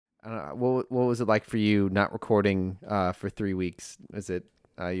What was it like for you not recording for 3 weeks? Is it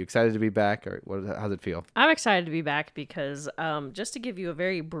are you excited to be back, or how's it feel? I'm excited to be back because just to give you a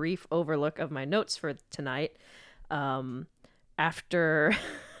very brief overlook of my notes for tonight, after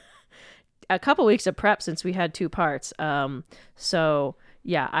a couple weeks of prep since we had 2 parts, so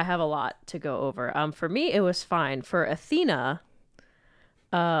yeah, I have a lot to go over. For me, it was fine. For Athena,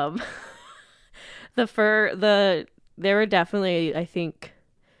 there were definitely, I think,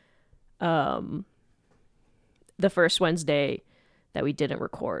 the first Wednesday that we didn't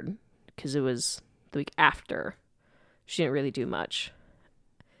record because it was the week after. She didn't really do much.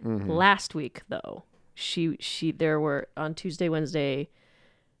 Mm-hmm. Last week though, there were on Tuesday, Wednesday,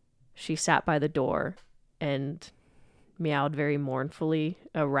 she sat by the door and meowed very mournfully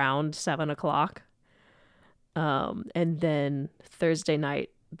around 7:00. And then Thursday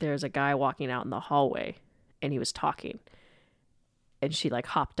night, there's a guy walking out in the hallway and he was talking. And she like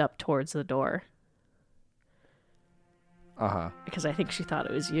hopped up towards the door. Because I think she thought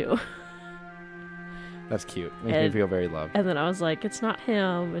it was you. That's cute. Makes me feel very loved. And then I was like, it's not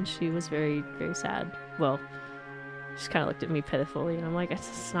him. And she was very, very sad. Well, she kind of looked at me pitifully. And I'm like,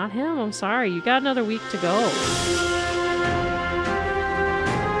 it's not him. I'm sorry. You got another week to go.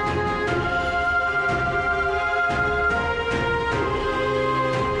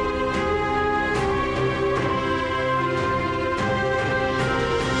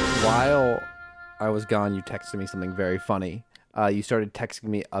 While I was gone, you texted me something very funny. You started texting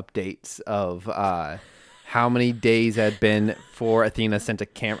me updates of how many days had been for Athena sent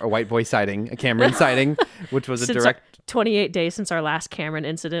a white boy sighting, a Cameron sighting, which was a direct... 28 days since our last Cameron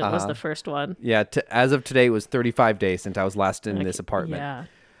incident was the first one. Yeah, as of today, it was 35 days since I was last in this apartment. Yeah.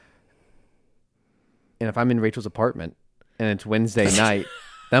 And if I'm in Rachel's apartment and it's Wednesday night...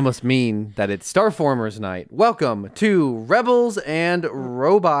 That must mean that it's Starformers night. Welcome to Rebels and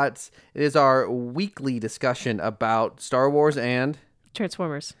Robots. It is our weekly discussion about Star Wars and...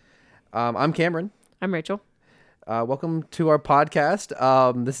 Transformers. I'm Cameron. I'm Rachel. Welcome to our podcast.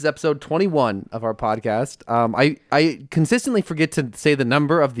 This is episode 21 of our podcast. I consistently forget to say the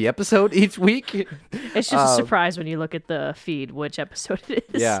number of the episode each week. It's just a surprise when you look at the feed which episode it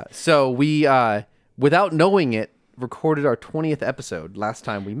is. Yeah, so we, without knowing it, recorded our 20th episode last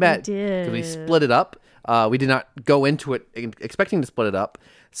time we met. We did. We split it up. We did not go into it expecting to split it up.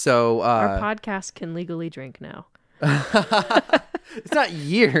 So our podcast can legally drink now. It's not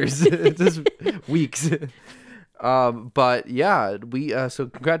years. It's just weeks. But yeah, so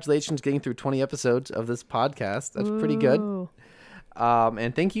congratulations getting through 20 episodes of this podcast. That's pretty good.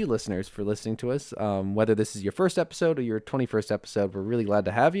 And thank you, listeners, for listening to us. Whether this is your first episode or your 21st episode, we're really glad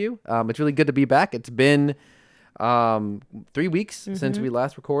to have you. It's really good to be back. It's been 3 weeks since we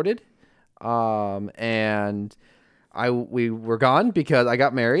last recorded, and we were gone because I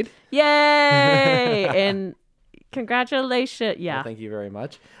got married. Yay! And congratulations! Yeah, well, thank you very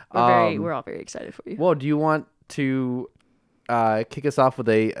much. We're all very excited for you. Well, do you want to kick us off with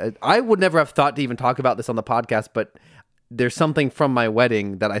I would never have thought to even talk about this on the podcast, but there's something from my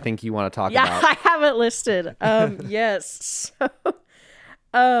wedding that I think you want to talk about. Yeah, I have it listed. Yes.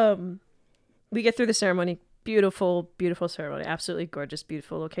 So, we get through the ceremony. Beautiful, beautiful ceremony. Absolutely gorgeous,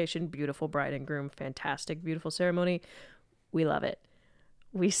 beautiful location, beautiful bride and groom, fantastic, beautiful ceremony. We love it.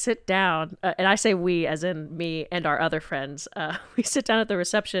 We sit down, and I say we as in me and our other friends. We sit down at the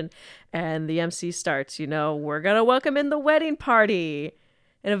reception, and the MC starts, we're going to welcome in the wedding party.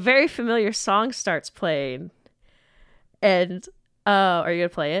 And a very familiar song starts playing. And, are you going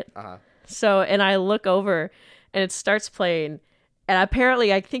to play it? Uh-huh. So, and I look over, and it starts playing. And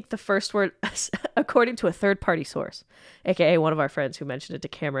apparently, I think the first word, according to a third-party source, aka one of our friends who mentioned it to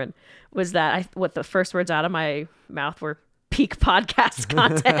Cameron, was that what the first words out of my mouth were peak podcast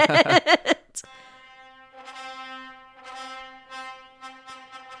content.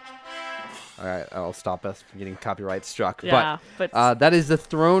 All right, I'll stop us from getting copyright struck. Yeah, but that is the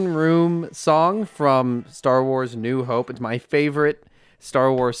Throne Room song from Star Wars New Hope. It's my favorite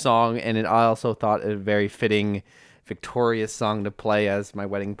Star Wars song, and I also thought it a very fitting victorious song to play as my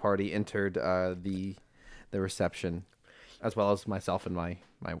wedding party entered the reception, as well as myself and my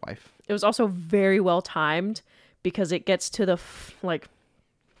wife. It was also very well timed because it gets to the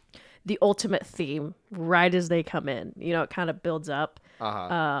ultimate theme right as they come in. It kind of builds up.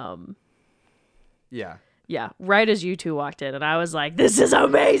 Yeah. Yeah, right as you two walked in, and I was like, "This is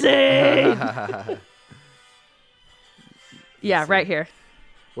amazing!" Yeah, right here.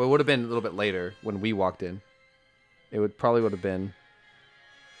 Well, it would have been a little bit later when we walked in. It probably would have been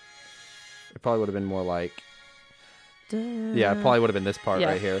more like... Yeah, it probably would have been this part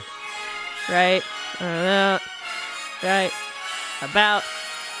right here. Right. Right. About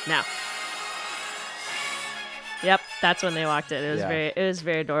Now. Yep, that's when they walked in. It was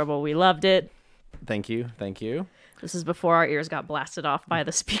very adorable. We loved it. Thank you. This is before our ears got blasted off by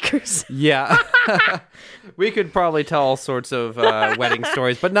the speakers. Yeah. We could probably tell all sorts of wedding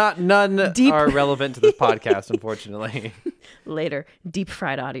stories, but none are relevant to this podcast, unfortunately. Later, deep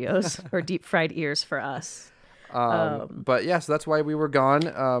fried audios or deep fried ears for us. But yeah, so that's why we were gone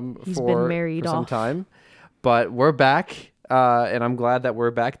for some time. But we're back, and I'm glad that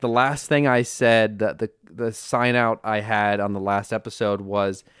we're back. The last thing I said, that the sign out I had on the last episode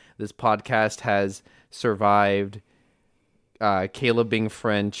was this podcast has survived Caleb being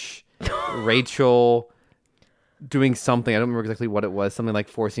French, Rachel doing something. I don't remember exactly what it was. Something like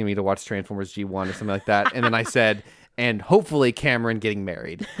forcing me to watch Transformers G1 or something like that. And then I said, and hopefully Cameron getting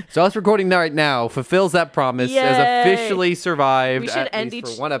married. So us recording right now fulfills that promise. Yay! Has officially survived at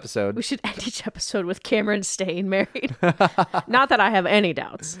least for one episode. We should end each episode with Cameron staying married. Not that I have any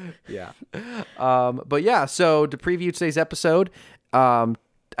doubts. Yeah. But yeah, so to preview today's episode, so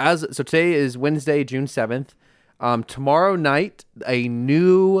today is Wednesday, June 7th. Tomorrow night, a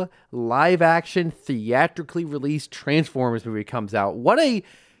new live-action, theatrically released Transformers movie comes out. What a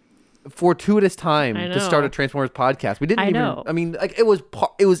fortuitous time to start a Transformers podcast. We didn't even. I mean, like it was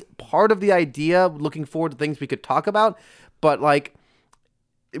part of the idea. Looking forward to things we could talk about, but like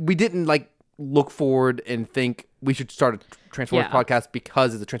we didn't like look forward and think we should start a Transformers podcast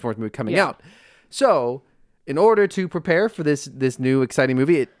because it's a Transformers movie coming out. So, in order to prepare for this new exciting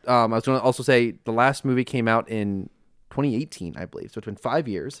movie, I was going to also say the last movie came out in 2018, I believe. So it's been 5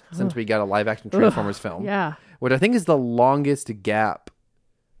 years since we got a live-action Transformers film. Yeah. Which I think is the longest gap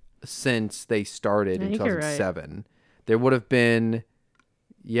since they started in 2007. Right. There would have been,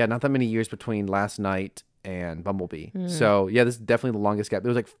 not that many years between Last Night and Bumblebee. So, this is definitely the longest gap. There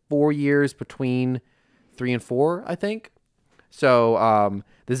was like 4 years between 3 and 4, I think. So,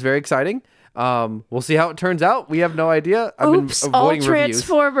 this is very exciting. We'll see how it turns out. We have no idea. I've been avoiding all reviews.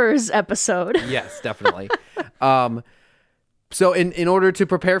 Transformers episode. Yes, definitely. So in order to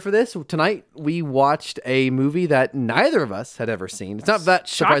prepare for this, tonight we watched a movie that neither of us had ever seen. It's not that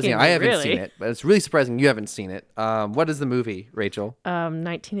surprising. I haven't seen it, but it's really surprising you haven't seen it. What is the movie, Rachel?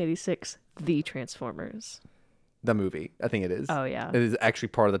 1986, The Transformers. The movie, I think it is. Oh, yeah. It is actually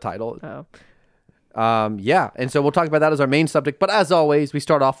part of the title. Oh. And so we'll talk about that as our main subject. But as always, we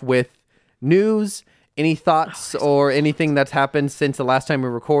start off with news. Any thoughts or anything that's happened since the last time we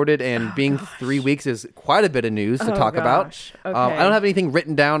recorded? And 3 weeks is quite a bit of news to talk about. Okay. I don't have anything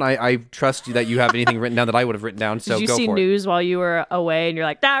written down. I trust you that you have anything written down that I would have written down. So Did you go see for news while you were away and you're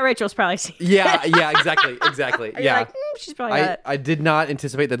like, Rachel's probably seen it. Yeah, exactly. You're like, she's probably got it. I did not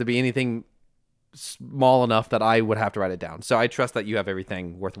anticipate that there'd be anything small enough that I would have to write it down. So I trust that you have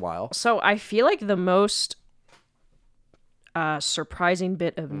everything worthwhile. So I feel like the most surprising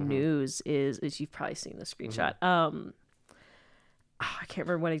bit of news is you've probably seen the screenshot. I can't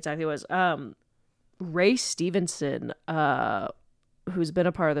remember what exactly it was. Ray Stevenson, who's been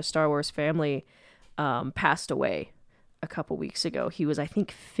a part of the Star Wars family, passed away a couple weeks ago. He was, I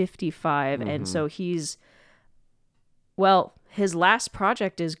think, 55, and so his last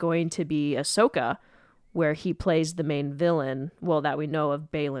project is going to be Ahsoka, where he plays the main villain. Well, that we know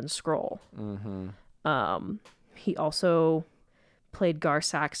of, Balin Scroll. He also played Gar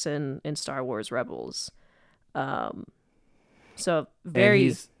Saxon in Star Wars Rebels. So very.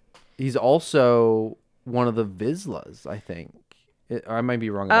 And he's also one of the Vizslas, I think. I might be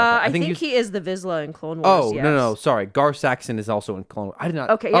wrong about that. I think he is the Vizsla in Clone Wars. Oh, yes. no, sorry. Gar Saxon is also in Clone Wars. I did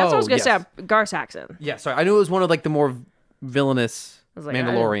not. Okay, that's what I was going to say. Gar Saxon. Yeah, sorry. I knew it was one of like the more villainous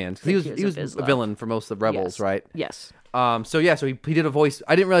Mandalorians. He was a villain for most of the Rebels, right? Yes. So he did a voice.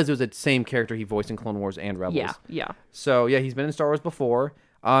 I didn't realize it was the same character he voiced in Clone Wars and Rebels. Yeah. So he's been in Star Wars before.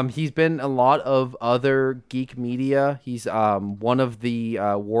 He's been in a lot of other geek media. He's one of the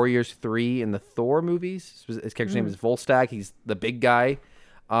Warriors 3 in the Thor movies. His character's name is Volstagg. He's the big guy.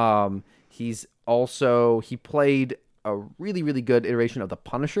 He played a really, really good iteration of the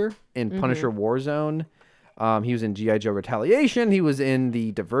Punisher in Punisher Warzone. He was in G.I. Joe Retaliation. He was in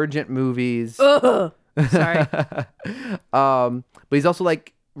the Divergent movies. Sorry. But he's also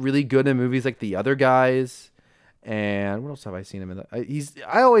like really good in movies like The Other Guys. And what else have I seen him in?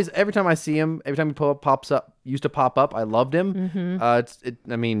 Every time I see him, every time he used to pop up, I loved him.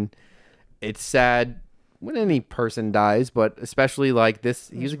 It's sad when any person dies, but especially like this,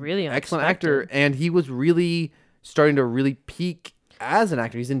 he's really an excellent actor, and he was really starting to really peak as an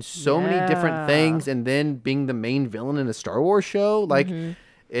actor. He's in so many different things, and then being the main villain in a Star Wars show, like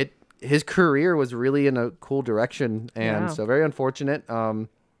his career was really in a cool direction, and so very unfortunate.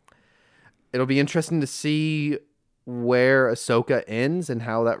 It'll be interesting to see where Ahsoka ends and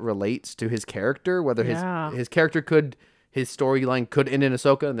how that relates to his character. Whether his character his storyline could end in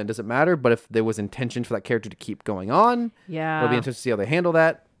Ahsoka, and then doesn't matter. But if there was intention for that character to keep going on, it'll be interesting to see how they handle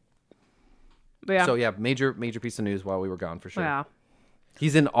that. Yeah. So yeah, major piece of news while we were gone for sure. Yeah.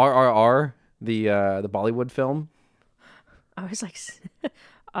 He's in RRR, the Bollywood film. I was like,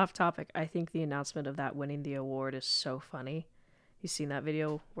 off topic. I think the announcement of that winning the award is so funny. You seen that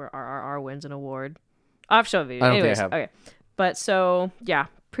video where RRR wins an award? I've shown a video. I don't Anyways, think I have. Okay. But so yeah,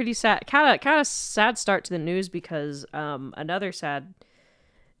 pretty sad. Kind of sad start to the news because another sad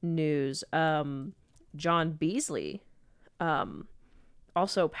news. John Beasley,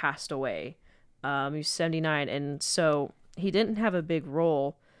 also passed away. He was 79, and so he didn't have a big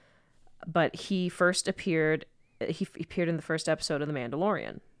role, but he first appeared. He appeared in the first episode of The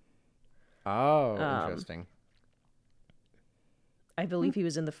Mandalorian. Oh, interesting. I believe he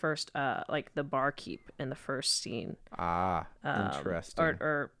was in the first, like the barkeep in the first scene. Interesting.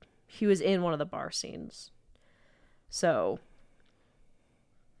 Or he was in one of the bar scenes. So.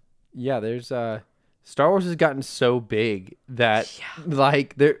 Yeah, there's Star Wars has gotten so big that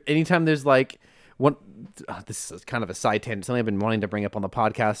like anytime there's like one. This is kind of a side tangent. Something I've been wanting to bring up on the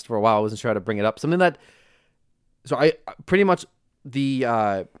podcast for a while. I wasn't sure how to bring it up. Something that. So I pretty much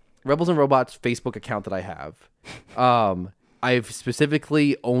the Rebels and Robots Facebook account that I have. I've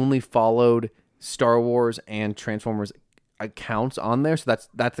specifically only followed Star Wars and Transformers accounts on there, so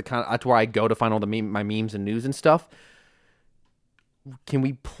that's where I go to find all my memes and news and stuff. Can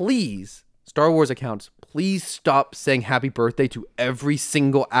we please, Star Wars accounts, please stop saying happy birthday to every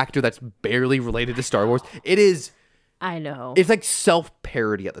single actor that's barely related to Star Wars? It is. I know. It's like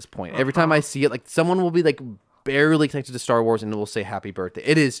self-parody at this point. Every time I see it, like someone will be like barely connected to Star Wars and will say happy birthday.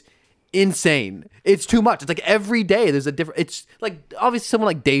 It is insane. It's too much. It's like every day there's a different. It's like obviously someone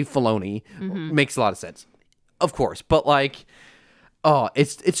like Dave Filoni makes a lot of sense, of course, but like, oh,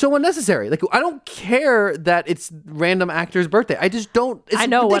 it's so unnecessary. Like I don't care that it's random actor's birthday. I just don't. It's I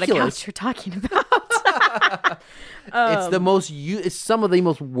know ridiculous. what accounts you're talking about. It's some of the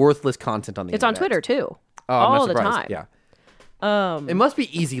most worthless content on the It's internet. on Twitter too. Oh, I'm not all the surprised. time. Yeah. It must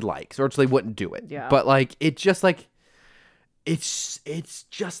be easy likes, or else they wouldn't do it. Yeah. But like, it's just like, it's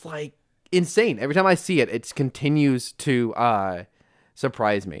just like insane. Every time I see it, it continues to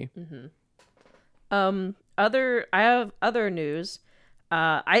surprise me. I have other news.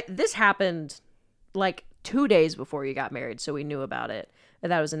 This happened like 2 days before you got married, so we knew about it.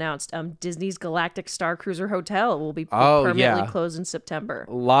 And that was announced. Disney's Galactic Star Cruiser Hotel will be permanently closed in September.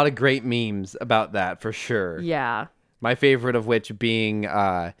 A lot of great memes about that for sure. Yeah. My favorite of which being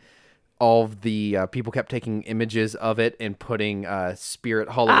all of the people kept taking images of it and putting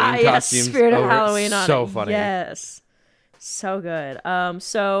Spirit Halloween costumes Spirit over of Halloween it. on So it. funny. Yes. So good.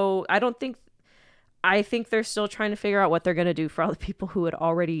 So I think they're still trying to figure out what they're going to do for all the people who had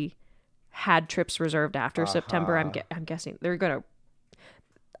already had trips reserved after September. I'm guessing they're going to.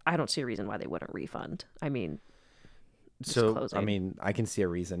 I don't see a reason why they wouldn't refund. I mean, I can see a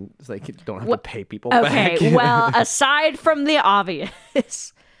reason. It's like you don't have to pay people back. Okay, well, aside from the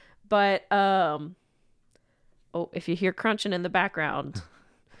obvious, but if you hear crunching in the background,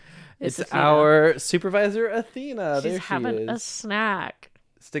 it's Athena. our supervisor Athena. She's there she having a is. snack.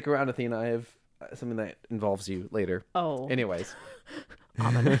 Stick around, Athena. I have something that involves you later. Oh, anyways,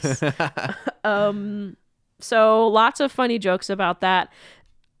 ominous. So lots of funny jokes about that.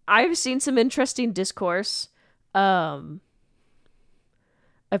 I've seen some interesting discourse. Of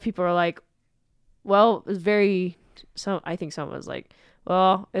people are like, well, it was I think someone was like,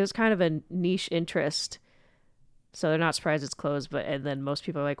 well, it was kind of a niche interest, so they're not surprised it's closed. And then most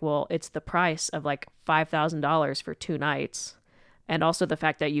people are like, well, it's the price of like $5,000 for 2 nights, and also the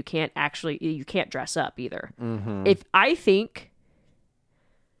fact that you can't dress up either. The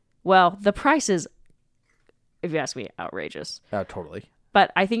price is, if you ask me, outrageous. Totally. But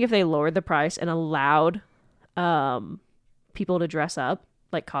I think if they lowered the price and allowed people to dress up,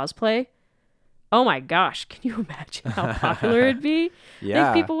 like cosplay, oh my gosh, can you imagine how popular it'd be?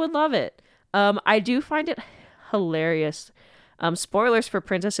 Yeah. I think people would love it. I do find it hilarious. Spoilers for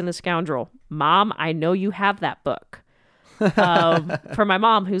Princess and the Scoundrel. Mom, I know you have that book. For my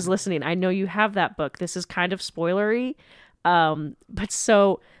mom who's listening, I know you have that book. This is kind of spoilery. But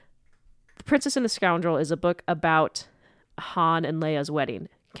so The Princess and the Scoundrel is a book about Han and Leia's wedding.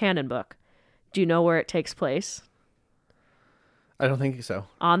 Canon book. Do you know where it takes place? I don't think so.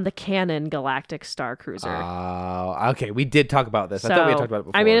 On the canon Galactic Star Cruiser. Okay. We did talk about this. I thought we had talked about it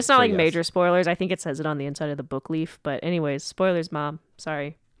before. I mean, it's not major spoilers. I think it says it on the inside of the book leaf. But anyways, spoilers, Mom.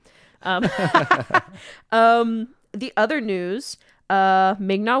 Sorry. The other news,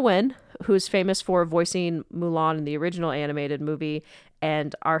 Ming-Na Wen, who's famous for voicing Mulan in the original animated movie,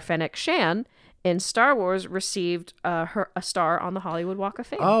 and our Fennec Shan in Star Wars received a star on the Hollywood Walk of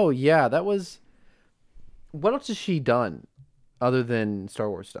Fame. Oh, yeah. That was... What else has she done other than Star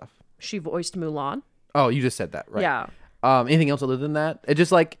Wars stuff? She voiced Mulan. Oh, you just said that, right? Yeah. Anything else other than that? It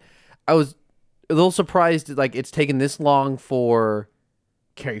just like... I was a little surprised like it's taken this long for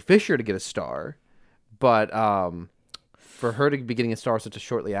Carrie Fisher to get a star, but for her to be getting a star such a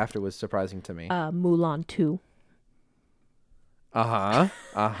shortly after was surprising to me. Mulan 2.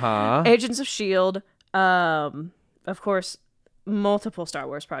 Agents of S.H.I.E.L.D. Of course, multiple Star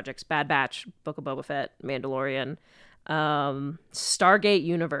Wars projects. Bad Batch, Book of Boba Fett, Mandalorian, Stargate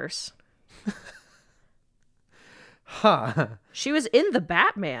Universe. She was in The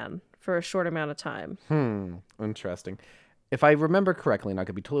Batman for a short amount of time. Interesting. If I remember correctly, and I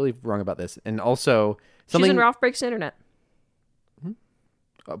could be totally wrong about this, and also something... She's in Ralph Breaks the Internet.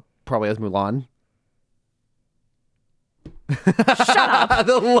 Probably as Mulan. Shut up.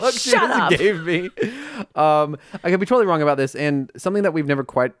 The look she Shut just up. gave me. I could be totally wrong about this, and something that we've never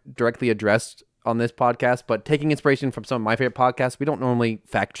quite directly addressed on this podcast, but taking inspiration from some of my favorite podcasts, we don't normally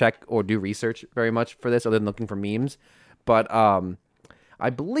fact check or do research very much for this other than looking for memes. But I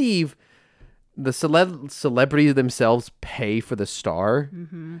believe the celebrities themselves pay for the star.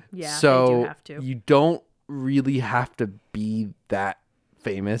 Mm-hmm. Yeah, so they do have to. You don't really have to be that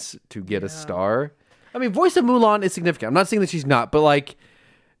famous to get a star. I mean, voice of Mulan is significant. I'm not saying that she's not, but like,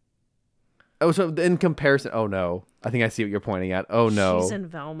 oh, so in comparison, oh no, I think I see what you're pointing at. Oh no, she's in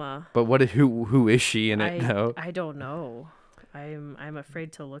Velma. But who is she in it? No, I don't know. I'm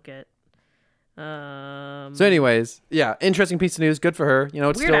afraid to look at. So, anyways, yeah, interesting piece of news. Good for her. You know,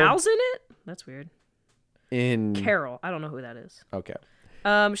 it's Weird still Al's in it. That's weird. in Carol. I don't know who that is. Okay.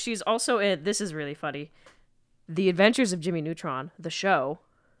 She's also in. This is really funny. The Adventures of Jimmy Neutron, the show.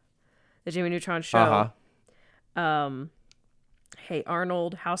 The Jimmy Neutron show. Hey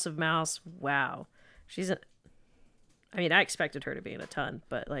Arnold, House of Mouse. Wow, she's. I mean, I expected her to be in a ton,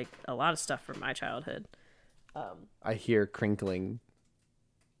 but like a lot of stuff from my childhood. I hear crinkling.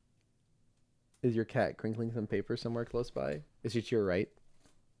 Is your cat crinkling some paper somewhere close by? Is she to your right?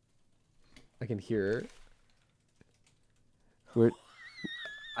 I can hear her.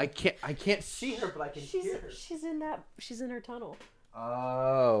 I can't see her, but I can hear her. She's in her tunnel.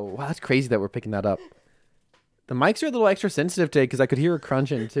 Oh, wow, that's crazy that we're picking that up. The mics are a little extra sensitive today because I could hear her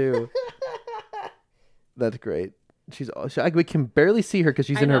crunching too. That's great. We can barely see her because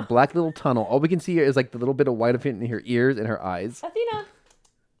she's in her black little tunnel. All we can see is like the little bit of white of it in her ears and her eyes. Athena.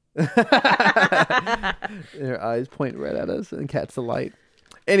 And her eyes point right at us and catch the light.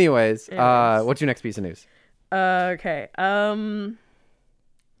 Anyways, what's your next piece of news? Okay.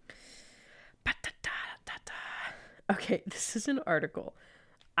 Okay, this is an article.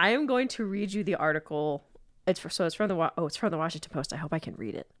 I am going to read you the article. It's from the Washington Post. I hope I can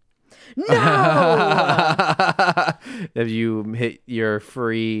read it. No. Have you hit your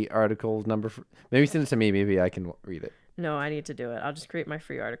free articles number? Maybe send it to me. Maybe I can read it. No, I need to do it. I'll just create my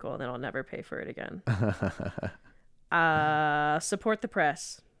free article and then I'll never pay for it again. Support the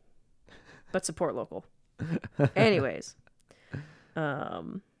press, but support local. Anyways,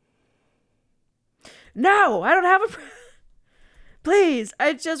 no, I don't have a. Please,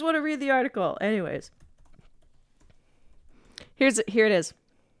 I just want to read the article. Anyways, here it is.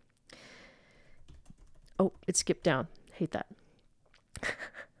 Oh, it skipped down. Hate that.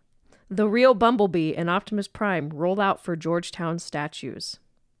 The real Bumblebee and Optimus Prime roll out for Georgetown statues.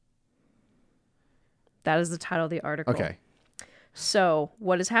 That is the title of the article. Okay. So,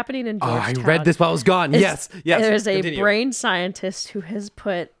 what is happening in Georgetown? I read this while I was gone. Yes. There's a Continue. brain scientist who has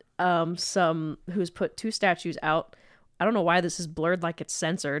put who's put two statues out. I don't know why this is blurred like it's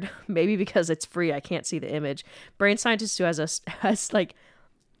censored. Maybe because it's free. I can't see the image. Brain scientist who has like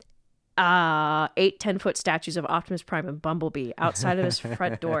 8-10-foot statues of Optimus Prime and Bumblebee outside of his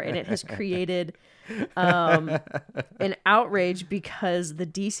front door, and it has created an outrage because the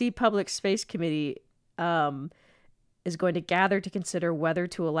DC Public Space Committee is going to gather to consider whether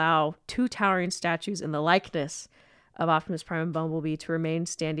to allow two towering statues in the likeness of Optimus Prime and Bumblebee to remain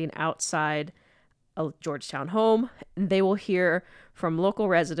standing outside a Georgetown home. They will hear from local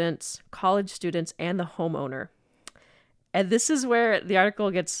residents, college students, and the homeowner. And this is where the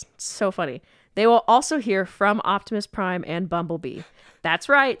article gets so funny. They will also hear from Optimus Prime and Bumblebee. That's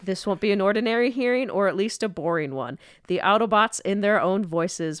right, this won't be an ordinary hearing, or at least a boring one. The Autobots, in their own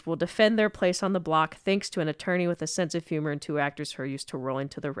voices, will defend their place on the block thanks to an attorney with a sense of humor and 2 actors who are used to rolling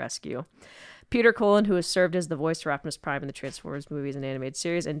to the rescue. Peter Cullen, who has served as the voice for Optimus Prime in the Transformers movies and animated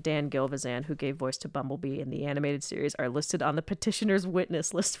series, and Dan Gilvezan, who gave voice to Bumblebee in the animated series, are listed on the petitioner's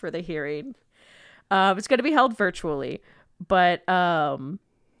witness list for the hearing. It's going to be held virtually, but Gilvezan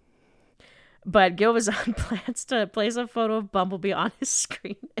plans to place a photo of Bumblebee on his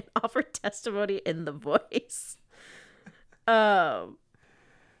screen and offer testimony in the voice. Oh,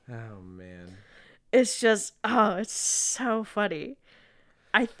 man. It's just, it's so funny.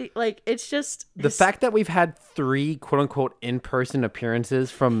 I think, like, it's just... The fact that we've had 3 quote-unquote in-person appearances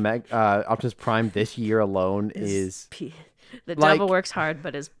from Optimus Prime this year alone is... The devil works hard,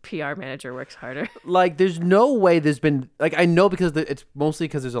 but his PR manager works harder. Like, there's no way there's been... Like, I know because it's mostly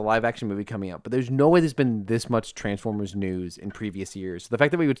because there's a live-action movie coming out, but there's no way there's been this much Transformers news in previous years. So the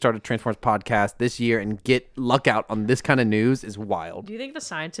fact that we would start a Transformers podcast this year and get luck out on this kind of news is wild. Do you think the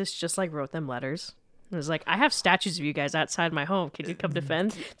scientists just, like, wrote them letters? It was like, I have statues of you guys outside my home. Can you come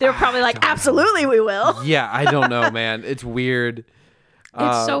defend? They were probably like, absolutely, we will. Yeah, I don't know, man. It's weird.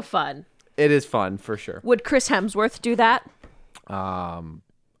 It's so fun. It is fun, for sure. Would Chris Hemsworth do that? I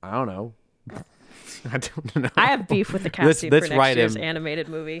don't know. I don't know. I have beef with the casting let's for next year's animated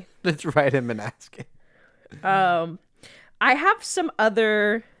movie. Let's write him and ask him. I have some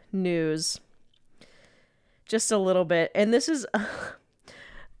other news. Just a little bit. And this is...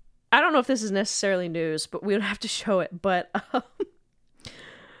 I don't know if this is necessarily news, but we don't have to show it. But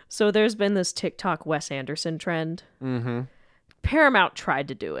so there's been this TikTok Wes Anderson trend. Mm-hmm. Paramount tried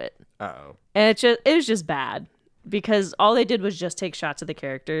to do it. Uh-oh. And it was just bad because all they did was just take shots of the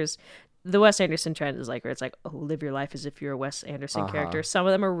characters. The Wes Anderson trend is like where it's like, oh, live your life as if you're a Wes Anderson character. Some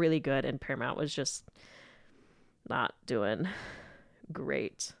of them are really good, and Paramount was just not doing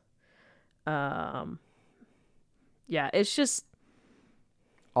great. Yeah, it's just.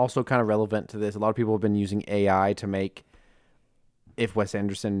 Also kind of relevant to this, a lot of people have been using AI to make if Wes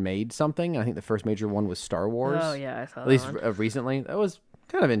Anderson made something. I think the first major one was Star Wars. Oh, yeah, I saw at least recently. That was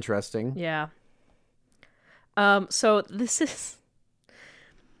kind of interesting. Yeah. So this is...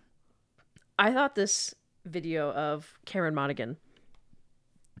 I thought this video of Cameron Monaghan,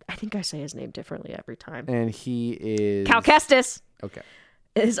 I think I say his name differently every time. And he is... Cal Kestis! Okay.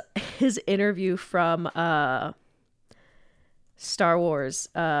 Is his interview from... Star Wars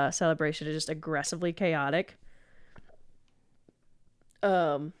Celebration is just aggressively chaotic.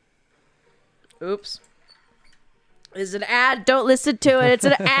 Oops. It's an ad. Don't listen to it. It's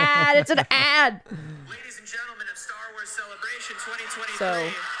an ad. It's an ad. Ladies and gentlemen of Star Wars Celebration 2023. So,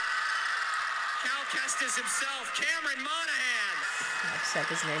 Cal Kestis himself, Cameron Monaghan. I've said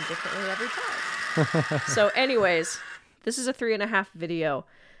his name differently every time. So anyways, this is a 3.5 video.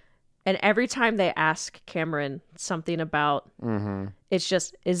 And every time they ask Cameron something about, it's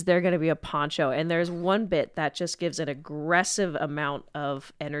just, is there going to be a poncho? And there's one bit that just gives an aggressive amount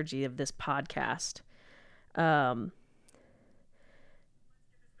of energy of this podcast. Okay.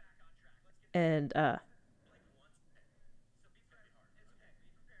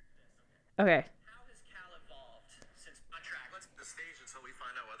 How has Cal evolved since on track? Let's the stage until we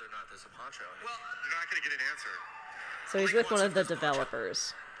find out whether or not there's a poncho. Well, you're not going to get an answer. So he's with one of the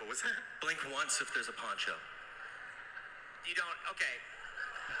developers. What was that? Blink once if there's a poncho. You don't. Okay.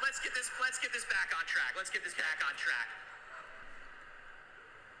 Let's get this back on track. Let's get this back on track.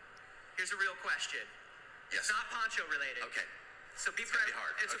 Here's a real question. Yes. It's not poncho related. Okay. So be prepared.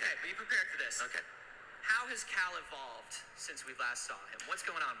 It's okay. Be prepared for this. Okay. How has Cal evolved since we last saw him? What's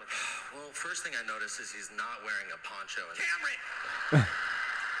going on with him? Well, first thing I noticed is he's not wearing a poncho. Cameron!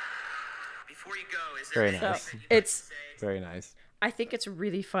 Before you go, is there anything that you'd like to say? Very nice. I think it's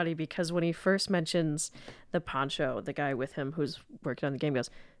really funny because when he first mentions the poncho, the guy with him who's working on the game goes,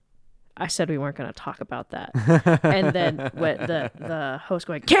 I said we weren't going to talk about that. And then with the host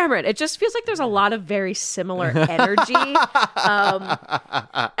going, Cameron, it just feels like there's a lot of very similar energy. And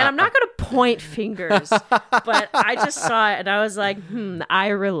I'm not going to point fingers, but I just saw it and I was like, I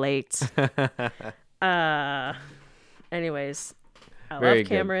relate. Anyways. I love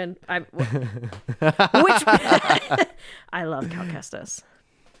Cameron. I love Cal Kestis.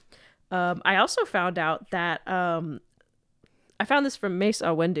 I also found out that I found this from Mace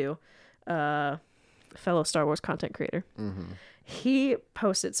Windu, fellow Star Wars content creator. Mm-hmm. He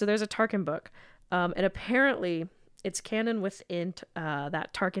posted, so there's a Tarkin book, and apparently it's canon within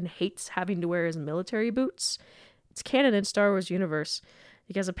that Tarkin hates having to wear his military boots. It's canon in Star Wars universe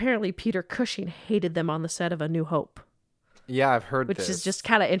because apparently Peter Cushing hated them on the set of A New Hope. Yeah, I've heard which this. is just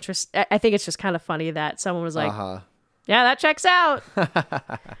kind of interesting. I think it's just kind of funny that someone was like, Uh-huh. yeah, that checks out.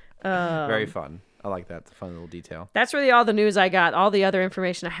 Very fun. I like that. It's a fun little detail. That's really all the news I got. All the other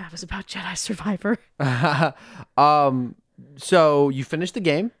information I have is about Jedi Survivor. So you finished the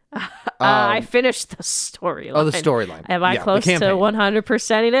game. I finished the storyline. Oh, the storyline. Am I Yeah, the close to campaign.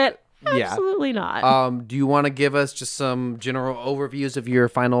 100%ing it? Yeah. Absolutely not. Do you want to give us just some general overviews of your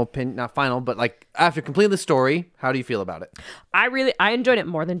final opinion? Not final, but like after completing the story, how do you feel about it? I enjoyed it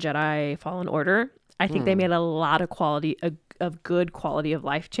more than Jedi Fallen Order. I think they made a lot of good quality of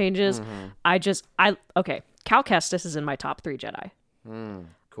life changes. Okay, Cal Kestis is in my top 3 Jedi.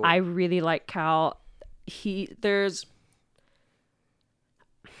 Cool. I really like Cal. He's just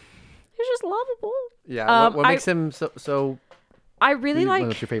lovable. Yeah. What makes him so? I really like.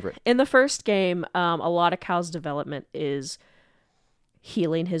 What's your favorite? In the first game, a lot of Cal's development is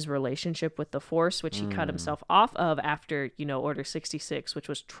healing his relationship with the Force, which he cut himself off of after, Order 66, which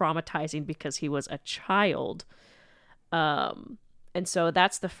was traumatizing because he was a child. And so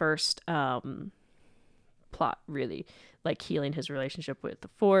that's the first plot, really, like healing his relationship with the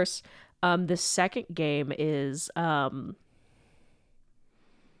Force. The second game is a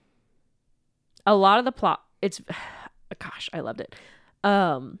lot of the plot. Gosh, I loved it.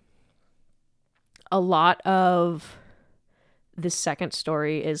 A lot of the second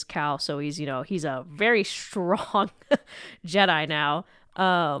story is Cal, so he's a very strong Jedi now.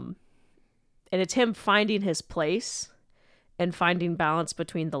 And it's him finding his place and finding balance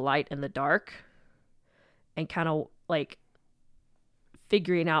between the light and the dark and kind of like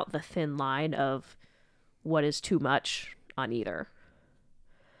figuring out the thin line of what is too much on either.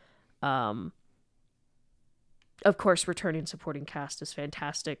 Of course, returning supporting cast is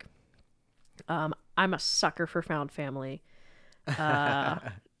fantastic. I'm a sucker for found family.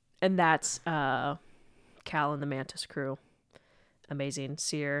 And that's Cal and the Mantis crew. Amazing.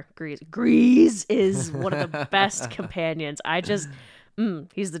 Seer, Grease is one of the best companions.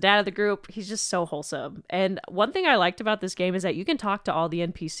 He's the dad of the group. He's just so wholesome. And one thing I liked about this game is that you can talk to all the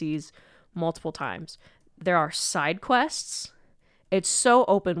NPCs multiple times. There are side quests. It's so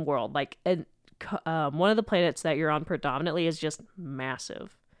open world. One of the planets that you're on predominantly is just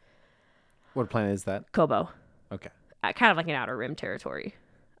massive. What planet is that? Kobo. Okay. Kind of like an Outer Rim territory.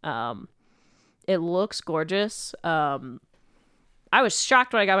 It looks gorgeous. I was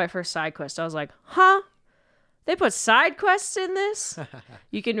shocked when I got my first side quest. I was like, huh? They put side quests in this?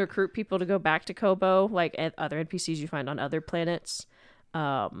 You can recruit people to go back to Kobo, like other NPCs you find on other planets. It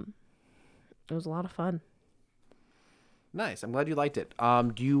was a lot of fun. Nice. I'm glad you liked it.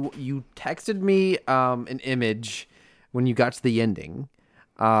 You texted me an image when you got to the ending.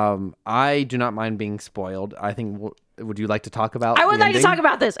 I do not mind being spoiled. I think. Would you like to talk about? I would like to talk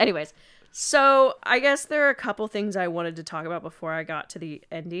about this. Anyways, so I guess there are a couple things I wanted to talk about before I got to the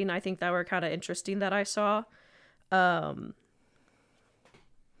ending. I think that were kind of interesting that I saw.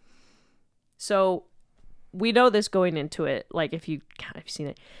 So we know this going into it. Like if you've seen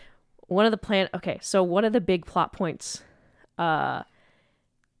it, one of the big plot points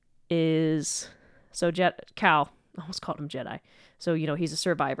is Cal, I almost called him Jedi. So, he's a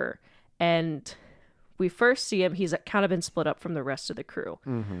survivor. And we first see him, he's kind of been split up from the rest of the crew.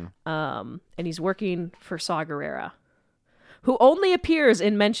 Mm-hmm. And he's working for Saw Gerrera, who only appears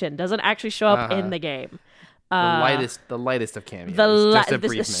in mention, doesn't actually show up in the game. The lightest of cameos. Just a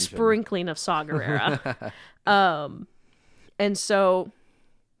brief mention. Sprinkling of Saw Gerrera. And so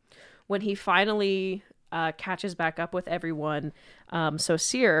when he finally catches back up with everyone, so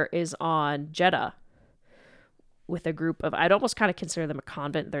Seer is on Jeddah with a group of, I'd almost kind of consider them a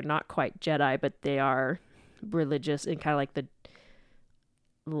convent. They're not quite Jedi, but they are religious and kind of like the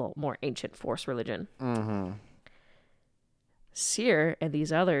little more ancient Force religion. Mm-hmm. Seer and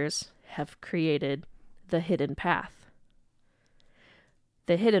these others have created the Hidden Path.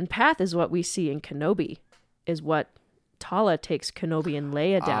 The Hidden Path is what we see in Kenobi, is what Tala takes Kenobi and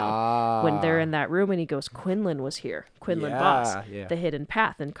Leia down when they're in that room, and he goes, Quinlan was here. Quinlan Voss. Yeah. The Hidden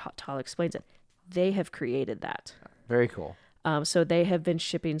Path. And Tala explains it. They have created that. Very cool. So they have been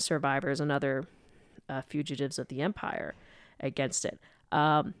shipping survivors and other fugitives of the Empire against it.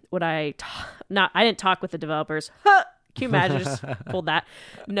 I didn't talk with the developers. Can you imagine? Just pulled that.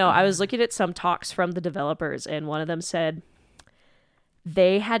 No, I was looking at some talks from the developers, and one of them said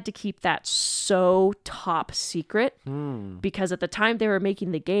they had to keep that so top secret because at the time they were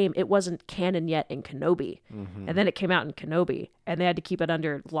making the game, it wasn't canon yet in Kenobi. Mm-hmm. And then it came out in Kenobi, and they had to keep it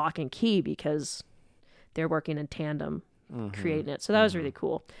under lock and key because they're working in tandem creating it. So that was really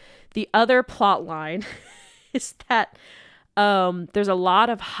cool. The other plot line is that there's a lot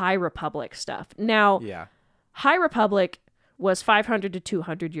of High Republic stuff. Now, High Republic was 500 to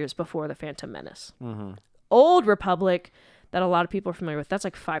 200 years before the Phantom Menace. Old Republic, that a lot of people are familiar with, that's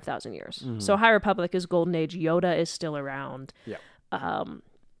like 5,000 years. So High Republic is Golden Age. Yoda is still around. Yeah.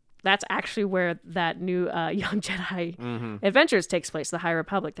 That's actually where that new Young Jedi Adventures takes place, the High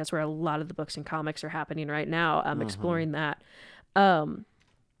Republic. That's where a lot of the books and comics are happening right now. I'm exploring that.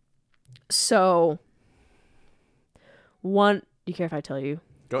 So, do you care if I tell you?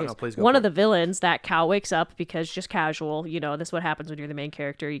 Please go. One of the villains that Cal wakes up because just casual, this is what happens when you're the main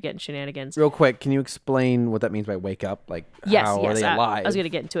character. You get in shenanigans. Real quick, can you explain what that means by wake up? Like, how are they alive? I was going to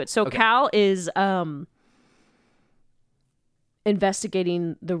get into it. So Cal is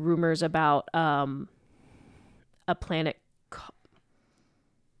investigating the rumors about a planet.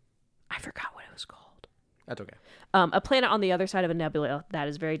 I forgot what it was called. That's okay. A planet on the other side of a nebula that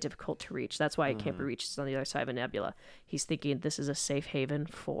is very difficult to reach. That's why it can't be reached. It's on the other side of a nebula. He's thinking this is a safe haven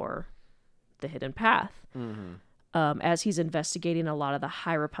for the hidden path. As he's investigating a lot of the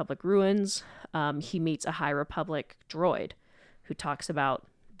High Republic ruins, he meets a High Republic droid who talks about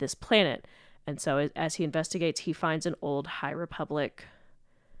this planet. And so as he investigates, he finds an old High Republic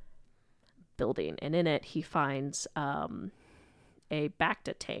building. And in it, he finds a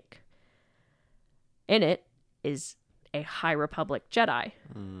Bacta tank. In it is a High Republic Jedi.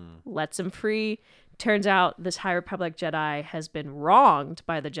 Lets him free. Turns out this High Republic Jedi has been wronged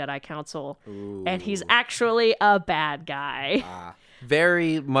by the Jedi Council. And he's actually a bad guy.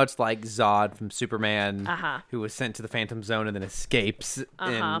 Very much like Zod from Superman, who was sent to the Phantom Zone and then escapes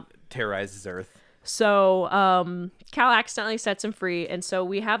and terrorizes Earth. So Cal accidentally sets him free. And so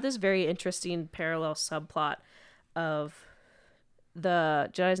we have this very interesting parallel subplot of the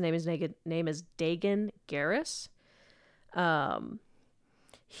Jedi's name is Dagan Garrus.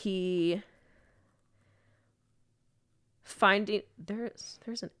 He finding there's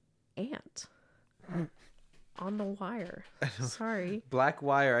an ant on the wire. Sorry. Black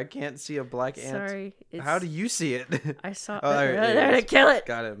wire. I can't see a black ant. Sorry. How do you see it? I saw Oh, there to kill it.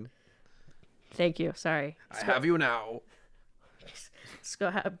 Got him. Thank you. Sorry. I have you now. Let's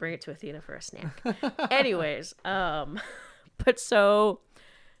go bring it to Athena for a snack. Anyways, but so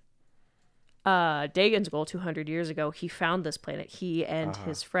Dagan's goal 200 years ago, he found this planet. He and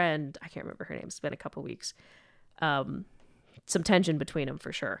his friend, I can't remember her name, it's been a couple weeks. Some tension between them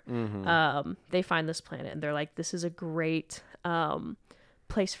for sure. They find this planet and they're like, this is a great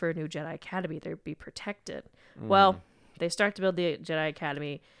place for a new Jedi Academy. They'd be protected. Well, they start to build the Jedi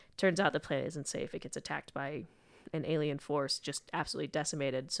Academy. Turns out the planet isn't safe. It gets attacked by an alien force, just absolutely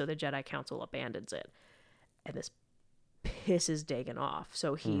decimated. So the Jedi Council abandons it. And this pisses Dagan off.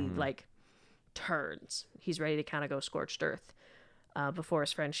 So he turns. He's ready to kind of go scorched earth. Before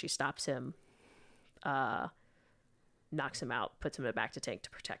his friend, she stops him, knocks him out, puts him in a Bacta tank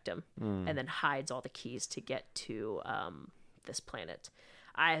to protect him, and then hides all the keys to get to this planet.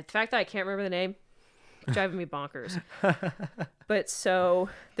 The fact that I can't remember the name, driving me bonkers. But so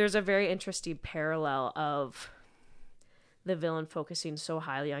there's a very interesting parallel of the villain focusing so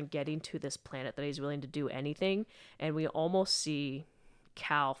highly on getting to this planet that he's willing to do anything, and we almost see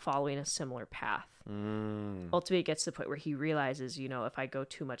Cal following a similar path. Ultimately, it gets to the point where he realizes, if I go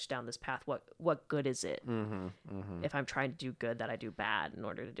too much down this path, what good is it? If I'm trying to do good, that I do bad in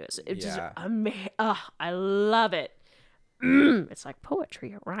order to do it. So it's just amazing. I love it. It's like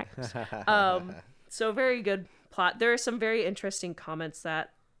poetry. It rhymes. So very good plot. There are some very interesting comments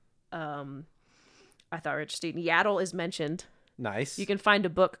that I thought were interesting. Yaddle is mentioned. Nice. You can find a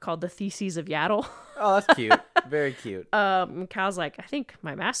book called The Theses of Yaddle. Oh, that's cute. Very cute. Cal's like, I think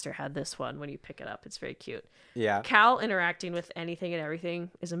my master had this one when you pick it up. It's very cute. Yeah. Cal interacting with anything and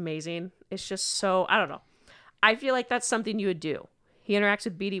everything is amazing. It's just so, I don't know. I feel like that's something you would do. He interacts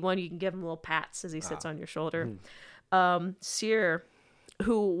with BD1. You can give him little pats as he sits on your shoulder. Seer,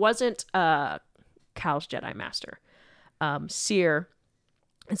 who wasn't Cal's Jedi master. Seer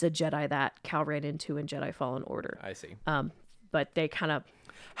is a Jedi that Cal ran into in Jedi Fallen Order. I see. But they kind of...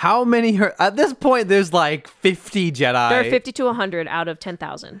 How many... At this point, there's like 50 Jedi. There are 50 to 100 out of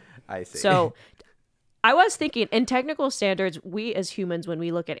 10,000. I see. So I was thinking, in technical standards, we as humans, when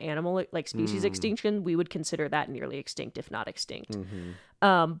we look at animal, like species extinction, we would consider that nearly extinct, if not extinct.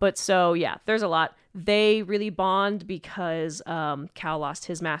 But so, yeah, there's a lot. They really bond because Cal lost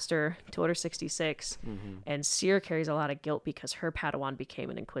his master to Order 66, and Seer carries a lot of guilt because her Padawan became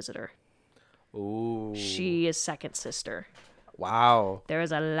an Inquisitor. Ooh. She is second sister. Wow. There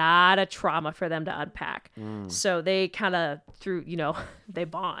is a lot of trauma for them to unpack. So they kind of, they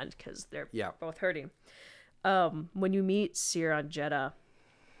bond because they're both hurting. When you meet Seer on Jeddah,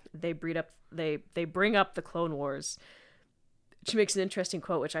 they bring up the Clone Wars. She makes an interesting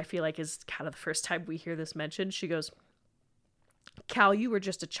quote, which I feel like is kind of the first time we hear this mentioned. She goes, Cal, you were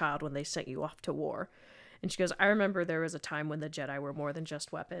just a child when they sent you off to war. And she goes, I remember there was a time when the Jedi were more than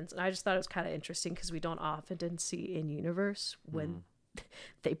just weapons. And I just thought it was kind of interesting because we don't often see in universe when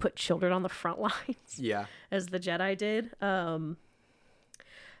they put children on the front lines. Yeah. As the Jedi did. Now,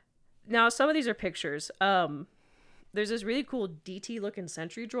 some of these are pictures. There's this really cool DT looking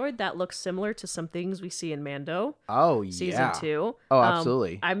sentry droid that looks similar to some things we see in Mando. Oh, Season 2. Oh,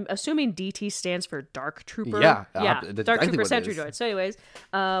 absolutely. I'm assuming DT stands for Dark Trooper. Yeah. Dark Trooper sentry droid. So anyways,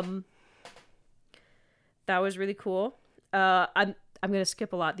 that was really cool. I'm going to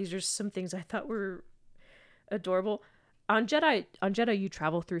skip a lot. These are some things I thought were adorable. On Jedi, you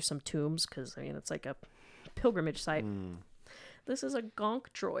travel through some tombs because, I mean, it's like a pilgrimage site. This is a gonk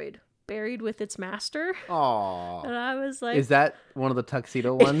droid buried with its master. Aww. And I was like... Is that one of the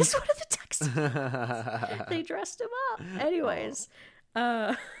tuxedo ones? It's one of the tuxedos. They dressed him up. Anyways.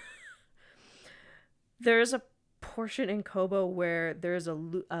 There's a portion in Kobo where there's a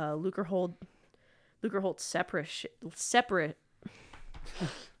Lucrehold separate...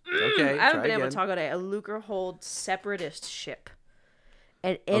 Okay, I haven't been able to talk all day. A Lucrehold separatist ship.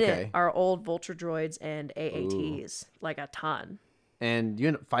 And in it are old Vulture droids and AATs. Like a ton. And you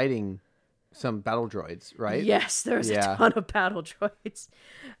end up fighting some battle droids, right? Yes, there's a ton of battle droids.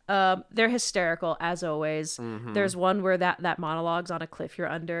 They're hysterical, as always. There's one where that monologue's on a cliff you're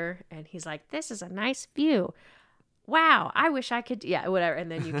under, and he's like, this is a nice view. Wow, I wish I could... Yeah, whatever.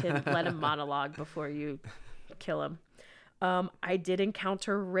 And then you can let him monologue before you kill him. I did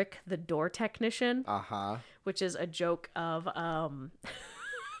encounter Rick, the door technician, which is a joke of...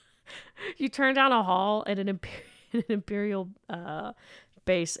 you turn down a hall at an Imperial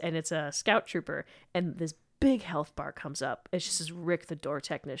base, and it's a scout trooper, and this big health bar comes up. It's just this Rick, the door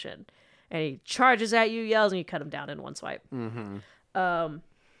technician, and he charges at you, yells, and you cut him down in one swipe.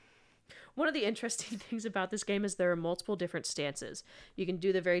 One of the interesting things about this game is there are multiple different stances. You can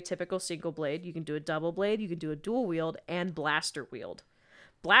do the very typical single blade, you can do a double blade, you can do a dual wield, and blaster wield.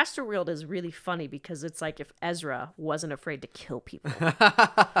 Blaster wield is really funny because it's like if Ezra wasn't afraid to kill people.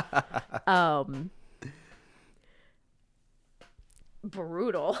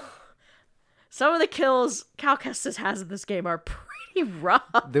 Brutal. Some of the kills Cal Kestis has in this game are pretty rough.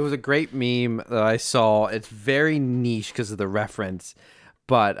 There was a great meme that I saw. It's very niche because of the reference,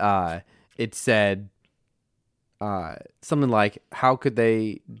 but it said something like, how could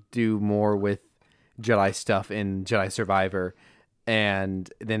they do more with Jedi stuff in Jedi Survivor?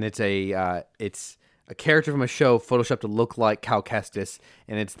 And then it's a character from a show photoshopped to look like Cal Kestis,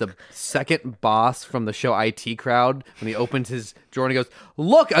 and it's the second boss from the show IT Crowd. When he opens his drawer and he goes,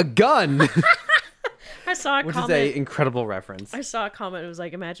 "Look, a gun!" I saw a which comment. is an incredible reference. I saw a comment. It was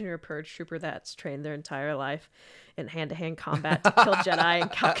like, imagine you're a purge trooper that's trained their entire life in hand-to-hand combat to kill Jedi,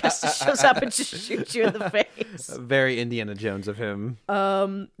 and Cal Kestis shows up and just shoots you in the face. Very Indiana Jones of him.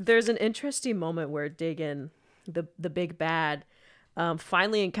 There's an interesting moment where Dagan, the big bad,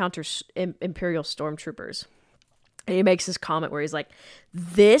 finally encounters Imperial stormtroopers. And he makes this comment where he's like,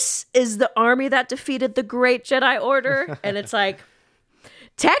 this is the army that defeated the Great Jedi Order. And it's like,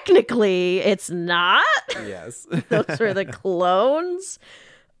 technically, it's not. Yes. Those were the clones.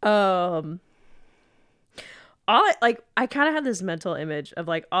 I kind of had this mental image of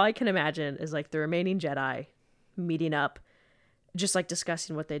like, all I can imagine is like the remaining Jedi meeting up, just like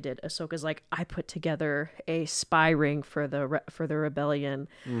discussing what they did. Ahsoka's like, I put together a spy ring for the rebellion.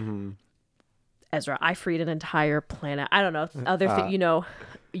 Ezra, I freed an entire planet. I don't know.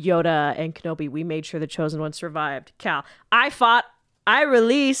 Yoda and Kenobi, we made sure the Chosen One survived. Cal, I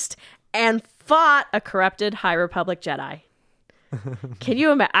released and fought a corrupted High Republic Jedi. Can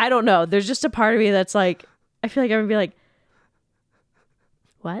you imagine? I don't know. There's just a part of me that's like, I feel like I'm gonna be like,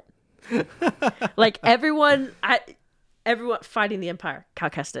 what? Like everyone fighting the Empire. Cal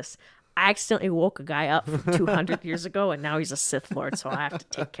Kestis, I accidentally woke a guy up from 200 years ago, and now he's a Sith Lord, so I have to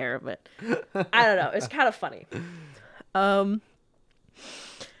take care of it. I don't know. It's kind of funny.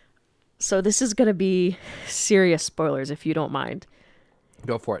 So this is gonna be serious spoilers, if you don't mind.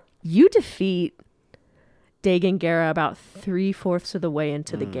 Go for it. You defeat Dagan Gera about 3/4 of the way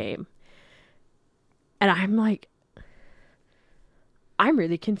into the game. And I'm like, I'm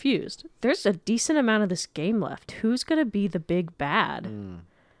really confused. There's a decent amount of this game left. Who's going to be the big bad?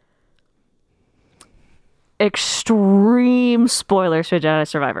 Extreme spoilers for Jedi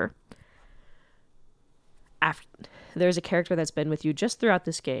Survivor. There's a character that's been with you just throughout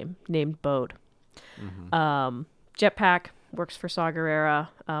this game named Bode. Jetpack, works for Saw Gerrera,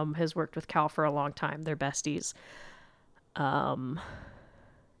 has worked with Cal for a long time. They're besties.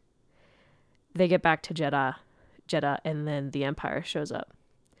 They get back to Jeddah, and then the Empire shows up.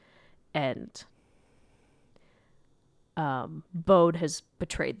 And Bode has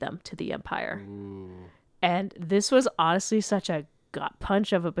betrayed them to the Empire. Ooh. And this was honestly such a gut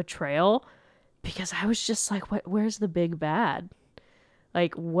punch of a betrayal because I was just like, where's the big bad?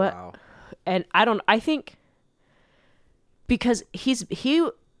 Like, what? Wow. And I think because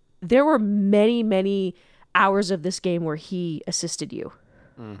there were many, many hours of this game where he assisted you.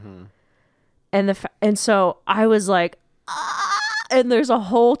 Mm-hmm. And so I was like, and there's a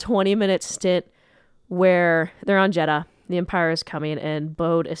whole 20-minute stint where they're on Jeddah, the Empire is coming, and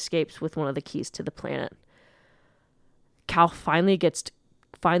Bode escapes with one of the keys to the planet. Cal finally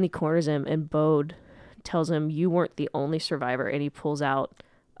corners him, and Bode tells him, "You weren't the only survivor," and he pulls out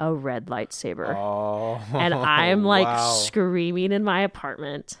a red lightsaber. Oh, and I'm like wow. screaming in my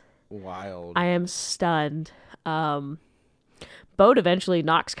apartment. Wild. I am stunned. Bode eventually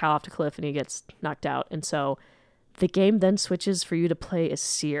knocks Cal off the cliff and he gets knocked out. And so the game then switches for you to play as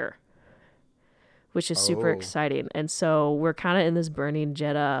Seer, which is super exciting. And so we're kind of in this burning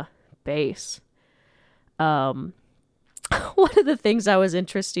Jeddah base. One of the things that was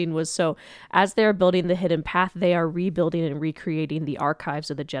interesting was, so as they're building the hidden path, they are rebuilding and recreating the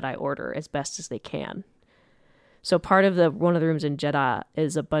archives of the Jedi Order as best as they can. So part of one of the rooms in Jeddah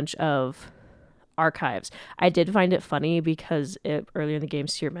is a bunch of archives. I did find it funny because earlier in the game,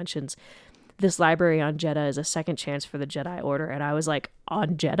 Seer mentions this library on Jeddah is a second chance for the Jedi Order. And I was like,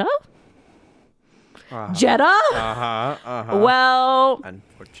 on Jeddah? Jeddah? Well,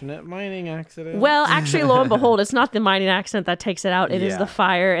 unfortunate mining accident. Well, actually, lo and behold, it's not the mining accident that takes it out. It is Yeah. the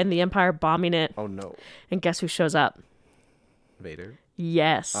fire and the Empire bombing it. Oh no. And guess who shows up? Vader.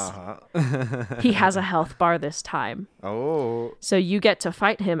 Yes. He has a health bar this time. Oh. So you get to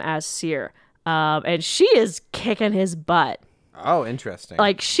fight him as Seer. And she is kicking his butt. Oh, interesting.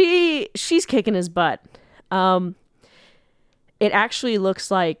 Like she's kicking his butt. It actually looks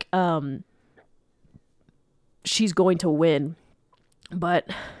like she's going to win, but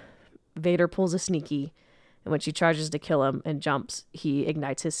Vader pulls a sneaky, and when she charges to kill him and jumps, he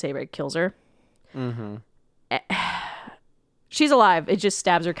ignites his saber, kills her. Mm-hmm. She's alive. It just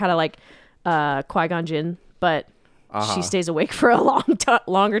stabs her, kind of like Qui-Gon Jinn, but she stays awake for a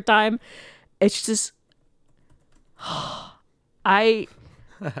longer time. It's just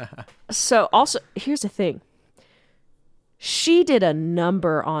So also, here's the thing. She did a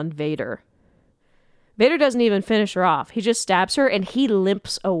number on Vader. Vader doesn't even finish her off. He just stabs her and he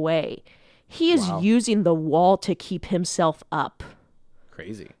limps away. He is using the wall to keep himself up.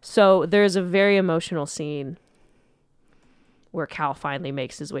 Crazy. So there's a very emotional scene where Cal finally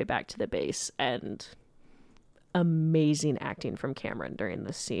makes his way back to the base, and amazing acting from Cameron during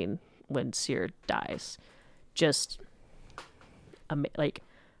this scene when Seer dies. Just like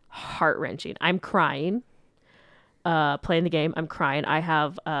heart-wrenching. I'm crying. Playing the game, I'm crying. I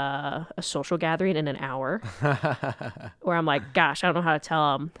have a social gathering in an hour where I'm like, gosh, I don't know how to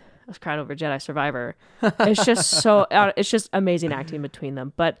tell them I was crying over Jedi Survivor. It's just it's just amazing acting between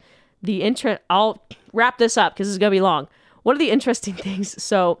them. But I'll wrap this up because this is going to be long. One of the interesting things,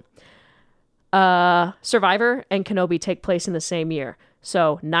 so Survivor and Kenobi take place in the same year.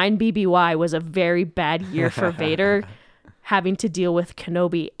 So 9 BBY was a very bad year for Vader, having to deal with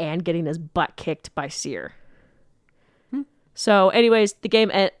Kenobi and getting his butt kicked by Seer. So, anyways, the game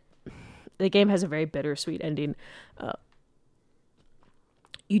has a very bittersweet ending.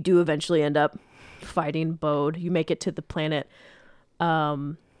 You do eventually end up fighting Bode. You make it to the planet.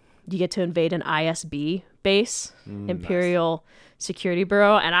 You get to invade an ISB base, Imperial Security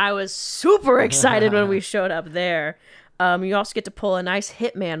Bureau, and I was super excited when we showed up there. You also get to pull a nice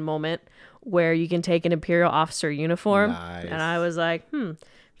Hitman moment where you can take an Imperial officer uniform, and I was like,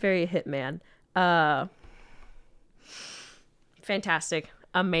 very Hitman. Fantastic.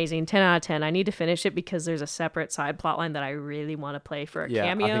 Amazing. 10 out of 10. I need to finish it because there's a separate side plotline that I really want to play for a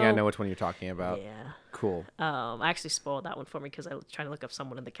cameo. I think I know which one you're talking about. Yeah. Cool. I actually spoiled that one for me because I was trying to look up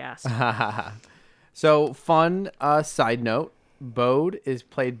someone in the cast. So, fun side note. Bode is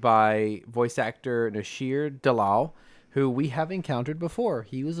played by voice actor Nasir Dalal, who we have encountered before.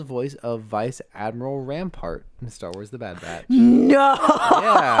 He was the voice of Vice Admiral Rampart in Star Wars The Bad Batch. No!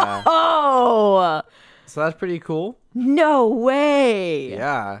 Yeah. Oh! So that's pretty cool. No way!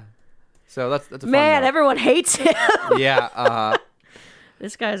 Yeah. So that's a fun Man, note. everyone hates him. Yeah.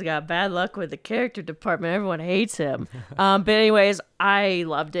 This guy's got bad luck with the character department. Everyone hates him. But anyways, I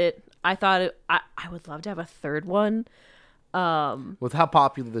loved it. I thought I would love to have a third one. With how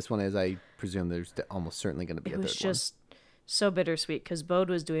popular this one is, I presume there's almost certainly going to be a third one. It was just so bittersweet because Bode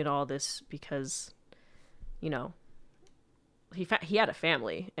was doing all this because, he had a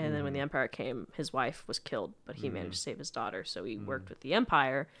family, and then when the Empire came, his wife was killed, but he managed to save his daughter. So he worked with the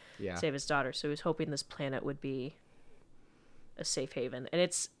Empire, save his daughter. So he was hoping this planet would be a safe haven. And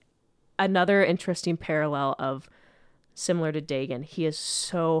it's another interesting parallel of, similar to Dagon, he is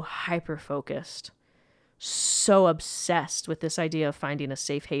so hyper-focused, so obsessed with this idea of finding a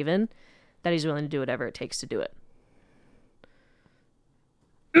safe haven that he's willing to do whatever it takes to do it.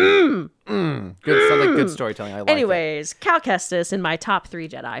 Good, sounds like good storytelling. I like Anyways, Cal Kestis in my top 3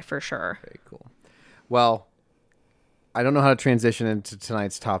 Jedi for sure. Very cool. Well, I don't know how to transition into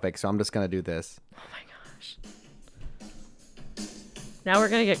tonight's topic, so I'm just going to do this. Oh my gosh. Now we're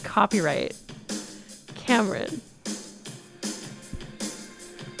going to get copyright. Cameron.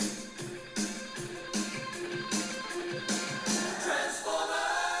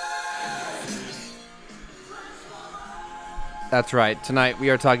 That's right. Tonight we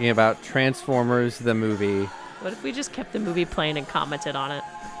are talking about Transformers, the movie. What if we just kept the movie playing and commented on it?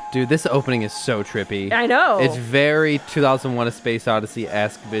 Dude, this opening is so trippy. I know. It's very 2001: A Space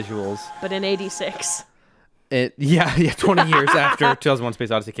Odyssey-esque visuals. But in 86. Yeah, 20 years after 2001: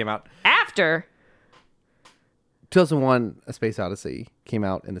 Space Odyssey came out. After? 2001: A Space Odyssey came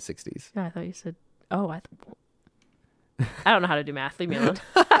out in the 60s. Yeah, I thought you said... Oh, I don't know how to do math. Leave me alone.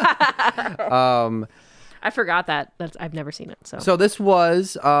 I forgot that. I've never seen it. So this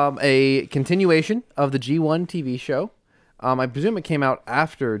was a continuation of the G1 TV show. I presume it came out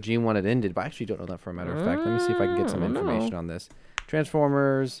after G1 had ended, but I actually don't know that for a matter of fact. Let me see if I can get some information on this.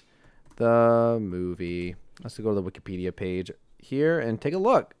 Transformers, the movie. Let's go to the Wikipedia page here and take a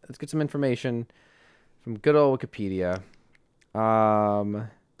look. Let's get some information from good old Wikipedia. It was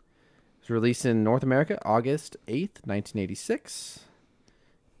released in North America August 8th, 1986.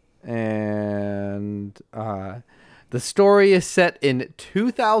 And the story is set in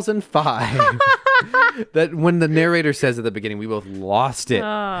 2005. That when the narrator says at the beginning, we both lost it.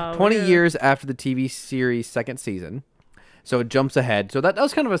 20 years after the TV series' second season. So it jumps ahead. So that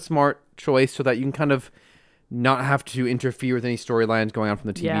was kind of a smart choice so that you can kind of not have to interfere with any storylines going on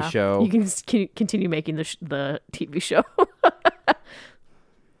from the TV show. You can just continue making the TV show. So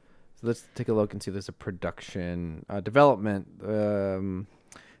let's take a look and see if there's a production development.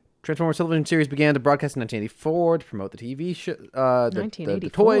 Transformers television series began to broadcast in 1984 to promote the TV show, the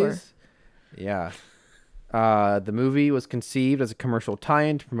toys. Yeah. The movie was conceived as a commercial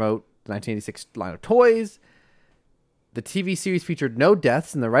tie-in to promote the 1986 line of toys. The TV series featured no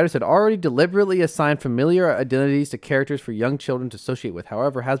deaths, and the writers had already deliberately assigned familiar identities to characters for young children to associate with.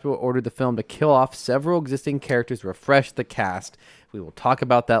 However, Hasbro ordered the film to kill off several existing characters to refresh the cast. We will talk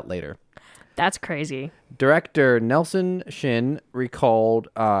about that later. That's crazy. Director Nelson Shin recalled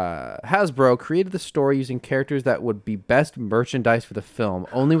Hasbro created the story using characters that would be best merchandise for the film.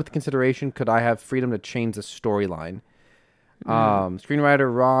 Only with consideration could I have freedom to change the storyline.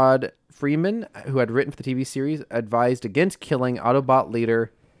 Screenwriter Rod Freeman, who had written for the TV series, advised against killing Autobot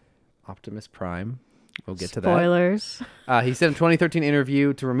leader Optimus Prime. We'll get to that. Spoilers. He said in a 2013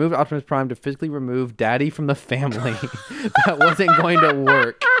 interview to remove Optimus Prime to physically remove Daddy from the family. That wasn't going to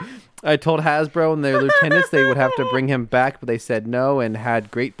work. I told Hasbro and their lieutenants they would have to bring him back, but they said no and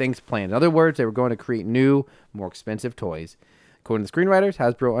had great things planned. In other words, they were going to create new, more expensive toys. According to the screenwriters,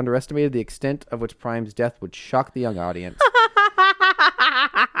 Hasbro underestimated the extent of which Prime's death would shock the young audience.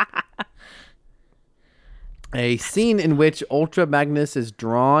 A scene in which Ultra Magnus is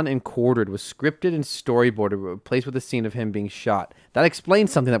drawn and quartered was scripted and storyboarded, replaced with a scene of him being shot. That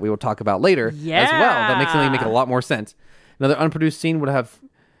explains something that we will talk about later as well. That makes it make a lot more sense. Another unproduced scene would have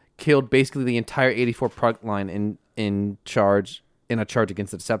killed basically the entire 84 product line in a charge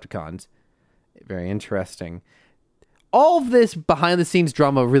against the Decepticons. Very interesting. All of this behind the scenes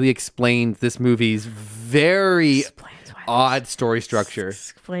drama really explains this movie's very odd story structure.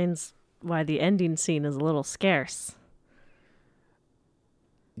 Explains why the ending scene is a little scarce.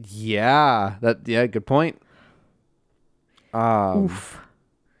 Yeah, good point. Oof.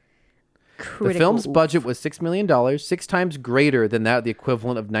 The film's budget was $6 million, 6 times greater than that, the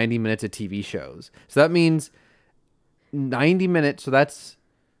equivalent of 90 minutes of TV shows. So that means 90 minutes. So that's,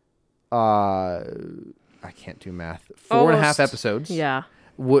 I can't do math. 4.5 episodes. Yeah.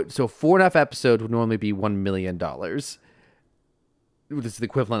 So 4.5 episodes would normally be $1 million. Which is the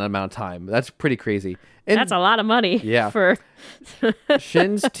equivalent amount of time. That's pretty crazy. And that's a lot of money. Yeah. For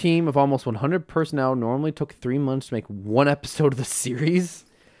Shin's team of almost 100 personnel normally took 3 months to make one episode of the series.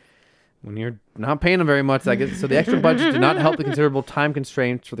 When you're not paying them very much, I guess. So the extra budget did not help the considerable time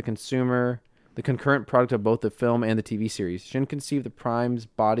constraints for the concurrent product of both the film and the TV series. Shin conceived the Prime's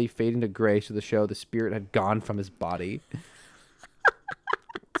body fading to gray, so the show the spirit had gone from his body.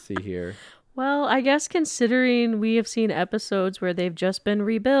 Let's see here. Well, I guess considering we have seen episodes where they've just been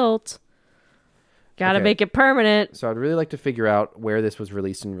rebuilt, gotta make it permanent. So I'd really like to figure out where this was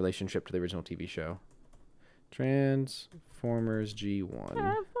released in relationship to the original TV show. Transformers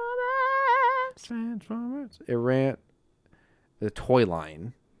G1. Transformers. It ran the toy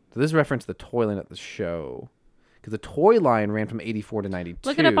line. So this referenced the toy line at the show. Because the toy line ran from 84 to 92.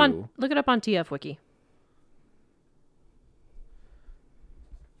 Look it up on TF Wiki.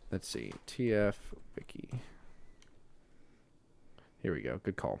 Let's see. TF Wiki. Here we go.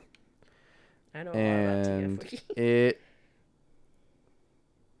 Good call. I know a lot about TF Wiki.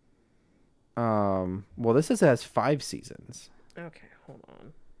 Well, this has 5 seasons. Okay, hold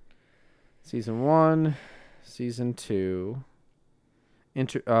on. Season 1, Season 2.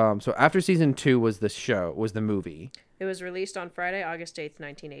 So after Season 2 was the movie. It was released on Friday, August 8th,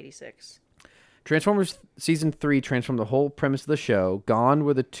 1986. Transformers Season 3 transformed the whole premise of the show. Gone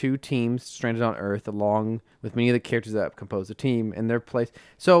were the 2 teams stranded on Earth, along with many of the characters that compose the team in their place.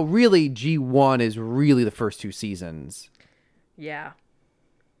 So really, G1 is really the first 2 seasons. Yeah.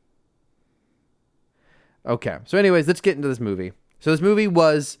 Okay. So anyways, let's get into this movie. So this movie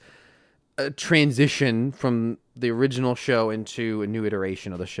was a transition from the original show into a new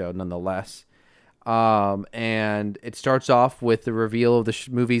iteration of the show, nonetheless. And it starts off with the reveal of the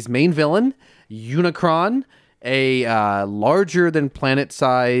movie's main villain, Unicron, a larger than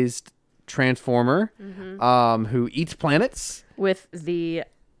planet-sized transformer who eats planets. With the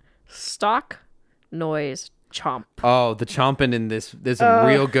stock noise chomp. Oh, the chomping in this. There's some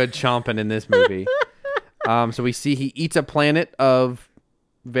real good chomping in this movie. So we see he eats a planet of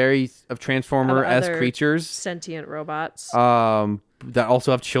Transformer-esque creatures. Sentient robots. That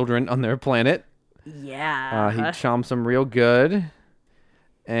also have children on their planet. Yeah. He chomps them real good.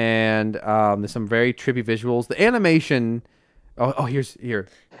 And there's some very trippy visuals. The animation... Oh, here.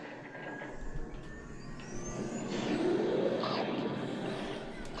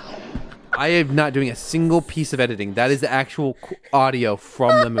 I am not doing a single piece of editing. That is the actual audio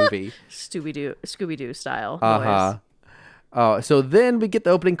from the movie. Scooby-Doo style noise. So then we get the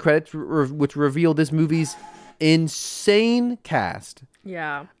opening credits, which reveal this movie's insane cast.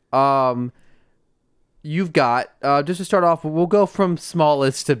 Yeah. You've got, just to start off, we'll go from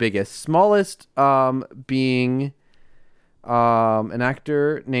smallest to biggest. Smallest being an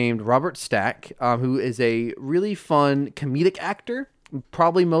actor named Robert Stack, who is a really fun comedic actor.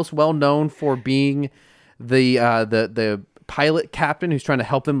 Probably most well known for being the pilot captain who's trying to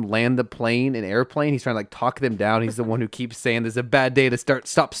help them land the airplane. He's trying to like talk them down. He's the one who keeps saying there's a bad day to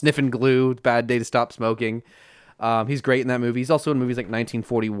stop sniffing glue, bad day to stop smoking. He's great in that movie. He's also in movies like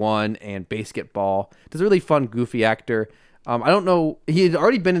 1941 and Basketball. He's a really fun, goofy actor. I don't know. He had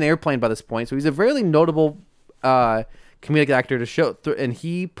already been in Airplane by this point, so he's a very notable comedic actor to show. And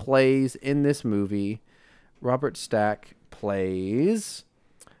he plays in this movie. Robert Stack plays.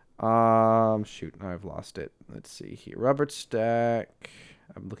 Shoot, I've lost it. Let's see here. Robert Stack.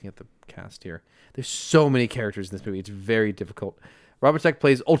 I'm looking at the cast here. There's so many characters in this movie. It's very difficult. Robert Stack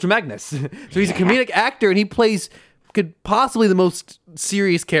plays Ultra Magnus. So he's a comedic actor, and he plays could possibly the most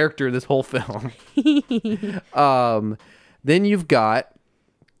serious character in this whole film. Then you've got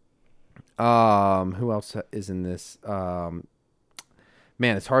who else is in this? Man,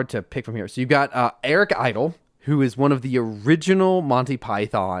 it's hard to pick from here. So you've got Eric Idle, who is one of the original Monty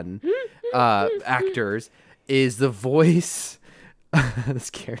Python actors, is the voice. This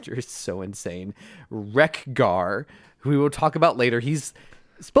character is so insane. Wreck-Gar, who we will talk about later. He's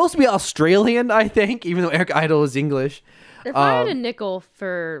supposed to be Australian, I think, even though Eric Idle is English. If I had a nickel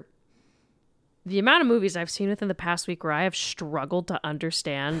for the amount of movies I've seen within the past week where I have struggled to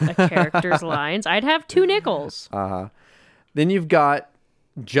understand a character's lines, I'd have 2 nickels. Then you've got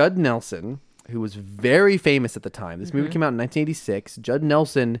Judd Nelson, who was very famous at the time. This movie came out in 1986. Judd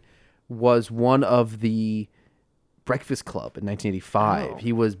Nelson was one of the Breakfast Club in 1985. Oh.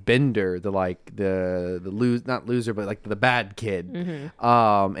 He was Bender, the not loser, but like the bad kid.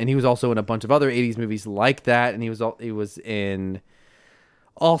 And he was also in a bunch of other 80s movies like that. And he was in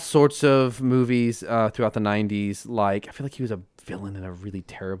all sorts of movies throughout the 90s. Like, I feel like he was a villain in a really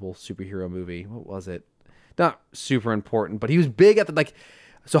terrible superhero movie. What was it? Not super important, but he was big at the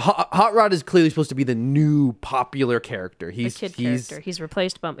So Hot Rod is clearly supposed to be the new popular character. He's the kid character. He's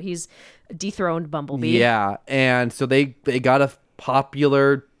replaced He's dethroned Bumblebee. Yeah, and so they got a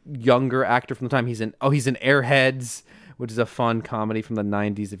popular younger actor from the time. He's in Airheads, which is a fun comedy from the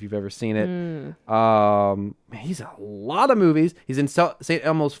 90s if you've ever seen it. He's in a lot of movies. He's in St.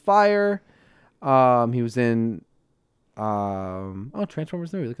 Elmo's Fire. He was in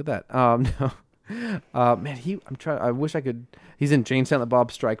Transformers movie. Look at that. No. Man, I wish I could. He's in Jane Silent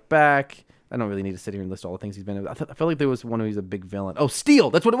Bob Strike Back. I don't really need to sit here and list all the things he's been in. I felt like there was one where he's a big villain. Oh,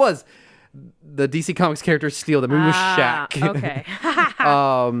 Steel. That's what it was. The DC Comics character Steel. The movie was Shaq. Okay.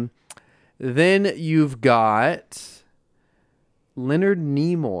 Then you've got Leonard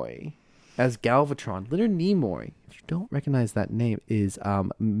Nimoy as Galvatron. Leonard Nimoy, if you don't recognize that name, is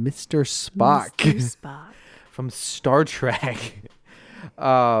Mr. Spock. Mr. Spock. From Star Trek.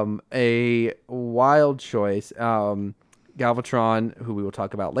 A wild choice. Galvatron, who we will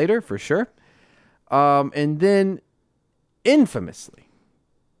talk about later for sure. And then infamously,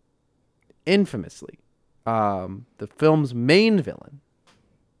 the film's main villain,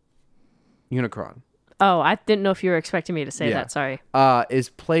 Unicron. Oh, I didn't know if you were expecting me to say that. Sorry. Is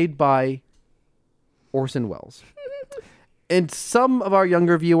played by Orson Welles. And some of our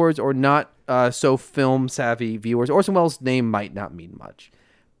younger viewers or not so film savvy viewers, Orson Welles' name might not mean much,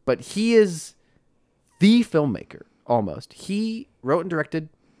 but he is the filmmaker almost. He wrote and directed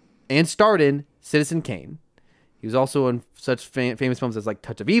and starred in Citizen Kane. He was also in such famous films as like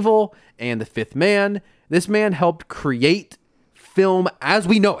Touch of Evil and The Fifth Man. This man helped create film as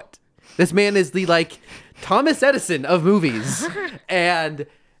we know it. This man is the like Thomas Edison of movies. And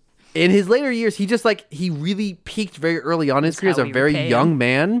in his later years, he really peaked very early on in his career as a very young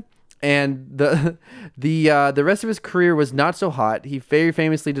man. And the rest of his career was not so hot. He very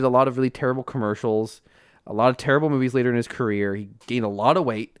famously did a lot of really terrible commercials, a lot of terrible movies later in his career. He gained a lot of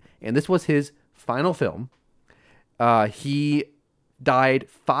weight, and this was his final film. He died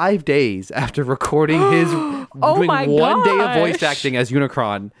 5 days after recording his doing one day of voice acting as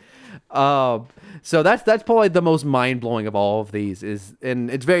Unicron. So that's probably the most mind-blowing of all of these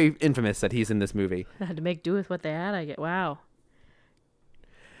and it's very infamous that he's in this movie. I had to make do with what they had. Wow.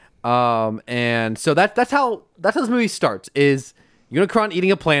 And so that's how this movie starts, is Unicron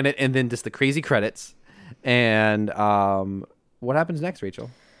eating a planet and then just the crazy credits. And what happens next,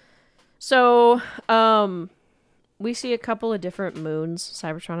 Rachel? So we see a couple of different moons.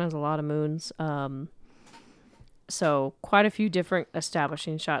 Cybertron has a lot of moons. So quite a few different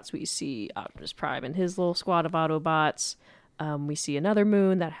establishing shots. We see Optimus Prime and his little squad of Autobots. We see another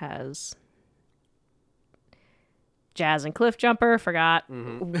moon that has Jazz and Cliffjumper. Forgot.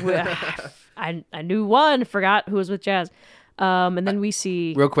 I knew one. Forgot who was with Jazz. And then we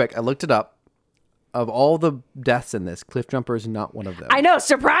see... Real quick, I looked it up. Of all the deaths in this, Cliffjumper is not one of them. I know,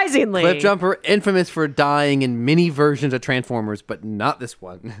 surprisingly. Cliffjumper, infamous for dying in many versions of Transformers, but not this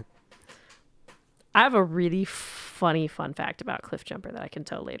one. I have a really funny fun fact about Cliffjumper that I can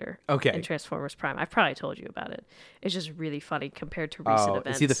tell later. Okay. In Transformers Prime. I've probably told you about it. It's just really funny compared to recent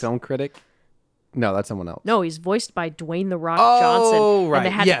events. Is he the film critic? No, that's someone else. No, he's voiced by Dwayne "The Rock" Johnson. Oh, right. And they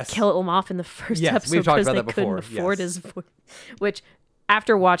had to kill him off in the first episode we've talked because about they that couldn't before. afford his voice. Which,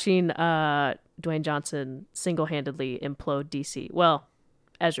 after watching Dwayne Johnson single-handedly implode DC, well,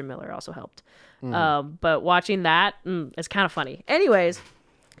 Ezra Miller also helped. But watching that is kind of funny. Anyways,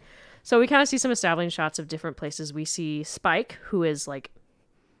 so we kind of see some establishing shots of different places. We see Spike, who is like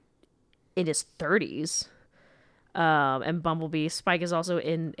in his 30s. And Bumblebee. Spike is also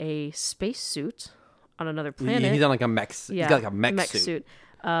in a spacesuit on another planet. He's on like a mech. Yeah, he's got like a mech suit.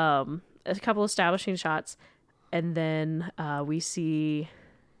 A couple establishing shots, and then we see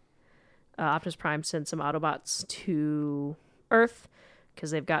Optimus Prime send some Autobots to Earth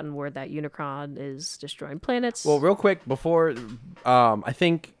because they've gotten word that Unicron is destroying planets. Well, real quick before, I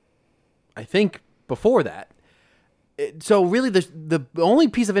think before that. So really, the only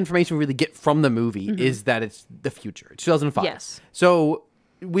piece of information we really get from the movie is that it's the future. It's 2005. Yes. So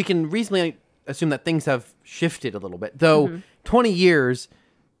we can reasonably assume that things have shifted a little bit. Though 20 years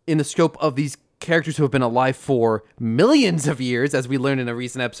in the scope of these characters who have been alive for millions of years, as we learned in a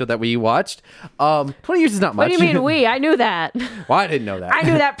recent episode that we watched, 20 years is not much. What do you mean we? I knew that. Well, I didn't know that. I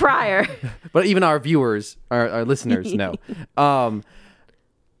knew that prior. But even our viewers, our listeners know.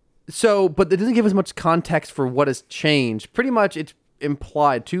 So, but it doesn't give us much context for what has changed. Pretty much it's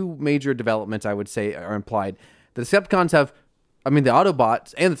implied, two major developments I would say are implied. The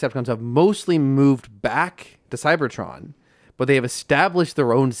Autobots and the Decepticons have mostly moved back to Cybertron, but they have established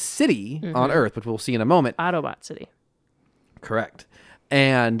their own city on Earth, which we'll see in a moment. Autobot City. Correct.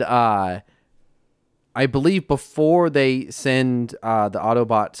 And I believe before they send the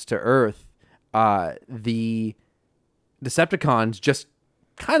Autobots to Earth, the Decepticons just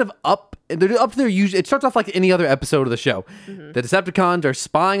kind of they're up there. Usually, it starts off like any other episode of the show. The Decepticons are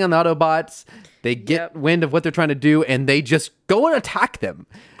spying on the Autobots. They get wind of what they're trying to do, and they just go and attack them.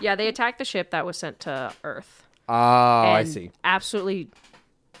 Yeah, they attacked the ship that was sent to Earth. Oh, I see. Absolutely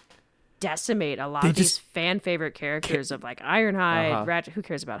decimate a lot of these fan favorite characters of like Ironhide, Ratchet. Who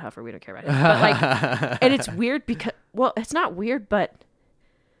cares about Huffer? We don't care about him. But like, and it's weird because, well, it's not weird, but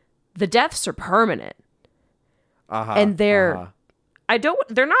the deaths are permanent, and they're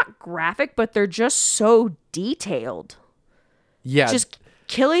they're not graphic, but they're just so detailed. Yeah, just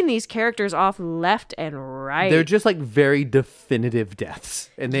killing these characters off left and right. They're just like very definitive deaths.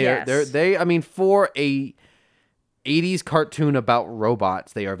 And I mean, for a 80s cartoon about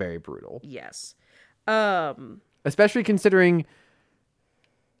robots, they are very brutal. Yes. Especially considering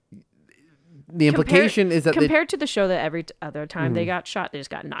the implication is that compared to the show that every other time they got shot, they just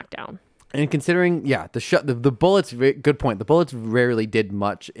got knocked down. And considering, the bullets, good point. The bullets rarely did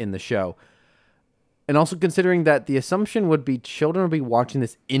much in the show. And also considering that the assumption would be children would be watching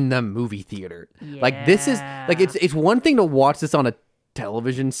this in the movie theater. Yeah. Like this is like, it's one thing to watch this on a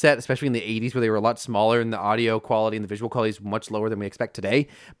television set, especially in the 80s where they were a lot smaller and the audio quality and the visual quality is much lower than we expect today.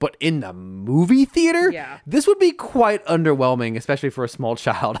 But in the movie theater, this would be quite underwhelming, especially for a small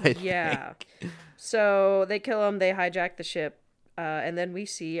child, I think. So they kill him, they hijack the ship. And then we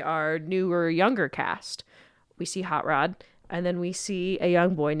see our newer, younger cast. We see Hot Rod, and then we see a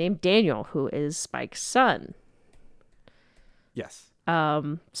young boy named Daniel, who is Spike's son. Yes.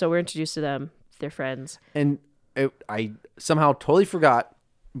 So we're introduced to them. They're friends. And I somehow totally forgot,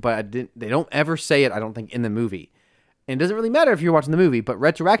 but they don't ever say it, I don't think, in the movie. And it doesn't really matter if you're watching the movie, but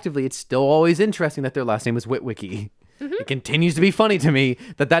retroactively, it's still always interesting that their last name is Witwicky. It continues to be funny to me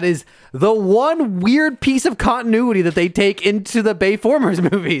that is the one weird piece of continuity that they take into the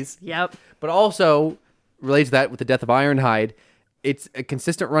Bayformers movies. Yep. But also, related to that with the death of Ironhide, it's a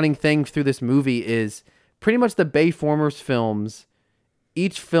consistent running thing through this movie is pretty much the Bayformers films.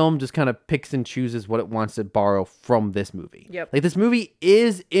 Each film just kind of picks and chooses what it wants to borrow from this movie. Yep. Like this movie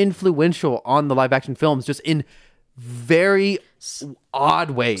is influential on the live action films just in very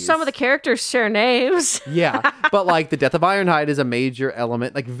odd ways. Some of the characters share names. Yeah, but like the death of Ironhide is a major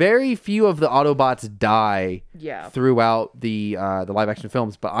element. Like very few of the Autobots die throughout the live action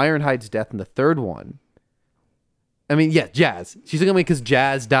films, but Ironhide's death in the third one. I mean, yeah, Jazz. She's looking at me because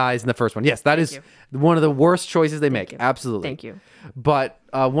Jazz dies in the first one. Yes, that is one of the worst choices they make. Absolutely. Thank you. But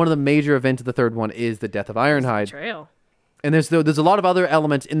one of the major events of the third one is the death of Ironhide. Betrayal. And there's a lot of other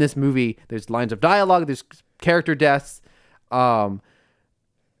elements in this movie. There's lines of dialogue. There's character deaths.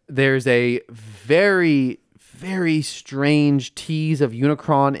 There's a very, very strange tease of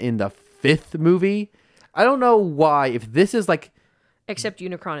Unicron in the fifth movie. I don't know why. If this is like... Except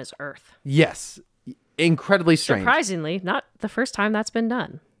Unicron is Earth. Yes. Incredibly strange. Surprisingly, not the first time that's been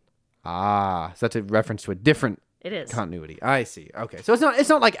done. So that's a reference to a different continuity. I see. Okay. So it's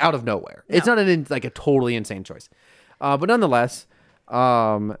not like out of nowhere. No. It's not like a totally insane choice. But nonetheless,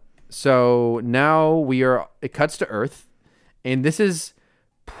 so now it cuts to Earth, and this is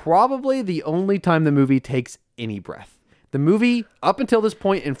probably the only time the movie takes any breath. The movie, up until this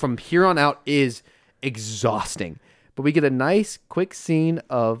point and from here on out, is exhausting. But we get a nice, quick scene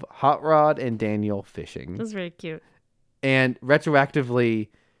of Hot Rod and Daniel fishing. That's very cute. And retroactively,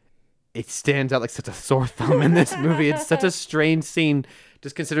 it stands out like such a sore thumb in this movie. It's such a strange scene,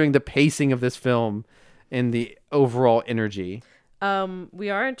 just considering the pacing of this film and the overall energy. We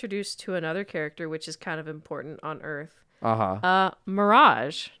are introduced to another character, which is kind of important on Earth.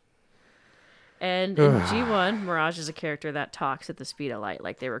 Mirage. And in G1, Mirage is a character that talks at the speed of light.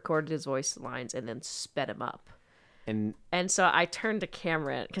 Like they recorded his voice lines and then sped him up. And so I turned to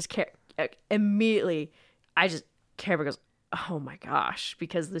Cameron because immediately Cameron goes, oh my gosh,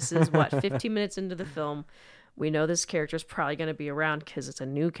 because this is 15 minutes into the film. We know this character is probably going to be around because it's a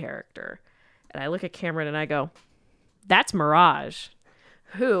new character. And I look at Cameron and I go, that's Mirage,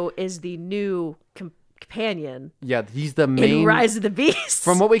 who is the new companion. Yeah, he's the main... in Rise of the Beasts.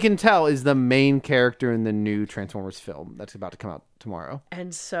 From what we can tell, is the main character in the new Transformers film that's about to come out tomorrow.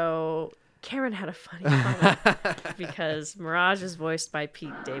 And so Cameron had a funny comment because Mirage is voiced by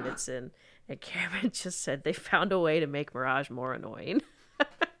Pete Davidson. And Cameron just said they found a way to make Mirage more annoying.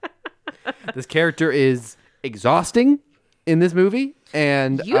 This character is exhausting in this movie.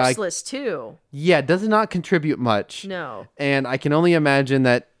 And useless too. Yeah, does not contribute much. No. And I can only imagine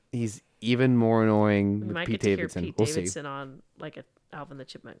that he's even more annoying with Pete Davidson. Pete Davidson on like a Alvin the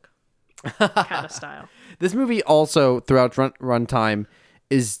Chipmunk kind of style. This movie also, throughout runtime,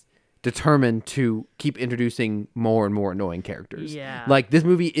 is determined to keep introducing more and more annoying characters. Yeah. Like, this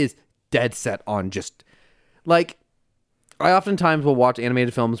movie is dead set on just... Like, I oftentimes will watch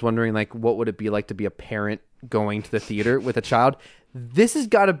animated films wondering, like, what would it be like to be a parent going to the theater with a child? This has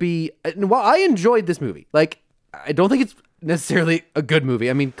got to be... Well, I enjoyed this movie. Like, I don't think it's necessarily a good movie.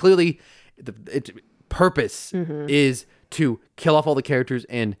 I mean, clearly, its purpose is to kill off all the characters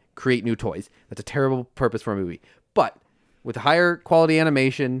and create new toys. That's a terrible purpose for a movie. But with higher quality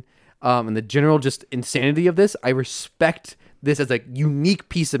animation and the general just insanity of this, I respect this as a unique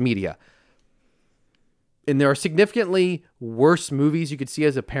piece of media. And there are significantly worse movies you could see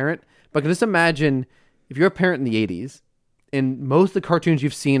as a parent. But just imagine if you're a parent in the 80s in most of the cartoons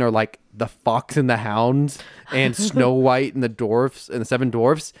you've seen are like the Fox and the Hounds and Snow White and the Dwarfs and the Seven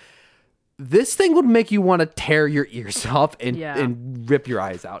Dwarfs. This thing would make you want to tear your ears off and rip your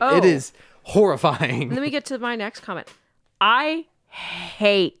eyes out. Oh. It is horrifying. Let me get to my next comment. I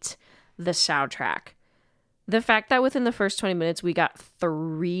hate the soundtrack. The fact that within the first 20 minutes we got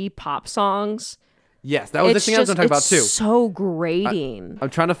 3 pop songs. Yes, that was the thing I was going to talk about too. It's so grating. I'm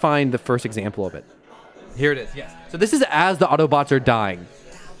trying to find the first example of it. Here it is. Yes. So this is as the Autobots are dying.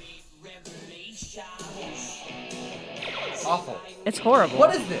 Awful. It's horrible.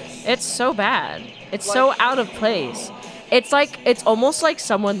 What is this? It's so bad. It's so out of place. It's almost like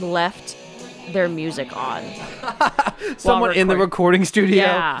someone left their music on. Someone in the recording studio.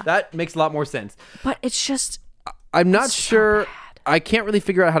 Yeah. That makes a lot more sense. But it's just... I'm not so sure. bad. I can't really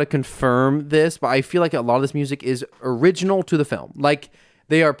figure out how to confirm this, but I feel like a lot of this music is original to the film. Like,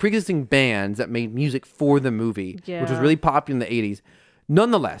 they are pre-existing bands that made music for the movie, which was really popular in the 80s.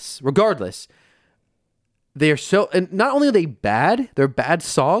 Nonetheless, regardless, they are so... And not only are they bad, they're bad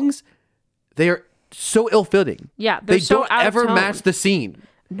songs, they are so ill-fitting. Yeah, they so don't out of ever tone. match the scene.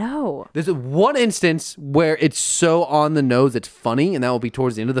 No. There's one instance where it's so on the nose it's funny, and that will be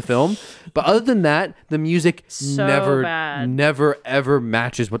towards the end of the film. But other than that, the music So bad. never ever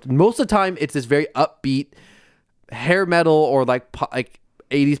matches. What most of the time, it's this very upbeat hair metal or like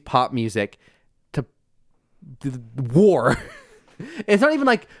 80s pop music to war. It's not even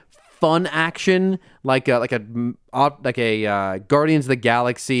like fun action like a Guardians of the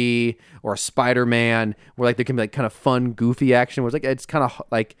Galaxy or a Spider-Man, where like there can be like kind of fun, goofy action where it's like it's kind of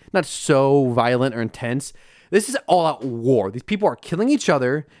like not so violent or intense. This is all out war. These people are killing each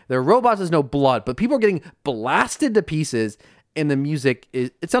other. They're robots. There's no blood, but people are getting blasted to pieces, and the music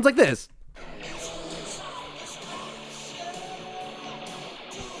it sounds like this.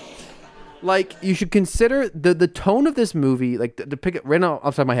 Like, you should consider the tone of this movie, like, to pick it right now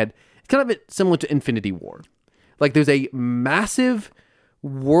off the top of my head, it's kind of similar to Infinity War. Like, there's a massive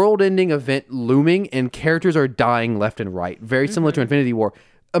world-ending event looming, and characters are dying left and right. Very similar to Infinity War.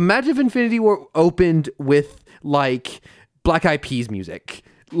 Imagine if Infinity War opened with, like, Black Eyed Peas music.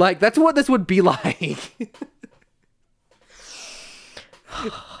 Like, that's what this would be like.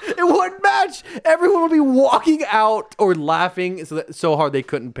 It wouldn't match. Everyone would be walking out or laughing so hard they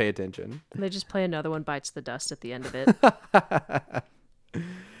couldn't pay attention. They just play Another One Bites the Dust at the end of it.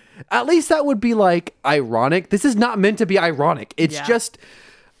 At least that would be like ironic. This is not meant to be ironic. It's just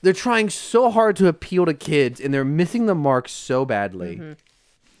they're trying so hard to appeal to kids and they're missing the mark so badly. Mm-hmm.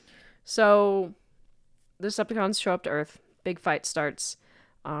 So the Decepticons show up to Earth. Big fight starts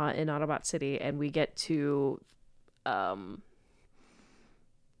in Autobot City, and we get to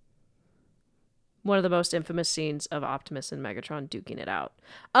one of the most infamous scenes of Optimus and Megatron duking it out.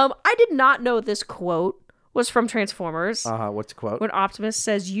 I did not know this quote was from Transformers. What's the quote? When Optimus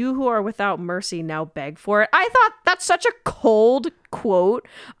says, "You who are without mercy now beg for it." I thought that's such a cold quote.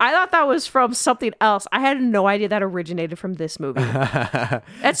 I thought that was from something else. I had no idea that originated from this movie.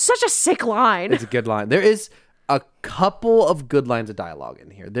 That's such a sick line. It's a good line. There is a couple of good lines of dialogue in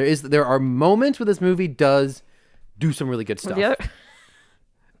here. There are moments where this movie does do some really good stuff.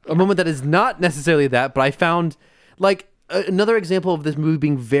 A moment that is not necessarily that, but I found like another example of this movie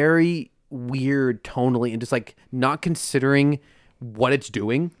being very weird tonally and just like not considering what it's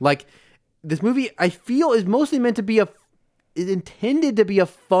doing. Like, this movie, I feel, is mostly meant to be is intended to be a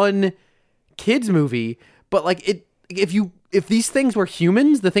fun kids movie, but like if these things were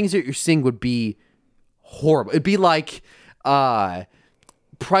humans, the things that you're seeing would be horrible. It'd be like Saving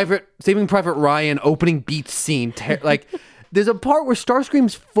Private Ryan opening beach scene. Like, there's a part where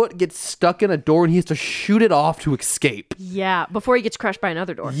Starscream's foot gets stuck in a door and he has to shoot it off to escape. Yeah, before he gets crushed by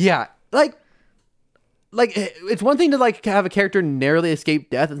another door. Yeah, like it's one thing to like have a character narrowly escape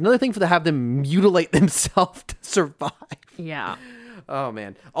death. It's another thing to have them mutilate themselves to survive. Yeah. Oh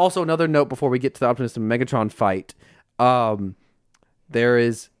man. Also, another note before we get to the Optimus and Megatron fight. There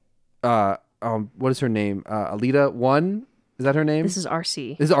is what is her name? Alita 1? Is that her name? This is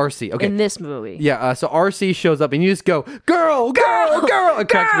RC. This is RC. Okay. In this movie. Yeah, so RC shows up and you just go, girl! It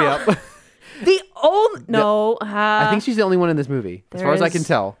cracks me up. I think she's the only one in this movie, as far as I can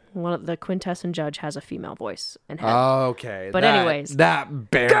tell. One of the quintessence judge has a female voice and head. Okay. But anyways. That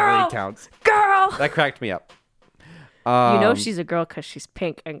barely counts. Girl! That cracked me up. You know she's a girl because she's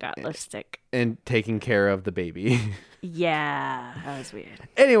pink and got lipstick. And taking care of the baby. Yeah, that was weird.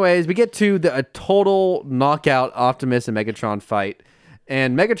 Anyways, we get to a total knockout Optimus and Megatron fight.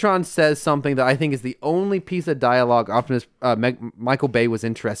 And Megatron says something that I think is the only piece of dialogue Michael Bay was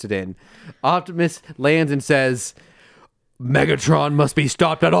interested in. Optimus lands and says, "Megatron must be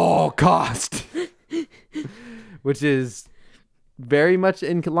stopped at all cost." Which is very much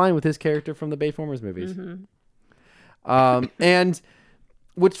in line with his character from the Bayformers movies. And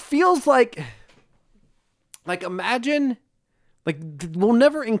which feels like imagine, like, we'll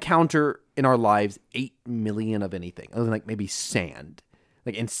never encounter in our lives 8 million of anything other than like maybe sand,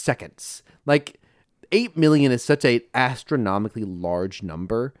 like in seconds. Like 8 million is such a astronomically large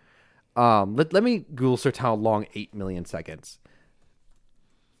number. Let me Google search how long 8 million seconds.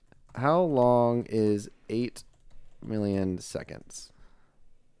 How long is 8 million seconds?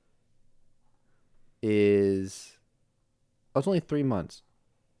 It's only 3 months.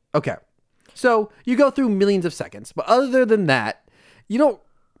 Okay. So you go through millions of seconds, but other than that, you don't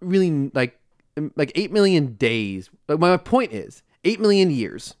really like 8 million days. Like, my point is 8 million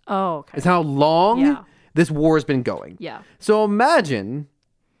years. Oh, okay. Is how long this war has been going. Yeah. So imagine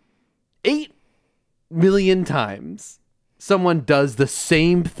 8 million times someone does the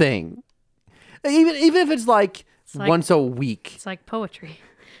same thing. Even if it's like once a week. It's like poetry.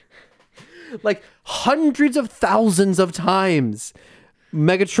 Like hundreds of thousands of times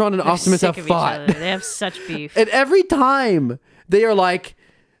Megatron and Optimus have fought. They have such beef. And every time they are like,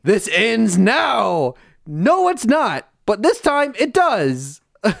 this ends now. No, it's not. But this time it does.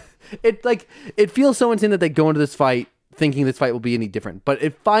 It feels so insane that they go into this fight thinking this fight will be any different. But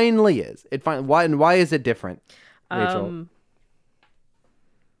it finally is. Why is it different, Rachel?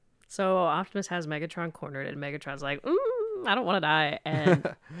 So Optimus has Megatron cornered, and Megatron's like, I don't want to die.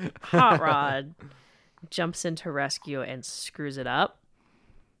 And Hot Rod jumps in to rescue and screws it up.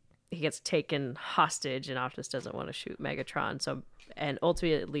 He gets taken hostage, and Optimus doesn't want to shoot Megatron. And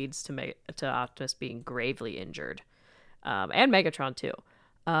ultimately, it leads to Optimus being gravely injured, and Megatron too.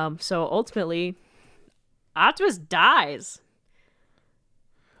 So ultimately, Optimus dies.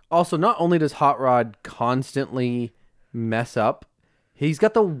 Also, not only does Hot Rod constantly mess up, he's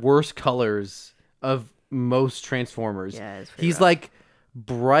got the worst colors of most Transformers. Yeah, he's rough. Like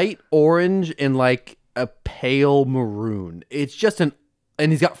bright orange and like a pale maroon. It's just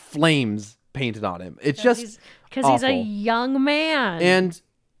and he's got flames painted on him. It's just because he's a young man. And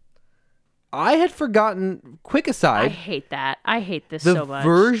I had forgotten, quick aside. I hate that. I hate this so much. The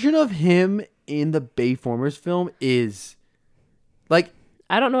version of him in the Bayformers film is like,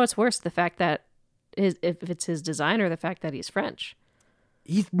 I don't know what's worse, the fact that if it's his design or the fact that he's French.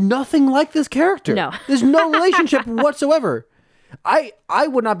 He's nothing like this character. No. There's no relationship whatsoever. I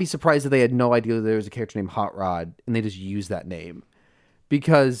would not be surprised if they had no idea there was a character named Hot Rod and they just used that name.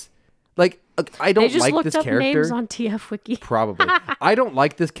 Because, like, I don't like this character. They just looked up names on TF Wiki. Probably. I don't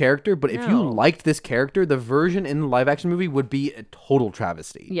like this character, but if you liked this character, the version in the live action movie would be a total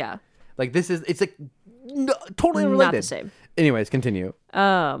travesty. Yeah. Like, it's like totally unrelated. Not the same. Anyways, continue.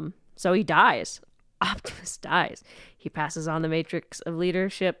 So he dies. Optimus dies. He passes on the matrix of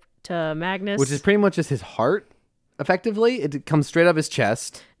leadership to Magnus. Which is pretty much just his heart, effectively. It comes straight out of his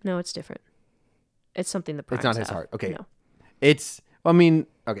chest. No, it's different. It's something the Primes It's not his have. heart. Okay. No.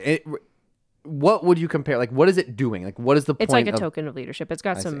 Okay. What would you compare? Like, what is it doing? Like, what is the point? It's like a token of leadership. It's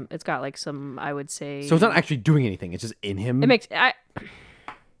got some, I would say. So it's not actually doing anything. It's just in him.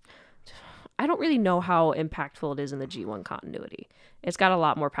 I don't really know how impactful it is in the G1 continuity. It's got a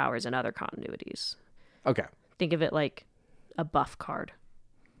lot more powers in other continuities. Okay. Think of it like a buff card.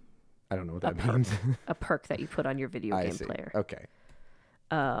 I don't know what that means. A perk that you put on your video game player. Okay.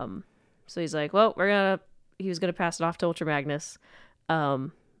 So he's like, well, he was gonna pass it off to Ultra Magnus.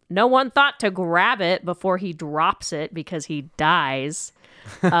 No one thought to grab it before he drops it because he dies.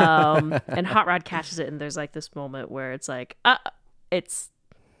 And Hot Rod catches it, and there's like this moment where it's like,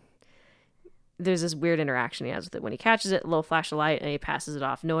 there's this weird interaction he has with it. When he catches it, a little flash of light, and he passes it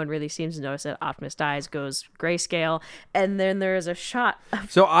off. No one really seems to notice it. Optimus dies, goes grayscale, and then there is a shot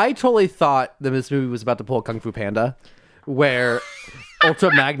So I totally thought that this movie was about to pull a Kung Fu Panda, where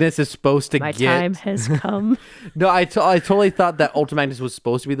Ultra Magnus is supposed to My time has come. No, I totally thought that Ultra Magnus was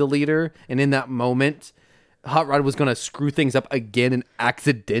supposed to be the leader, and in that moment, Hot Rod was going to screw things up again and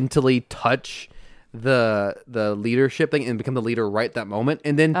accidentally touch the leadership thing and become the leader right that moment.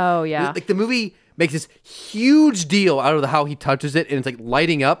 And then like the movie makes this huge deal out of how he touches it, and it's like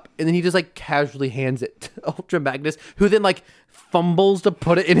lighting up, and then he just like casually hands it to Ultra Magnus, who then like fumbles to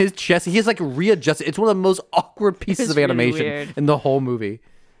put it in his chest. He has like readjusted. It's one of the most awkward pieces of animation really in the whole movie.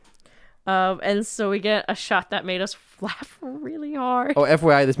 And so we get a shot that made us laugh really hard. Oh,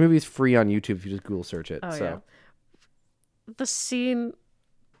 FYI, this movie is free on YouTube if you just Google search it. Yeah. The scene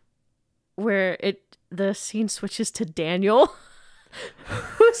where the scene switches to Daniel,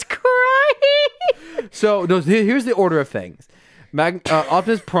 who's crying. So here's the order of things.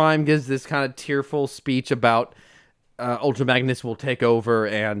 Optimus Prime gives this kind of tearful speech about Ultra Magnus will take over,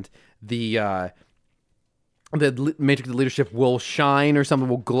 and the matrix of leadership will shine or something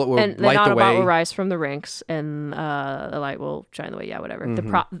will glow, will and the light the way. Autobot will rise from the ranks, and the light will shine the way. Yeah, whatever.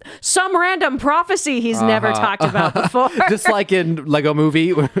 Some random prophecy he's never talked about before. Just like in Lego Movie,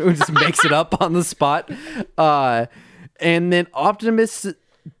 who just makes it up on the spot. And then Optimus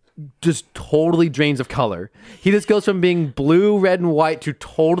just totally drains of color. He just goes from being blue, red, and white to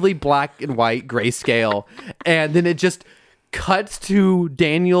totally black and white grayscale. And then it just cuts to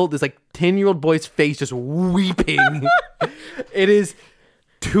Daniel, this like 10-year-old boy's face just weeping. It is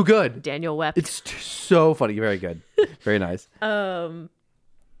too good. Daniel wept. It's so funny. Very good. Very nice.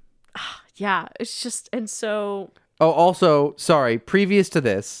 Yeah, it's just, and so. Oh, also, sorry, previous to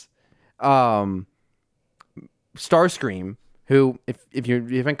this, Starscream, who, if you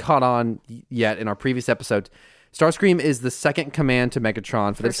haven't caught on yet in our previous episodes, Starscream is the second command to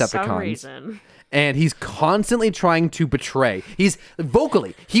Megatron for the Decepticons. Some reason. And he's constantly trying to betray. He's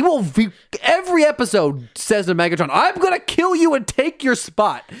vocally, he will, every episode says to Megatron, I'm going to kill you and take your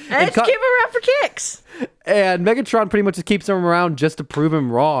spot. And keep him around for kicks. And Megatron pretty much just keeps him around just to prove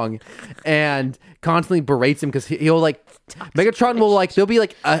him wrong and constantly berates him because he'll like, Megatron will like, there'll be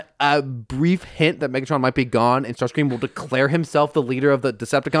like a brief hint that Megatron might be gone and Starscream will declare himself the leader of the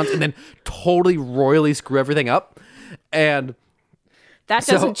Decepticons and then totally royally screw everything up. And that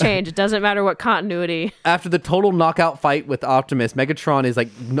doesn't change. It doesn't matter what continuity. After the total knockout fight with Optimus, Megatron is like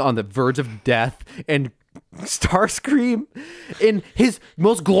on the verge of death, and Starscream, in his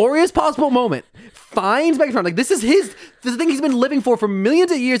most glorious possible moment, finds Megatron. Like this is the thing he's been living for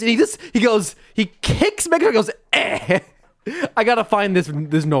millions of years, and he kicks Megatron and goes, eh. I gotta find this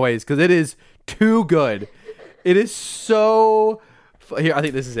noise because it is too good. It is so. Here, I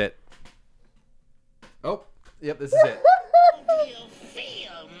think this is it. Oh, yep, this is it.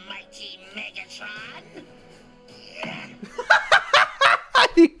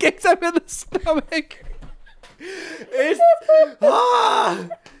 He kicks him in the stomach.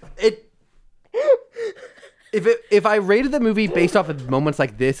 If I rated the movie based off of moments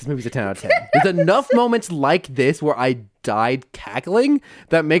like this movie's a 10 out of 10. There's enough moments like this where I died cackling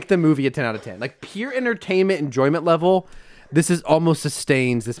that make the movie a 10 out of 10. Like pure entertainment, enjoyment level, this is almost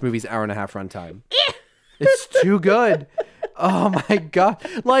sustains this movie's hour and a half runtime. It's too good. Oh my god.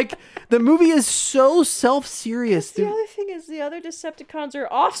 Like the movie is so self-serious. The other thing is the other Decepticons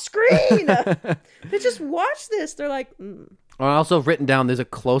are off screen. They just watch this. They're like I also have written down there's a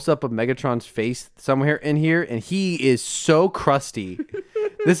close-up of Megatron's face somewhere in here and he is so crusty.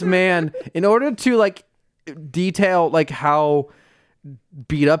 This man, in order to like detail like how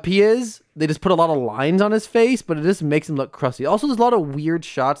beat up he is, they just put a lot of lines on his face, but it just makes him look crusty. Also, there's a lot of weird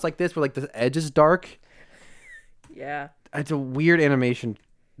shots like this where like the edge is dark. Yeah. It's a weird animation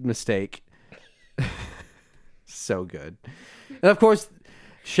mistake. So good. And of course,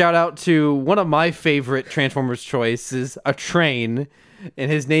 shout out to one of my favorite Transformers choices, a train. And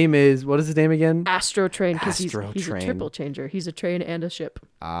his name is, what is his name again? Astro Train, because he's a triple changer. He's a train and a ship.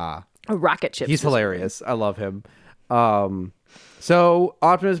 A rocket ship. He's hilarious. I love him. So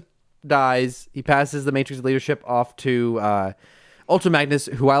Optimus dies. He passes the Matrix leadership off to Ultra Magnus,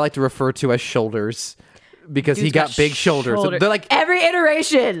 who I like to refer to as Shoulders. Because he got big shoulders. So they're like every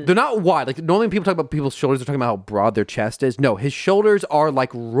iteration. They're not wide. Like normally when people talk about people's shoulders, they're talking about how broad their chest is. No, his shoulders are like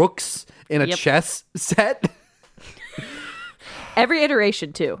rooks in a chess set. Every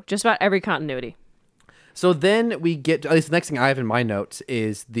iteration too. Just about every continuity. So then we get, at least the next thing I have in my notes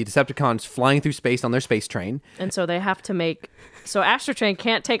is the Decepticons flying through space on their space train. And so they have to make, so Astro Train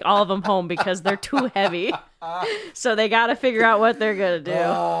can't take all of them home because they're too heavy. So they got to figure out what they're going to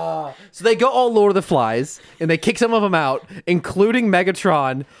do. So they go all Lord of the Flies and they kick some of them out, including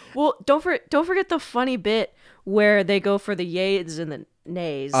Megatron. Well, don't forget the funny bit where they go for the yays and the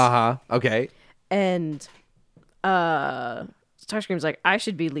nays. Okay. And Starscream's like, I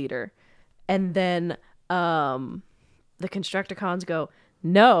should be leader. And then the Constructicons go,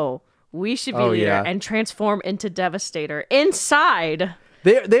 no, we should be leader, and transform into Devastator inside.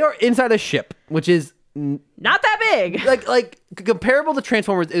 They are inside a ship, which is not that big. Like comparable to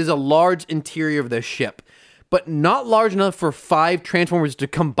Transformers, it is a large interior of the ship, but not large enough for 5 Transformers to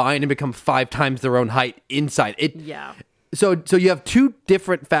combine and become 5 times their own height inside it. Yeah. So you have 2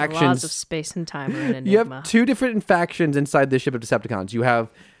 different factions. Laws of space and time are an enigma. You have 2 different factions inside this ship of Decepticons. You have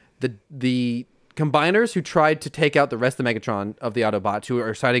the Combiners who tried to take out the rest of the Megatron of the Autobots who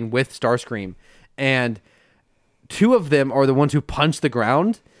are siding with Starscream, and 2 of them are the ones who punch the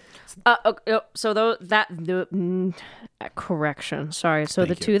ground. So correction. Sorry. So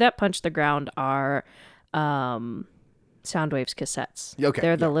the 2 that punch the ground are Soundwave's cassettes. Okay,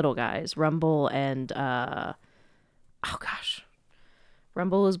 they're the little guys, Rumble and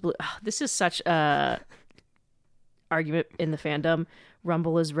Rumble is blue. Oh, this is such a argument in the fandom.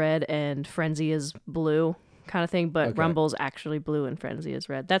 Rumble is red and Frenzy is blue kind of thing, but Rumble's actually blue and Frenzy is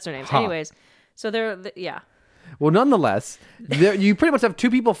red. That's their names. Anyways, so yeah. Well, nonetheless, you pretty much have two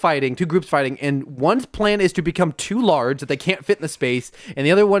groups fighting, and one's plan is to become too large that they can't fit in the space, and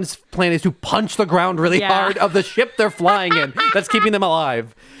the other one's plan is to punch the ground really hard of the ship they're flying in that's keeping them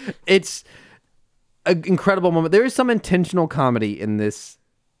alive. It's an incredible moment. There is some intentional comedy in this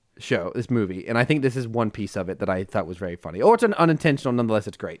movie, and I think this is one piece of it that I thought was very funny. Or it's an unintentional, nonetheless,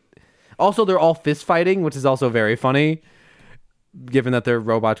 it's great. Also, they're all fist fighting, which is also very funny, given that they're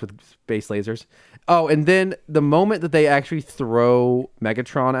robots with space lasers. Oh, and then the moment that they actually throw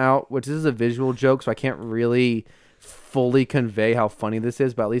Megatron out, which is a visual joke, so I can't really fully convey how funny this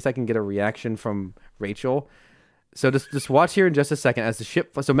is, but at least I can get a reaction from Rachel. So just watch here in just a second as the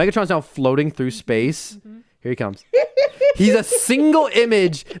ship... So Megatron's now floating through space. Mm-hmm. Here he comes. He's a single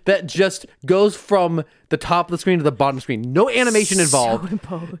image that just goes from the top of the screen to the bottom of the screen. No animation involved. So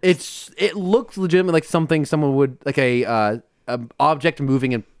imposed. It looks legitimately like something someone would... Like a object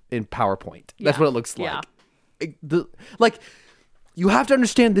moving in PowerPoint. That's what it looks like. Yeah. You have to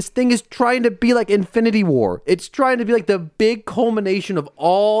understand this thing is trying to be like Infinity War. It's trying to be like the big culmination of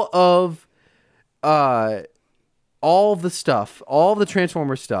all the stuff, all the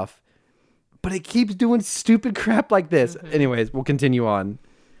Transformer stuff. But it keeps doing stupid crap like this. Mm-hmm. Anyways, we'll continue on.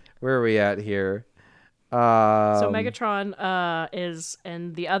 Where are we at here? So Megatron is,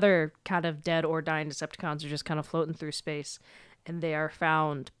 and the other kind of dead or dying Decepticons are just kind of floating through space. And they are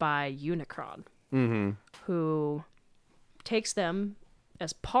found by Unicron, who takes them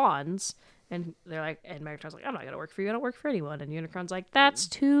as pawns. And they're like, and Megatron's like, I'm not going to work for you. I don't work for anyone. And Unicron's like, that's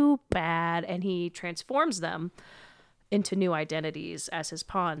too bad. And he transforms them into new identities as his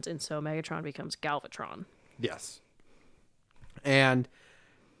pawns. And so Megatron becomes Galvatron. Yes. And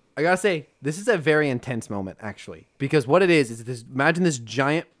I got to say, this is a very intense moment, actually. Because what it is this, imagine this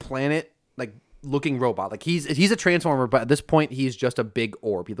giant planet, like, looking robot. Like he's a transformer, but at this point he's just a big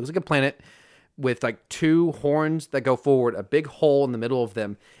orb. He looks like a planet with like two horns that go forward, a big hole in the middle of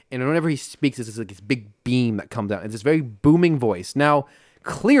them, and whenever he speaks, it's like this big beam that comes out. It's this very booming voice. Now,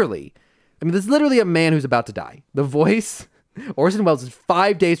 clearly, I mean, this is literally a man who's about to die. The voice, Orson Welles, is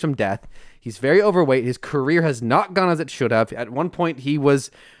 5 days from death. He's very overweight. His career has not gone as it should have. At one point, he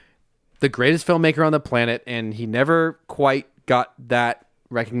was the greatest filmmaker on the planet, and he never quite got that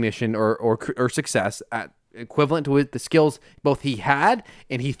recognition or success at equivalent to the skills both he had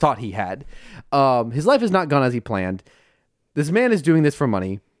and he thought he had. His life has not gone as he planned. This man is doing this for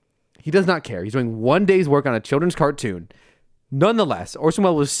money. He does not care. He's doing 1 day's work on a children's cartoon. Nonetheless, Orson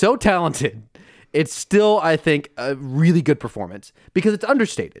Welles was so talented. It's still, I think, a really good performance because it's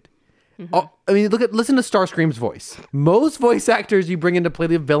understated. Mm-hmm. I mean, listen to Starscream's voice. Most voice actors you bring in to play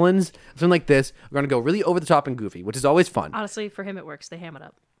the villains, something like this, are going to go really over the top and goofy, which is always fun. Honestly, for him, it works. They ham it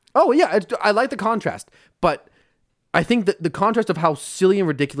up. Oh, yeah. I like the contrast. But I think that the contrast of how silly and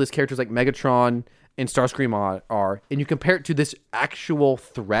ridiculous characters like Megatron and Starscream are, and you compare it to this actual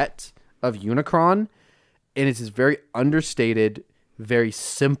threat of Unicron, and it's this very understated, very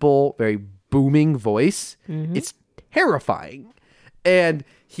simple, very booming voice. Mm-hmm. It's terrifying. And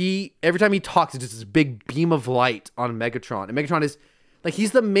every time he talks, it's just this big beam of light on Megatron. And Megatron is, like,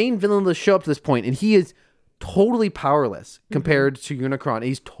 he's the main villain of the show up to this point, and he is totally powerless compared to Unicron.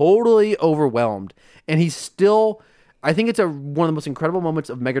 He's totally overwhelmed. And he's still, I think it's one of the most incredible moments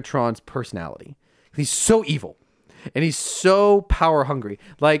of Megatron's personality. He's so evil. And he's so power hungry.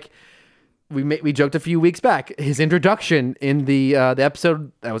 Like, we joked a few weeks back, his introduction in the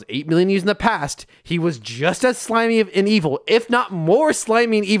episode that was 8 million years in the past, he was just as slimy and evil, if not more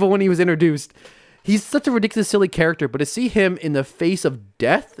slimy and evil when he was introduced. He's such a ridiculous, silly character, but to see him in the face of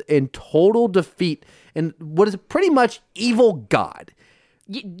death and total defeat and what is pretty much evil God.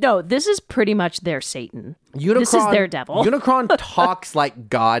 No, this is pretty much their Satan. This is their devil. Unicron talks like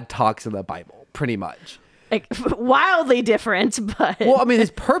God talks in the Bible, pretty much. Like, wildly different, but... Well, I mean, his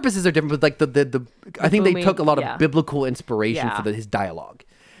purposes are different, but like the I think they took a lot of biblical inspiration for his dialogue.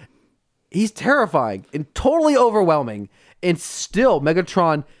 He's terrifying and totally overwhelming, and still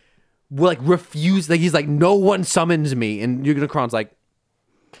Megatron will like refuse. Like he's like, no one summons me, and Unicron's like,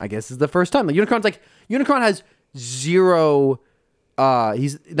 I guess this is the first time. Like Unicron has zero.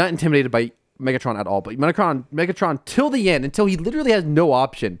 He's not intimidated by Megatron at all, but Megatron till the end, until he literally has no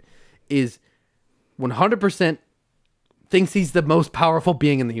option, is 100% thinks he's the most powerful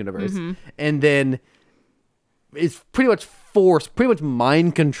being in the universe. Mm-hmm. And then is pretty much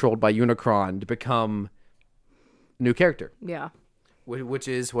mind controlled by Unicron to become a new character. Yeah. Which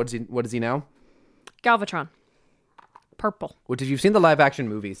is, what is he now? Galvatron. Purple. Which, if you've seen the live action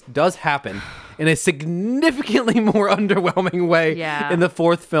movies, does happen. in a significantly more underwhelming way in the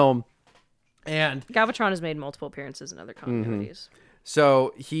fourth film. And Galvatron has made multiple appearances in other continuities.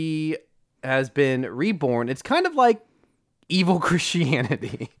 So he has been reborn. It's kind of like evil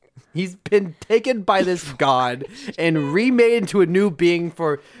Christianity. He's been taken by this god and remade into a new being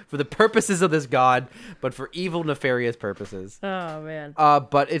for the purposes of this god, but for evil, nefarious purposes. Oh, man.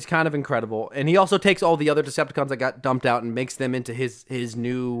 But it's kind of incredible. And he also takes all the other Decepticons that got dumped out and makes them into his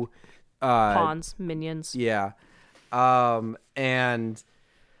new... pawns, minions. Yeah. And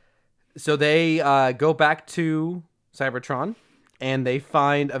so they go back to Cybertron, and they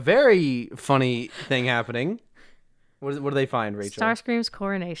find a very funny thing happening. What do they find, Rachel? Starscream's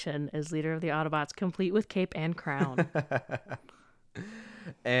coronation as leader of the Autobots, complete with cape and crown.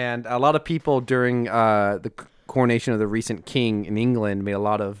 And a lot of people during the coronation of the recent king in England made a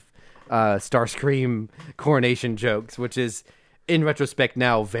lot of Starscream coronation jokes, which is, in retrospect,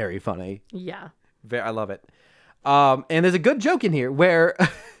 now very funny. Yeah. I love it. And there's a good joke in here where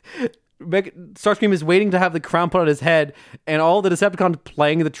Starscream is waiting to have the crown put on his head, and all the Decepticons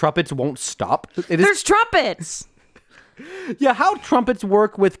playing the trumpets won't stop. There's trumpets! Yeah, how trumpets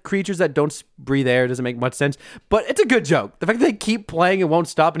work with creatures that don't breathe air doesn't make much sense, but it's a good joke. The fact that they keep playing and won't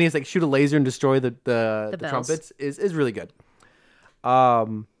stop, and he has to like shoot a laser and destroy the trumpets is really good.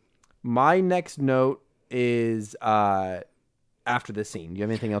 My next note is after this scene. Do you have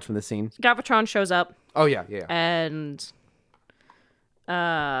anything else from this scene? Galvatron shows up. Oh yeah. And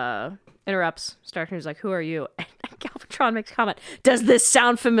interrupts. Starscream's like, "Who are you?" And Galvatron makes a comment. "Does this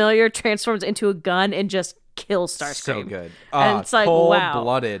sound familiar?" Transforms into a gun and just kills Starscream. So good. And it's like, wow.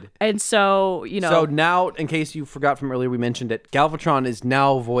 Cold-blooded. And so, So now, in case you forgot from earlier, we mentioned it, Galvatron is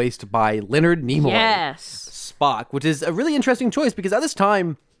now voiced by Leonard Nimoy. Yes. Spock, which is a really interesting choice because at this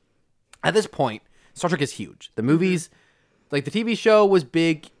point, Star Trek is huge. The movies, like the TV show was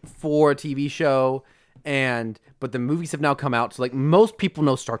big for a TV show, but the movies have now come out, so like most people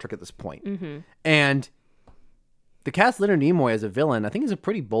know Star Trek at this point. Mm-hmm. And the cast Leonard Nimoy as a villain, I think, is a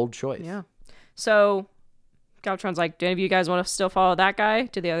pretty bold choice. Yeah. So Galvatron's like, "Do any of you guys want to still follow that guy?"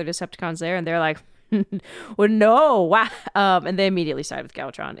 To the other Decepticons there, and they're like, "Well, no." Wow. And they immediately side with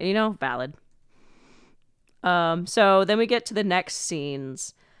Galvatron. And, valid. So then we get to the next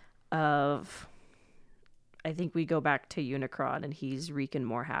scenes of, I think we go back to Unicron, and he's wreaking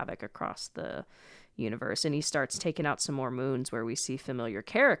more havoc across the universe, and he starts taking out some more moons where we see familiar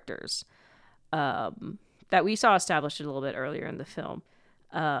characters that we saw established a little bit earlier in the film.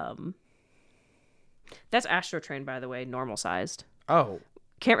 That's Astro Train, by the way, normal sized. Oh.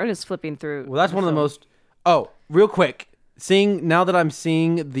 Cameron is flipping through. Well, that's one of the most... Oh, real quick. Now that I'm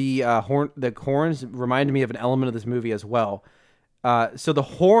seeing the horns reminded me of an element of this movie as well. So the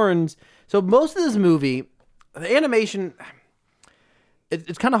horns... So most of this movie, the animation...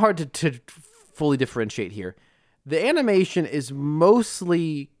 It's kind of hard to fully differentiate here. The animation is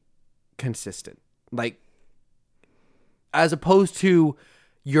mostly consistent. Like, as opposed to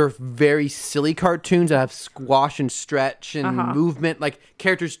your very silly cartoons that have squash and stretch and movement, like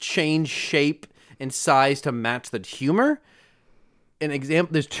characters change shape and size to match the humor.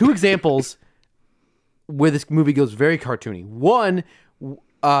 There's two examples where this movie goes very cartoony. One,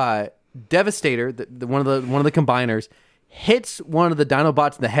 Devastator, one of the combiners, hits one of the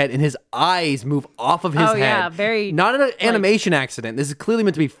Dinobots in the head, and his eyes move off of his head. Yeah, very not an animation accident. This is clearly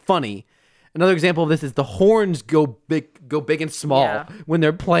meant to be funny. Another example of this is the horns go big and small when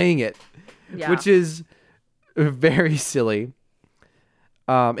they're playing it, which is very silly.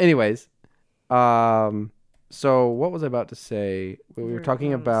 Anyways, so what was I about to say? We were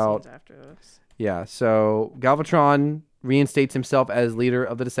talking about after this. Yeah. So Galvatron reinstates himself as leader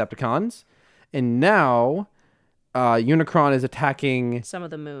of the Decepticons, and now Unicron is attacking some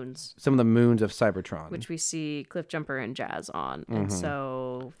of the moons of Cybertron, which we see Cliffjumper and Jazz on, and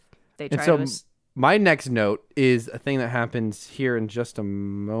so. My next note is a thing that happens here in just a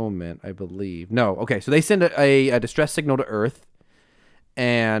moment, I believe. No, okay. So they send a distress signal to Earth,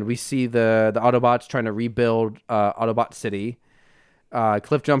 and we see the Autobots trying to rebuild Autobot City.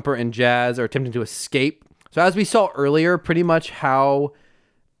 Cliffjumper and Jazz are attempting to escape. So as we saw earlier, pretty much how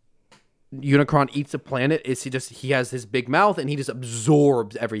Unicron eats a planet is he has his big mouth and he just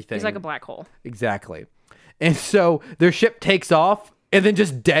absorbs everything. He's like a black hole. Exactly. And so their ship takes off and then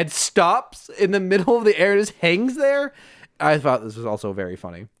just dead stops in the middle of the air and just hangs there. I thought this was also very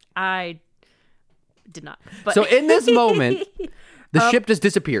funny. I did not. But so in this moment, the ship just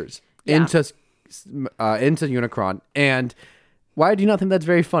disappears into Unicron. And why do you not think that's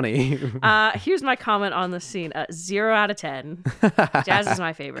very funny? Here's my comment on the scene. 0 out of 10. Jazz is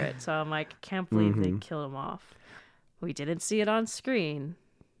my favorite. So I'm like, can't believe they killed him off. We didn't see it on screen.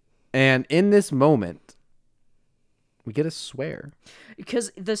 And in this moment, we get a swear.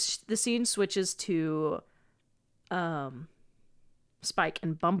 Because the scene switches to Spike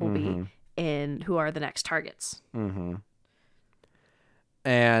and Bumblebee, and who are the next targets. Mm-hmm.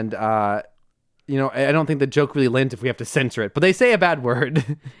 And, I don't think the joke really lands if we have to censor it, but they say a bad word.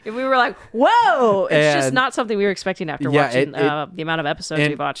 And we were like, whoa! It's just not something we were expecting after watching the amount of episodes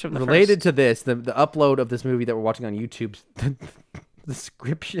we watched from the related first. to this, the upload of this movie that we're watching on YouTube, the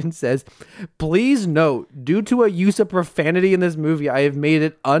description says, please note, due to a use of profanity in this movie, I have made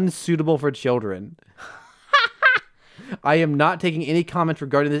it unsuitable for children. I am not taking any comments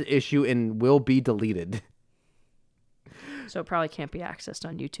regarding this issue and will be deleted. So it probably can't be accessed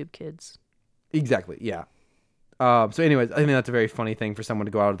on YouTube Kids. Exactly, yeah. So anyways, I think that's a very funny thing for someone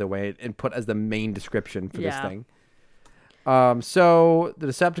to go out of their way and put as the main description for this thing. So the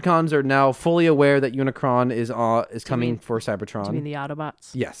Decepticons are now fully aware that Unicron is coming for Cybertron. Do you mean the Autobots?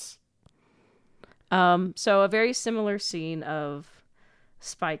 Yes. So a very similar scene of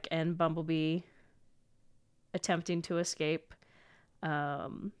Spike and Bumblebee attempting to escape. They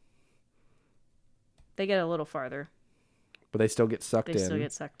get a little farther. But they still get sucked in. They still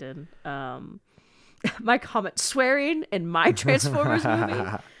get sucked in. My comment, swearing in my Transformers movie.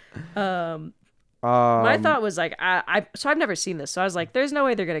 My thought was like, so I've never seen this. So I was like, there's no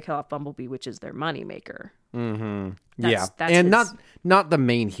way they're going to kill off Bumblebee, which is their moneymaker. Mm-hmm. That's and not the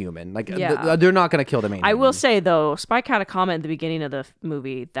main human. Like, they're not going to kill the main human. I will say, though, Spike had a comment at the beginning of the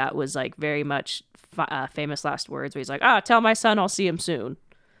movie that was like very much famous last words, where he's like, tell my son I'll see him soon.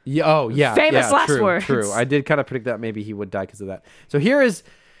 Yeah, famous last words. True. I did kind of predict that maybe he would die because of that. So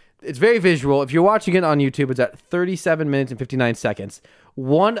it's very visual. If you're watching it on YouTube, it's at 37 minutes and 59 seconds.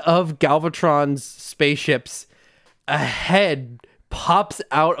 One of Galvatron's spaceships, a head pops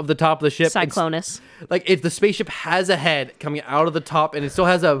out of the top of the ship. Cyclonus. The spaceship has a head coming out of the top, and it still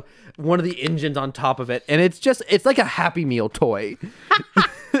has one of the engines on top of it, and it's like a Happy Meal toy.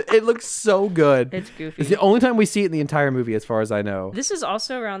 It looks so good. It's goofy. It's the only time we see it in the entire movie, as far as I know. This is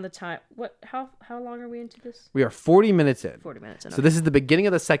also around the time. How long are we into this? We are 40 minutes in. 40 minutes in. So this is the beginning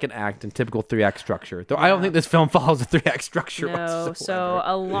of the second act in typical 3-act structure. Though I don't think this film follows a 3-act structure whatsoever. So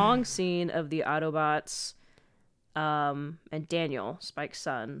a long scene of the Autobots and Daniel, Spike's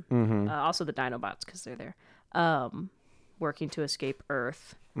son, also the Dinobots because they're there, working to escape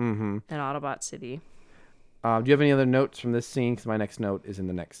Earth and Autobot City. Do you have any other notes from this scene? Because my next note is in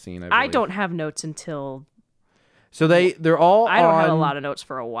the next scene. I don't have notes until. So they're all. I don't have a lot of notes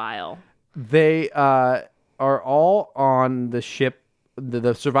for a while. They are all on the ship.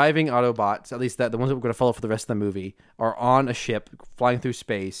 The surviving Autobots, at least the ones that we're going to follow for the rest of the movie, are on a ship flying through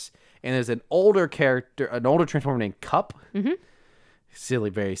space. And there's an older Transformer named Cup. Mm-hmm.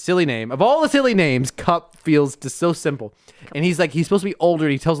 Very silly name. Of all the silly names, Cup feels just so simple. And he's supposed to be older.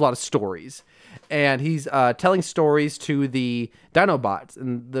 And he tells a lot of stories. And he's telling stories to the Dinobots.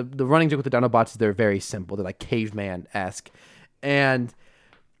 And the running joke with the Dinobots is they're very simple. They're like caveman-esque. And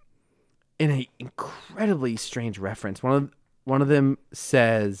in an incredibly strange reference, one of them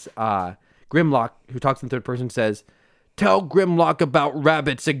says, Grimlock, who talks in third person, says, "Tell Grimlock about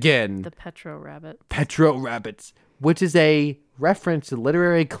rabbits again." The Petro Rabbit. Petro Rabbits, which is a reference to the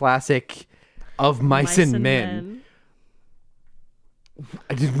literary classic of Mice and Men.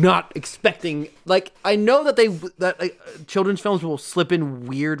 I did not expecting, I know that children's films will slip in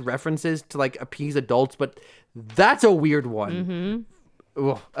weird references to appease adults, but that's a weird one.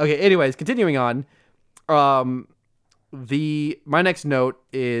 Mm-hmm. Okay, anyways, continuing on. My next note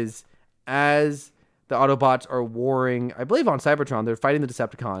is, as the Autobots are warring, I believe on Cybertron, they're fighting the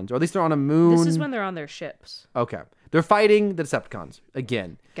Decepticons, or at least they're on a moon. This is when they're on their ships. Okay. They're fighting the Decepticons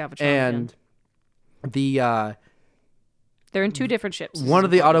again. Galvatron and again. They're in two different ships. One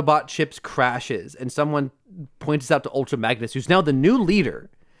of the Autobot ships crashes, and someone points out to Ultra Magnus, who's now the new leader.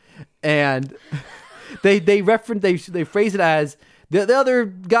 And they phrase it as, the other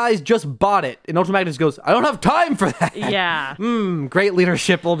guys just bought it. And Ultra Magnus goes, "I don't have time for that." Yeah. Great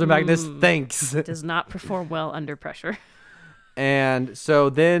leadership, Ultra Magnus. Thanks. Does not perform well under pressure. And so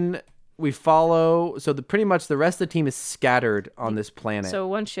then we follow. So pretty much the rest of the team is scattered on this planet. So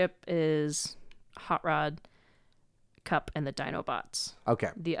one ship is Hot Rod, Cup, and the Dinobots.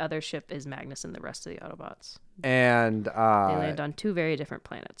 Okay. The other ship is Magnus and the rest of the Autobots. And they land on two very different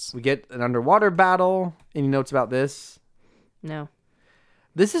planets. We get an underwater battle. Any notes about this? No.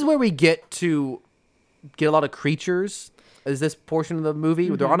 This is where we get a lot of creatures. Is this portion of the movie?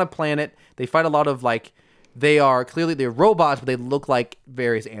 Mm-hmm. They're on a planet. They fight a lot of they're robots, but they look like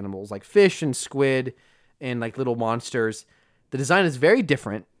various animals, like fish and squid and little monsters. The design is very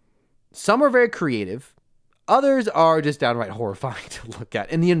different. Some are very creative. Others are just downright horrifying to look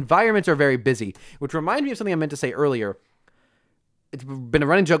at. And the environments are very busy, which reminds me of something I meant to say earlier. It's been a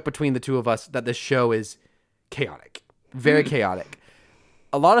running joke between the two of us that this show is chaotic. Very chaotic.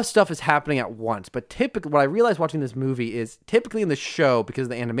 A lot of stuff is happening at once, but typically, what I realized watching this movie is typically in the show, because of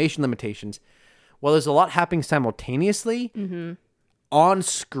the animation limitations, while there's a lot happening simultaneously, on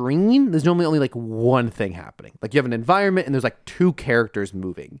screen, there's normally only like one thing happening. Like you have an environment and there's like two characters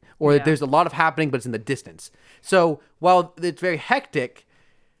moving, or there's a lot of happening, but it's in the distance. So while it's very hectic,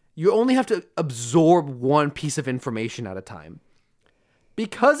 you only have to absorb one piece of information at a time.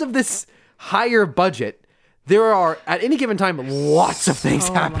 Because of this higher budget, there are, at any given time, lots of things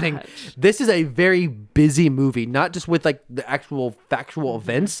happening. Much. This is a very busy movie, not just with like the actual factual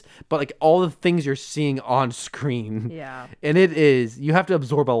events, but like all the things you're seeing on screen. Yeah. And it is, you have to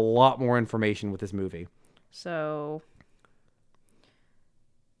absorb a lot more information with this movie. So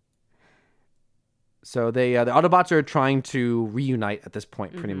they, the Autobots are trying to reunite at this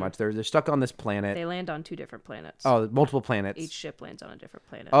point, pretty much. They're stuck on this planet. They land on 2 different planets. Oh, multiple planets. Each ship lands on a different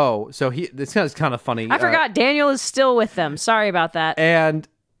planet. Oh, so this is kind of funny. I forgot Daniel is still with them. Sorry about that. And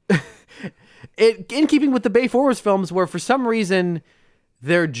in keeping with the Bay Forest films, where for some reason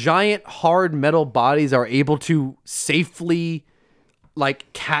their giant hard metal bodies are able to safely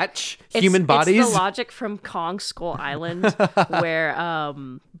like catch human bodies. It's the logic from Kong Skull Island, where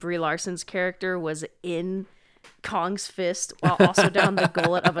Brie Larson's character was in Kong's fist while also down the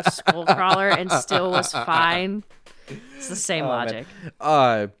gullet of a skull crawler and still was fine. It's the same logic.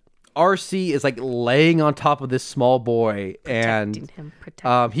 RC is like laying on top of this small boy, Protecting and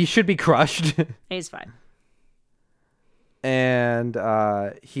him. he should be crushed. He's fine. And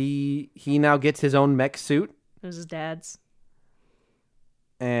he now gets his own mech suit. It was his dad's.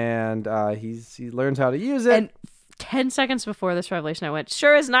 And he learns how to use it. And 10 seconds before this revelation, I went,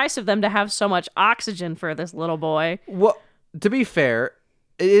 sure is nice of them to have so much oxygen for this little boy. Well, to be fair,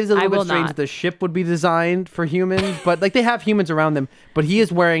 it is a little bit strange not. that the ship would be designed for humans, but like they have humans around them, but he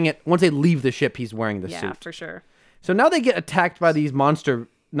is wearing it. Once they leave the ship, he's wearing the suit. Yeah, for sure. So now they get attacked by these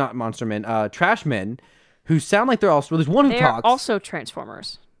trash men, who sound like they're also, there's one who talks. They're also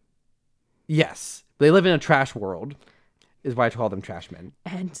Transformers. Yes. They live in a trash world, is why I call them trash men.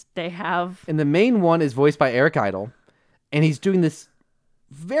 And they have... And the main one is voiced by Eric Idle, and he's doing this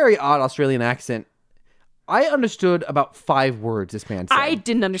very odd Australian accent. I understood about 5 words this man said. I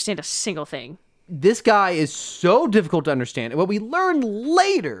didn't understand a single thing. This guy is so difficult to understand. And what we learn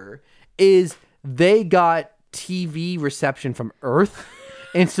later is they got TV reception from Earth,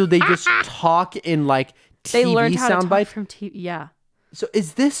 and so they just talk in like TV They learned how to sound talk bites. from TV. Yeah. So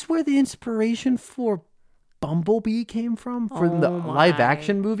is this where the inspiration for Bumblebee came from the live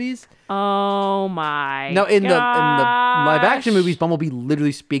action movies? Oh my! Now in the live action movies, Bumblebee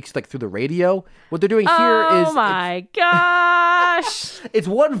literally speaks like through the radio. What they're doing here is oh my gosh! it's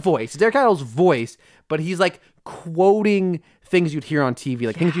one voice. It's Eric Idle's voice, but he's like quoting things you'd hear on TV,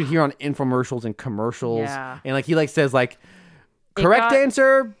 like things you'd hear on infomercials and commercials. Yeah. And like he like says like correct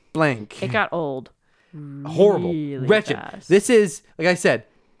answer blank. It got old. Horrible, really wretched. fast. This is, like I said,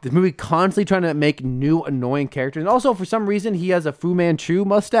 this movie constantly trying to make new annoying characters, and also for some reason he has a Fu Manchu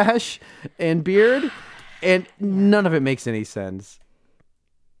mustache and beard, and none of it makes any sense.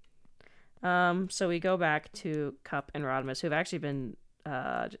 So we go back to Cup and Rodimus, who have actually been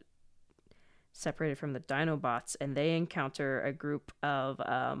separated from the Dinobots, and they encounter a group of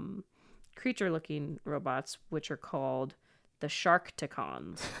creature-looking robots, which are called the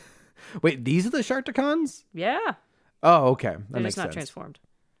Sharkticons. Wait, these are the Sharkticons? Yeah, Oh, okay, that they're makes just not sense. transformed.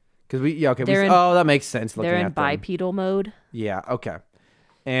 Because that makes sense. They're in at them. bipedal mode. Yeah, okay.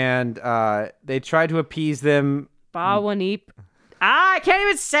 And they try to appease them. Bawaneep. I can't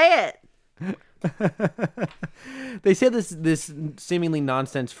even say it. They say this seemingly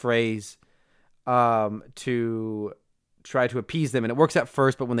nonsense phrase to try to appease them, and it works at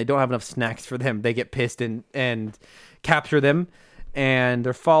first, but when they don't have enough snacks for them, they get pissed and capture them, and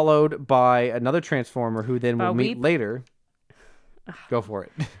they're followed by another Transformer who then we'll meet later. Go for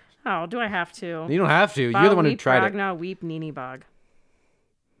it. Oh, do I have to? You don't have to. You're the one who tried it. Ragnar Weep Nini Bog.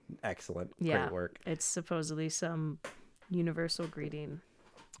 Excellent. Yeah, Great work. it's supposedly some universal greeting.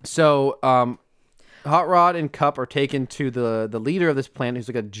 So, Hot Rod and Cup are taken to the leader of this planet, who's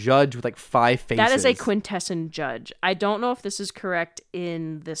like a judge with like 5 faces. That is a quintessent judge. I don't know if this is correct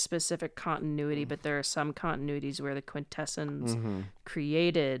in the specific continuity, but there are some continuities where the quintessence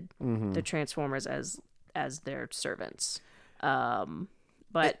created the Transformers as their servants.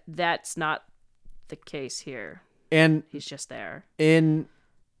 But that's not the case here. And He's just there.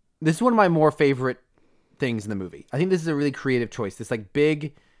 This is one of my more favorite things in the movie. I think this is a really creative choice. This like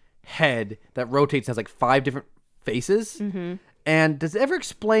big head that rotates and has like 5 different faces. Mm-hmm. And does it ever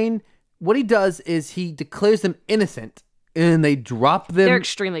explain what he does is he declares them innocent and they drop them? They're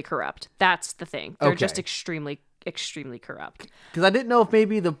extremely corrupt. That's the thing. They're just Okay. extremely corrupt. Because I didn't know if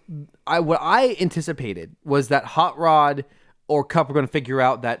maybe what I anticipated was that Hot Rod or Cup were going to figure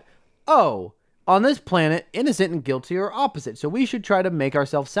out that, oh, on this planet, innocent and guilty are opposite. So we should try to make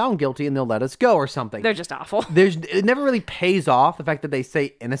ourselves sound guilty and they'll let us go or something. They're just awful. It never really pays off, the fact that they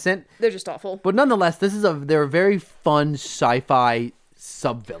say innocent. They're just awful. But nonetheless, they're a very fun sci-fi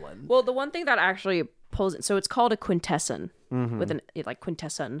sub-villain. Well, the one thing that actually pulls it, so it's called a quintesson with an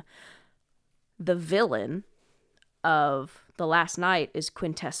quintesson. The villain of The Last Night is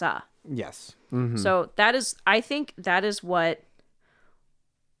Quintessa. Yes. So I think that is what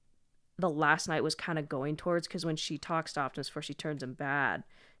The Last Night was kind of going towards, because when she talks to Optimus before she turns him bad,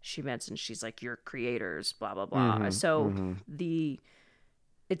 she mentions she's like, "You're creators, blah blah blah."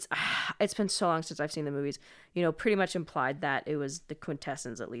 It's been so long since I've seen the movies. Pretty much implied that it was the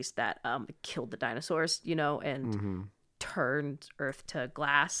quintessence, at least, that killed the dinosaurs, and turned Earth to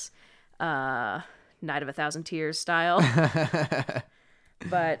glass, Night of a Thousand Tears style.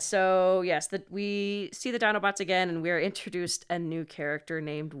 But so yes, we see the Dinobots again, and we are introduced a new character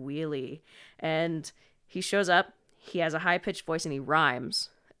named Wheelie, and he shows up. He has a high-pitched voice and he rhymes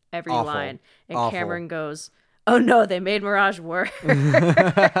every Awful. line. And Awful. Cameron goes, "Oh no, they made Mirage worse."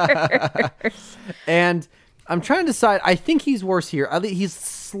 And I'm trying to decide. I think he's worse here. I think he's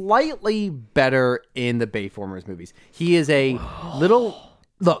slightly better in the Bayformers movies. He is a little...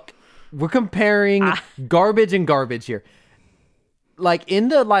 Look, we're comparing garbage and garbage here. Like, in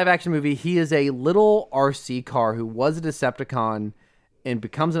the live-action movie, he is a little RC car who was a Decepticon and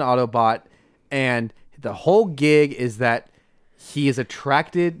becomes an Autobot, and the whole gig is that he is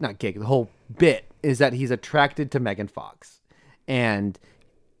attracted... Not gig, the whole bit is that he's attracted to Megan Fox. And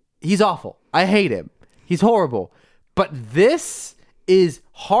he's awful. I hate him. He's horrible. But this is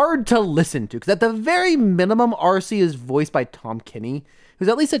hard to listen to, because at the very minimum, RC is voiced by Tom Kenny, who's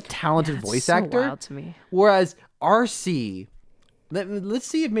at least a talented voice actor. Wild to me. Whereas RC... Let's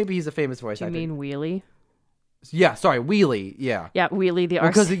see if maybe he's a famous voice Do you actor. mean Wheelie? Yeah, sorry, Wheelie. Yeah. Yeah, Wheelie the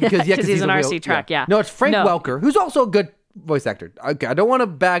Because RC. because he's an a RC track, yeah. No, it's Frank No. Welker, who's also a good voice actor. Okay, I don't want to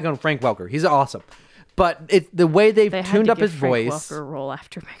bag on Frank Welker. He's awesome. But it's the way they've They had tuned to up give his Frank voice. Welker a role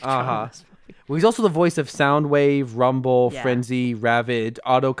after Megatron. Uh-huh. Well, he's also the voice of Soundwave, Rumble, Yeah. Frenzy, Ravage,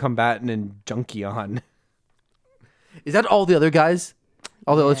 Auto Combatant, and Junkion. Is that all the other guys?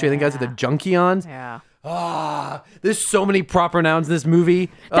 All the illustrating guys are the Junkions? Yeah. There's so many proper nouns in this movie.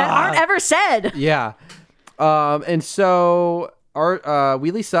 That aren't ever said. Yeah. And so our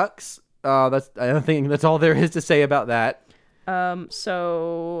Wheelie sucks. I don't think that's all there is to say about that.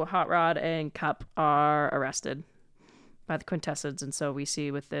 So Hot Rod and Cup are arrested by the Quintessence, and so we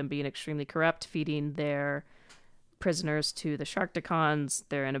see with them being extremely corrupt, feeding their prisoners to the Sharkticons.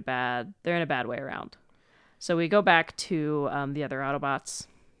 They're in a bad way around. So we go back to the other Autobots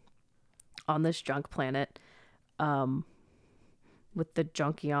on this junk planet, with the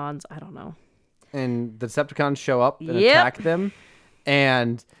Junkions. I don't know. And the Decepticons show up and Yep. attack them,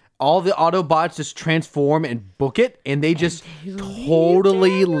 and all the Autobots just transform and book it, and they just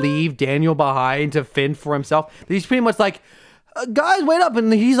totally leave Daniel behind to fend for himself. He's pretty much like, guys, wait up.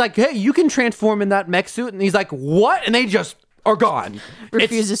 And he's like, hey, you can transform in that mech suit. And he's like, what? And they just are gone.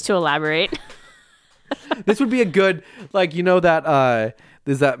 Refuses to elaborate. This would be a good, like, that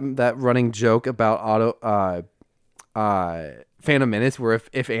there's that running joke about Phantom Menace, where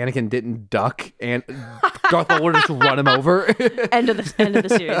if Anakin didn't duck, and Darth Maul would just run him over. End of the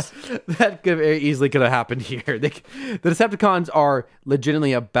series. That could have happened here. The Decepticons are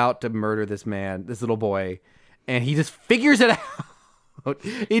legitimately about to murder this little boy, and he just figures it out.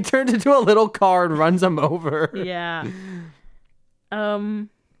 He turns into a little car and runs him over. Yeah.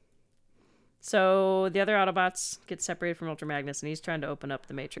 So the other Autobots get separated from Ultra Magnus, and he's trying to open up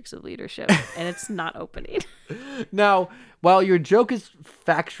the Matrix of Leadership, and it's not opening. Now, while your joke is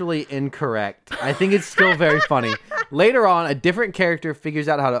factually incorrect, I think it's still very funny. Later on, a different character figures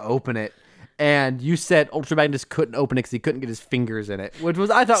out how to open it, and you said Ultra Magnus couldn't open it because he couldn't get his fingers in it, which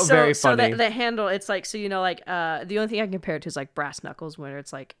was, I thought, very funny. So the handle, it's like, the only thing I can compare it to is like brass knuckles, where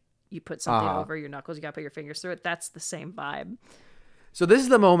it's like you put something over your knuckles, you gotta put your fingers through it. That's the same vibe. So this is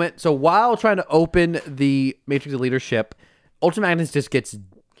the moment. So while trying to open the Matrix of Leadership, Ultra Magnus just gets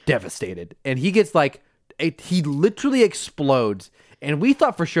devastated. And he gets he literally explodes. And we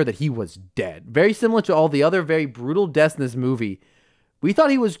thought for sure that he was dead. Very similar to all the other very brutal deaths in this movie. We thought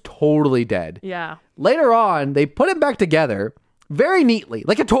he was totally dead. Yeah. Later on, they put him back together very neatly,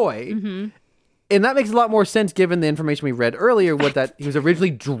 like a toy. Mm-hmm. And that makes a lot more sense given the information we read earlier, that he was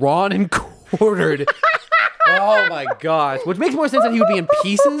originally drawn and quartered. Oh my gosh. Which makes more sense that he would be in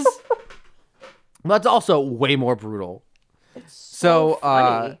pieces. That's also way more brutal. It's so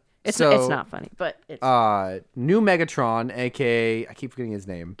funny. It's not funny, but it's... New Megatron, aka, I keep forgetting his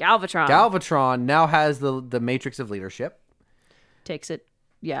name. Galvatron. Galvatron now has the Matrix of Leadership. Takes it,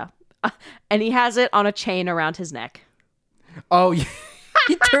 yeah. And he has it on a chain around his neck. Oh, yeah.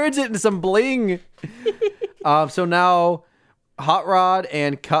 He turns it into some bling. So now Hot Rod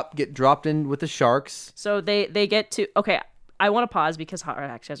and Cup get dropped in with the sharks. So they get to... Okay, I want to pause because Hot Rod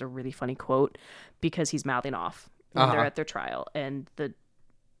actually has a really funny quote because he's mouthing off when they're at their trial. And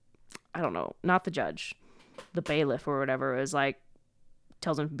I don't know, not the judge, the bailiff or whatever is like,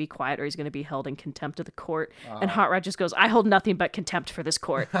 tells him to be quiet or he's going to be held in contempt of the court. And Hot Rod just goes, I hold nothing but contempt for this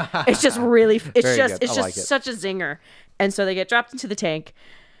court. It's just really, it's just such a zinger. And so they get dropped into the tank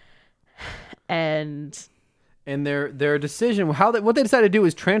and their decision, what they decided to do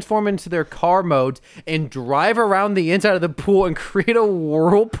is transform into their car modes and drive around the inside of the pool and create a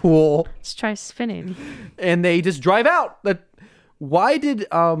whirlpool. Let's try spinning. And they just drive out. Why did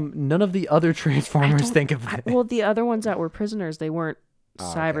none of the other Transformers think of it? Well, the other ones that were prisoners, they weren't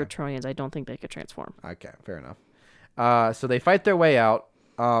Cybertronians. I don't think they could transform. Okay, fair enough. So they fight their way out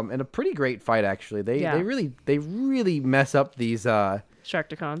in a pretty great fight, actually. They really mess up these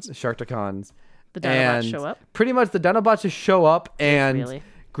Sharktacons. The Dinobots show up. Pretty much the Dinobots just show up and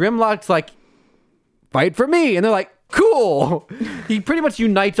Grimlock's like, fight for me. And they're like, cool. He pretty much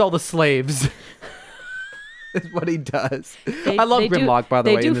unites all the slaves. Is what he does. I love Grimlock, by the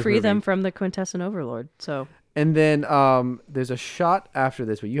way. They do free them from the Quintessent Overlord. So, and then there's a shot after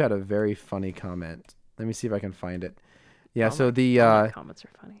this, but you had a very funny comment. Let me see if I can find it. Yeah. So the comments are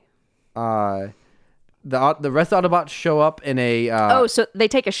funny. The rest of the Autobots show up in a. So they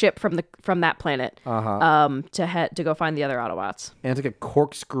take a ship from that planet. To go find the other Autobots. And it's like a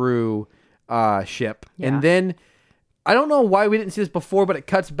corkscrew ship, Yeah. and then. I don't know why we didn't see this before, but it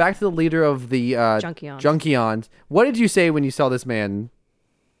cuts back to the leader of the Junkions. What did you say when you saw this man?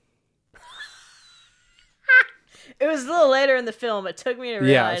 It was a little later in the film. It took me to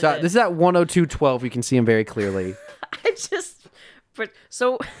realize so this is at 102:12. You can see him very clearly.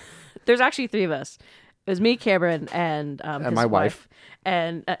 So there's actually three of us. It was me, Cameron, and my wife.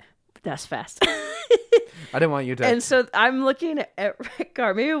 And that's fast. I didn't want you to. And so I'm looking at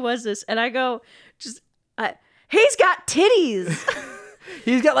Rickard. Maybe it was this. And I go, he's got titties.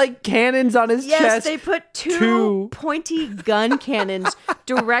 He's got like cannons on his chest. Yes, they put two pointy gun cannons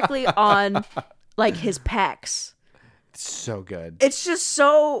directly on like his pecs. It's so good. It's just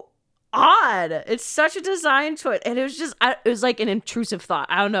so odd. It's such a design choice. And it was like an intrusive thought.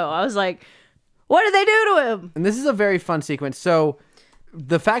 I don't know. I was like, what did they do to him? And this is a very fun sequence. So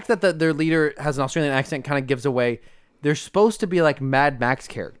the fact that their leader has an Australian accent kind of gives away they're supposed to be like Mad Max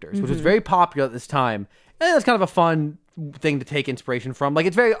characters, which was very popular at this time. And that's kind of a fun thing to take inspiration from. Like,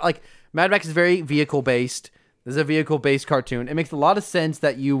 it's very, like, Mad Max is very vehicle-based. This is a vehicle-based cartoon. It makes a lot of sense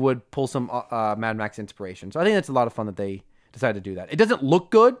that you would pull some Mad Max inspiration. So I think that's a lot of fun that they decided to do that. It doesn't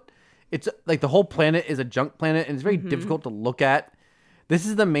look good. It's, like, the whole planet is a junk planet, and it's very difficult to look at. This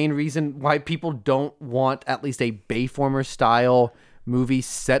is the main reason why people don't want at least a Bayformers-style movie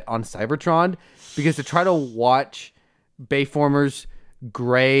set on Cybertron, because to try to watch Bayformers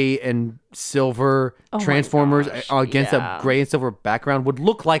gray and silver Transformers against a gray and silver background would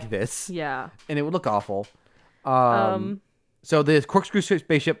look like this. Yeah. And it would look awful. So the corkscrew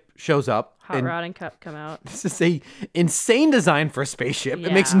spaceship shows up. Hot Rod and Cup come out. This is a insane design for a spaceship. Yeah.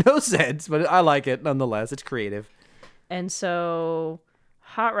 It makes no sense, but I like it nonetheless. It's creative. And so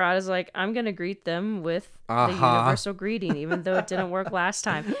Hot Rod is like, I'm going to greet them with the universal greeting, even though it didn't work last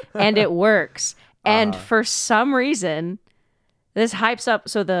time. And it works. And for some reason, this hypes up.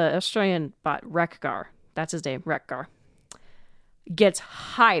 So the Australian bot, Wreck-Gar, that's his name, Wreck-Gar, gets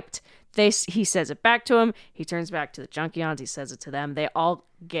hyped. He says it back to him. He turns back to the Junkions. He says it to them. They all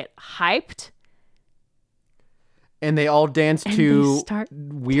get hyped. And they all dance to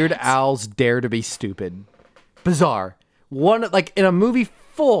Weird Al's Dare to Be Stupid. Bizarre. One, like, in a movie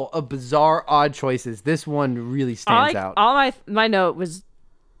full of bizarre, odd choices, this one really stands out. All my note was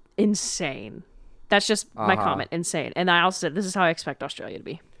insane. That's just my comment. Insane. And I also said, this is how I expect Australia to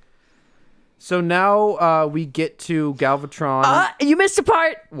be. So now we get to Galvatron. You missed a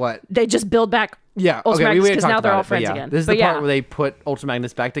part. What? They just build back Ultimagnus because now they're all friends again. This is the part where they put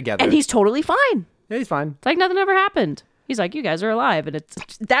Ultimagnus back together. And he's totally fine. Yeah, he's fine. It's like nothing ever happened. He's like, you guys are alive. And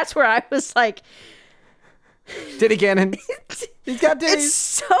that's where I was like... Titty cannon. He's got titties. It's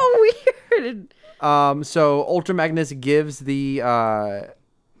so weird. So Ultimagnus gives the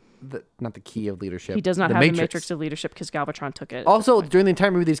not the key of leadership. He does not have the Matrix of leadership because Galvatron took it. Also, during the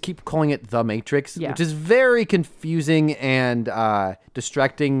entire movie, they just keep calling it the Matrix, which is very confusing and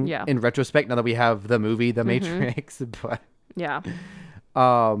distracting in retrospect. Now that we have the movie, The Matrix, but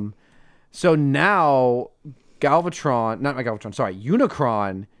so now Unicron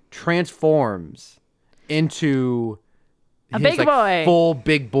transforms into a big boy, full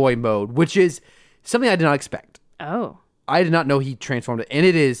big boy mode, which is something I did not expect. Oh. I did not know he transformed it. And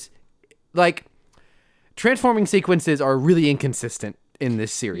it is, like, transforming sequences are really inconsistent in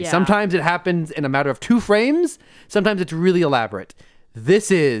this series. Yeah. Sometimes it happens in a matter of 2 frames. Sometimes it's really elaborate. This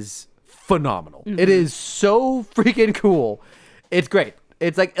is phenomenal. It is so freaking cool. It's great.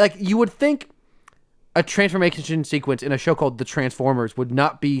 It's like you would think a transformation sequence in a show called The Transformers would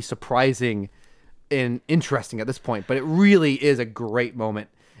not be surprising and interesting at this point, but it really is a great moment.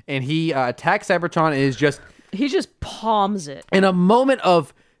 And he attacks Cybertron and is just... He just palms it. In a moment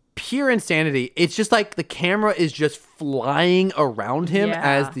of pure insanity, it's just like the camera is just flying around him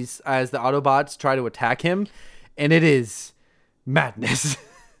as the Autobots try to attack him, and it is madness.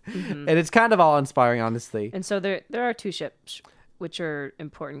 And it's kind of awe-inspiring, honestly. And so there are 2 ships, which are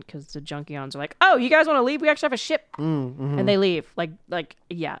important because the Junkions are like, "Oh, you guys want to leave? We actually have a ship," and they leave.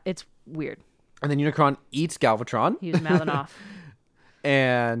 It's weird. And then Unicron eats Galvatron. He was mouthing off.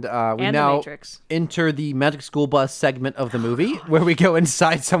 And we now enter the Magic School Bus segment of the movie where we go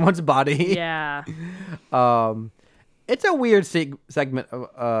inside someone's body. Yeah. It's a weird segment.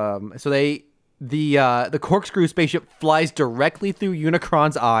 So the corkscrew spaceship flies directly through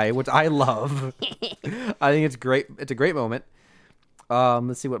Unicron's eye, which I love. I think it's great. It's a great moment.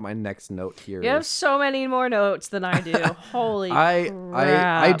 Let's see what my next note here is. You have so many more notes than I do. Holy crap.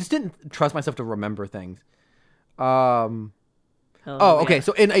 I just didn't trust myself to remember things. Okay.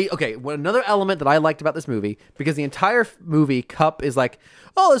 So another element that I liked about this movie, because the entire movie, Cup is like,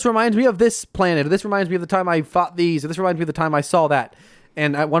 oh, this reminds me of this planet, or this reminds me of the time I fought these, or this reminds me of the time I saw that.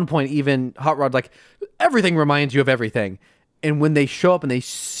 And at one point, even Hot Rod's like, everything reminds you of everything. And when they show up and they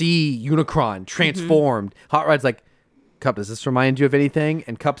see Unicron transformed, Hot Rod's like, Cup, does this remind you of anything?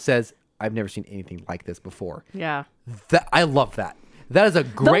 And Cup says, I've never seen anything like this before. Yeah. I love that. That is a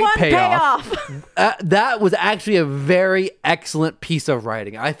great payoff. That was actually a very excellent piece of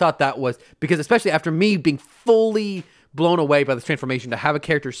writing. I thought that was, because especially after me being fully blown away by this transformation, to have a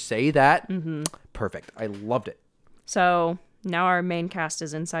character say that, perfect. I loved it. So now our main cast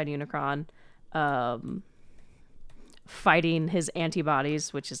is inside Unicron, fighting his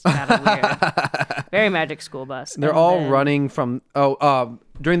antibodies, which is kind of weird. Very Magic School Bus. They're all running from...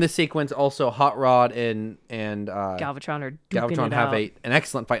 during this sequence, also Hot Rod and Galvatron are Galvatron have an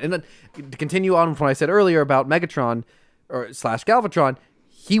excellent fight. And then to continue on from what I said earlier about Megatron / Galvatron,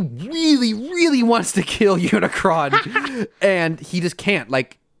 he really, really wants to kill Unicron, and he just can't.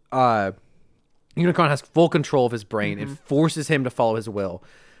 Like, Unicron has full control of his brain. It forces him to follow his will.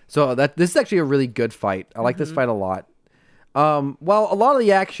 So this is actually a really good fight. I like this fight a lot. Well, a lot of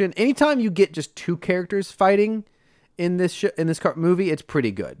the action, anytime you get just 2 characters fighting in this movie, it's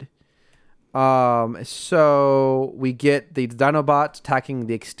pretty good. So we get the Dinobots attacking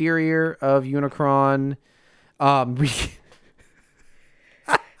the exterior of Unicron.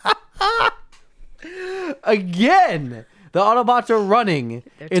 Again, the Autobots are running,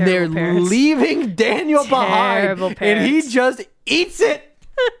 and they're leaving Daniel behind, and he just eats it.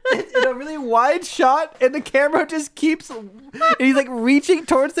 In a really wide shot, and the camera just keeps, and he's like reaching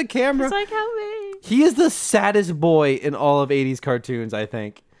towards the camera. It's like, help me. He is the saddest boy in all of 80s cartoons, I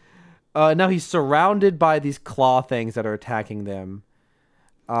think. Now he's surrounded by these claw things that are attacking them.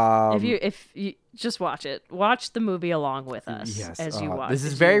 If you just watch it, watch the movie along with us as you watch. This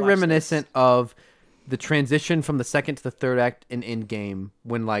is very reminiscent of the transition from the second to the third act in Endgame,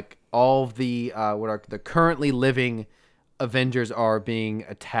 when like all of the what are the currently living Avengers are being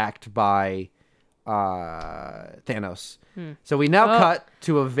attacked by Thanos. So we now cut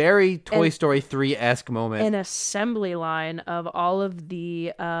to a very Toy Story 3-esque moment. An assembly line of all of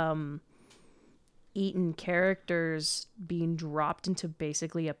the eaten characters being dropped into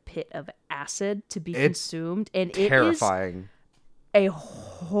basically a pit of acid to be consumed. And terrifying. It is a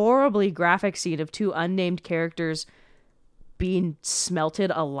horribly graphic scene of 2 unnamed characters being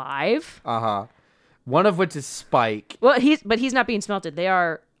smelted alive. One of which is Spike. Well, he's not being smelted. They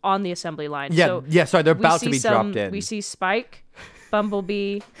are on the assembly line. Yeah, sorry, they're about to be dropped in. We see Spike,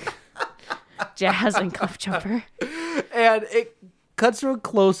 Bumblebee, Jazz, and Cliffjumper. And it cuts to a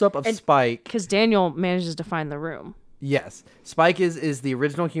close-up of Spike. Because Daniel manages to find the room. Yes. Spike is the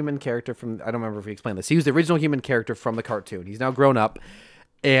original human character from... I don't remember if we explained this. He was the original human character from the cartoon. He's now grown up.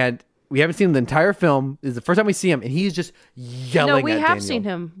 And We haven't seen him the entire film. This is the first time we see him, and he's just yelling at Daniel. No, we have seen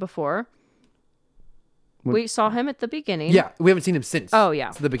him before. We saw him at the beginning. Yeah, we haven't seen him since. Oh,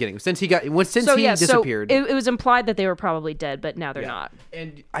 yeah. The beginning. Since he disappeared. So it was implied that they were probably dead, but now they're not.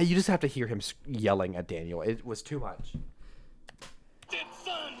 And you just have to hear him yelling at Daniel. It was too much.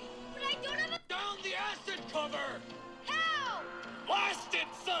 Son! But I don't have a... Down the acid cover! How? Blast it,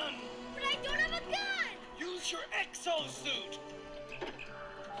 son! But I don't have a gun! Use your exosuit!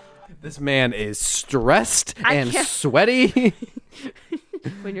 This man is stressed and can't- sweaty.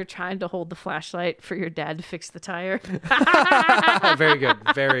 When you're trying to hold the flashlight for your dad to fix the tire. Very good.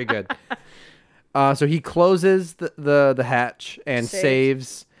 Very good. So he closes the hatch and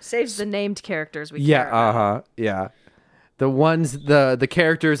saves the named characters we care about. Yeah. The ones the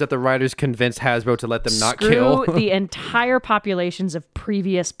characters that the writers convinced Hasbro to let them not kill. the entire populations of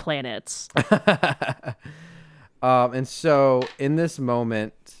previous planets. And so in this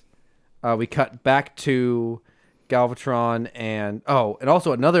moment, we cut back to Galvatron and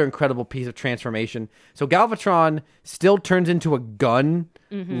also another incredible piece of transformation. So Galvatron still turns into a gun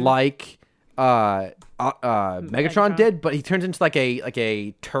like Megatron did, but he turns into like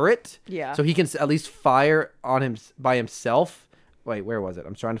a turret. Yeah. So he can at least fire on him by himself. Wait, where was it?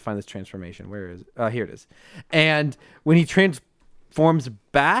 I'm trying to find this transformation. Where is it? Here it is. And when he transforms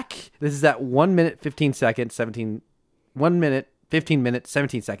back, this is at 1 minute 15 seconds, 1 minute 15 minutes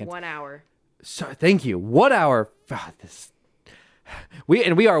 17 seconds. 1 hour. So thank you. 1 hour.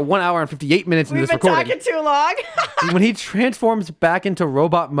 We are 1 hour and 58 minutes into this recording. We've been talking too long. When he transforms back into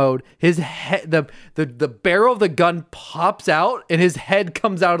robot mode, his head, the barrel of the gun pops out, and his head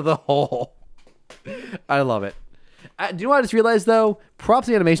comes out of the hole. I love it. Do you know what I just realized though? Props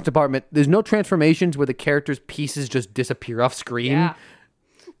to the animation department. There's no transformations where the character's pieces just disappear off screen.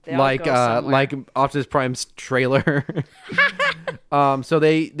 Yeah. Like Optimus Prime's trailer. So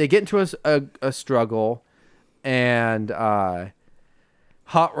they get into a struggle, and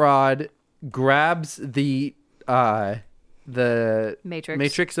Hot Rod grabs the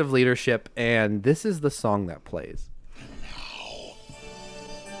Matrix of Leadership, and this is the song that plays.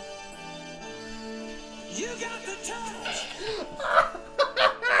 You got the touch!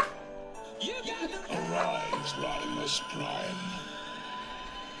 You got the... Arise, Rodimus Prime.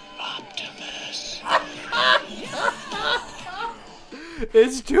 Optimus.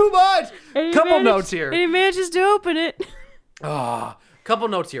 It's too much. Couple notes here. He manages to open it. Couple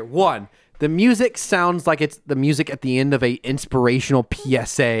notes here. One, the music sounds like it's the music at the end of a inspirational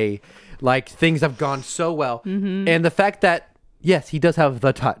PSA. Like things have gone so well, and the fact that yes, he does have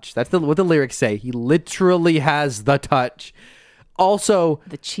the touch. That's what the lyrics say. He literally has the touch. Also,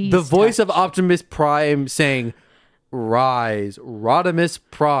 the voice of Optimus Prime saying, "Rise, Rodimus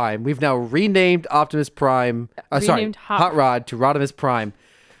Prime." We've now renamed Optimus Prime. Hot Rod to Rodimus Prime.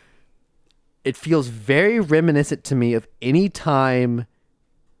 It feels very reminiscent to me of any time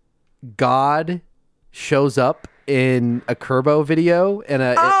God shows up in a Kerbo video.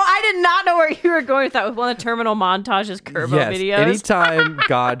 I did not know where you were going with that. With one of the terminal montages Kerbo videos. Anytime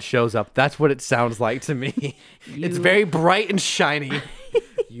God shows up, that's what it sounds like to me. It's very bright and shiny.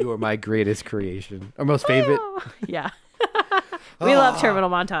 You are my greatest creation. Or most favorite. Yeah. We love terminal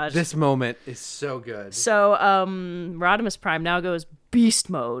montage. This moment is so good. So, Rodimus Prime now goes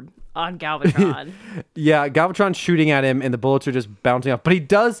beast mode on Galvatron. Yeah, Galvatron's shooting at him, and the bullets are just bouncing off. But he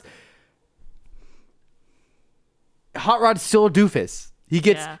does... Hot Rod's still a doofus.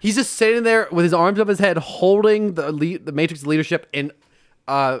 He's just sitting there with his arms up his head, holding the Matrix Leadership, and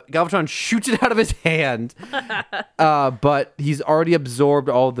Galvatron shoots it out of his hand. But he's already absorbed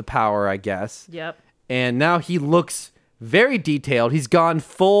all of the power, I guess. Yep. And now he looks very detailed. He's gone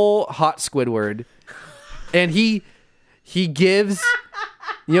full hot Squidward. And he gives...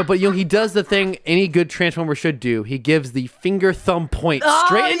 he does the thing any good Transformer should do. He gives the finger thumb point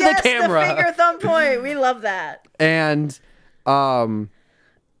straight into the camera. The finger thumb point. We love that. And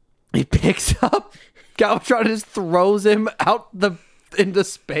he picks up Galvatron and just throws him out into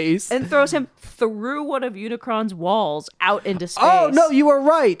space. And throws him through one of Unicron's walls out into space. Oh, no, you were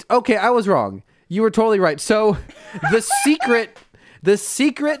right. Okay, I was wrong. You were totally right. So the secret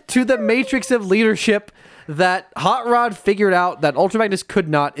to the Matrix of Leadership that Hot Rod figured out that Ultra Magnus could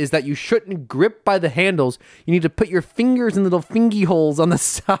not is that you shouldn't grip by the handles. You need to put your fingers in little fingy holes on the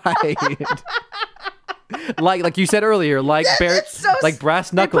side. like you said earlier, like like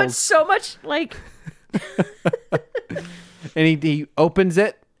brass knuckles. They put so much and he opens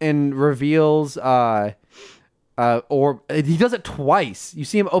it and reveals or he does it twice. You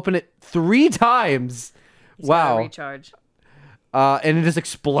see him open it 3 times. Wow. Recharge. And it just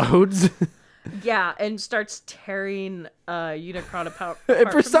explodes. Yeah, and starts tearing Unicron apart.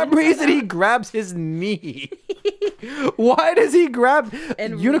 And for some reason, he grabs his knee. Why does he grab...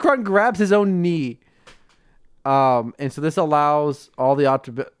 Unicron grabs his own knee. And so this allows all the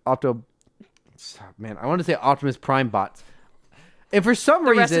Man, I want to say Optimus Prime bots. And for some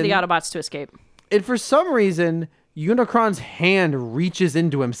reason... The rest of the Autobots to escape. And for some reason, Unicron's hand reaches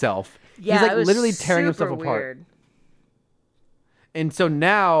into himself. Yeah, he's like it was literally tearing himself super apart. weird. And so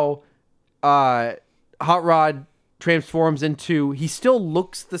now, Hot Rod transforms into... He still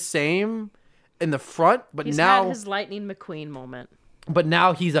looks the same in the front, but He's now... had his Lightning McQueen moment. But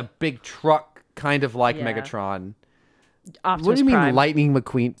now he's a big truck, kind of like Yeah. Megatron. Optimus What do you mean Prime. Lightning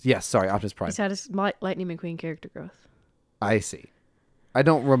McQueen? Yes, sorry, Optimus Prime. He's had his Lightning McQueen character growth. I see. I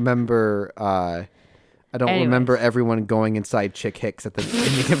don't remember... remember everyone going inside Chick Hicks at the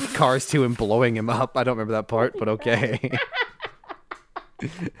beginning of Cars 2 and blowing him up. I don't remember that part, but okay.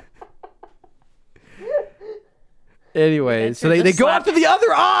 Anyways, so they go after the other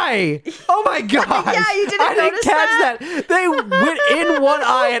eye. Oh my gosh. Yeah, you didn't I didn't notice catch that. They went in one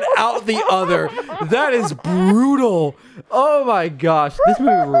eye and out the other. That is brutal. Oh my gosh. This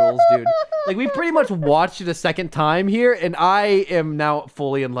movie rules, dude. Like, we pretty much watched it a second time here, and I am now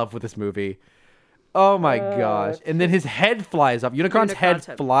fully in love with this movie. Oh my gosh. And then his head flies off. Unicron's head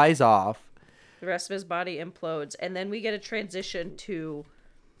flies off. The rest of his body implodes. And then we get a transition to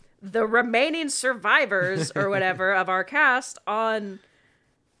the remaining survivors or whatever of our cast on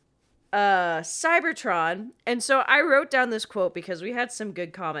Cybertron. And so I wrote down this quote because we had some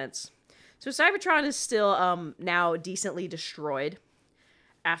good comments. So Cybertron is still now decently destroyed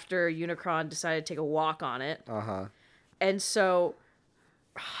after Unicron decided to take a walk on it. Uh-huh. And so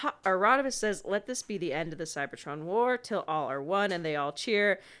Rodimus says, "Let this be the end of the Cybertron war till all are one," and they all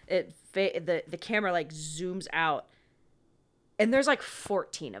cheer. The camera like zooms out, and there's like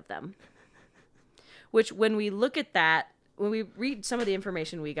 14 of them. Which, when we look at that, when we read some of the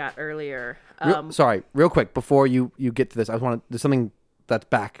information we got earlier, real quick before you get to this, there's something that's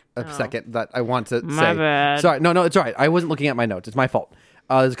back a second that I want to say. My bad. Sorry, no, it's all right. I wasn't looking at my notes. It's my fault.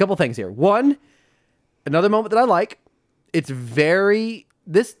 There's a couple things here. One, another moment that I like. It's very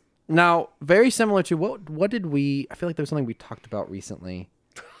similar to what did we? I feel like there was something we talked about recently.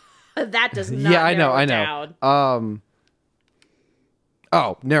 That does not. Yeah, I know. Down.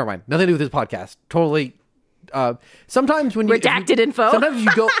 Oh, never mind. Nothing to do with this podcast. Totally. Sometimes when redacted info.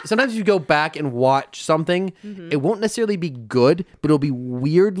 Sometimes you go back and watch something. Mm-hmm. It won't necessarily be good, but it'll be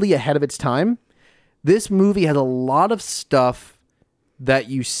weirdly ahead of its time. This movie has a lot of stuff that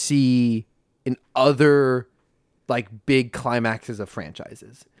you see in other like big climaxes of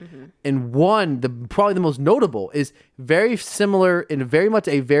franchises. Mm-hmm. And one, probably the most notable, is very similar in very much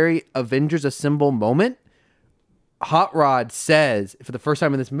a very Avengers Assemble moment. Hot Rod says, for the first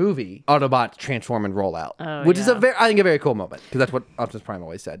time in this movie, Autobots transform and roll out, which is I think a very cool moment, because that's what Optimus Prime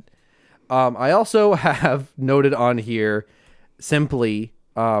always said. I also have noted on here simply,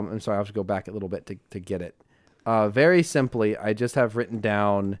 I'm sorry, I'll have to go back a little bit to get it. Very simply, I just have written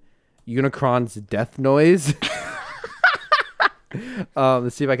down Unicron's death noise.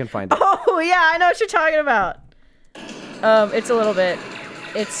 Let's see if I can find it. Oh yeah, I know what you're talking about. It's a little bit.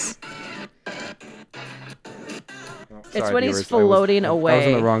 It's when he's floating away. I was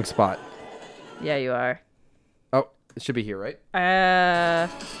in the wrong spot. Yeah, you are. Oh, it should be here, right?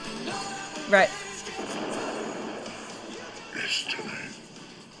 Right. This time,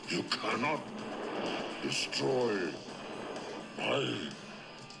 you cannot destroy my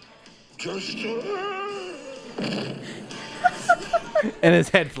justice. And his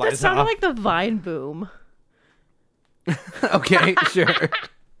head flies off. That sounded like the Vine boom. Okay, sure.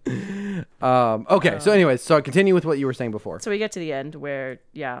 Okay, so anyways, so I continue with what you were saying before. So we get to the end where,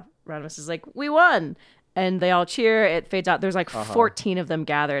 Rodimus is like, "We won!" And they all cheer. It fades out. There's like 14 of them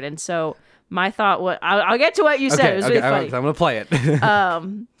gathered. And so my thought was, I'll get to what you said. It was really funny. I'm going to play it.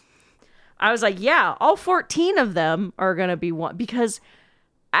 I was like, yeah, all 14 of them are going to be one. Because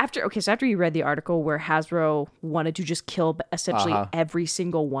after you read the article where Hasbro wanted to just kill essentially every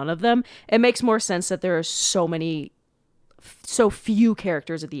single one of them, it makes more sense that there are so few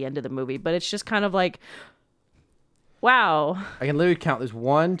characters at the end of the movie. But it's just kind of like, wow. I can literally count. There's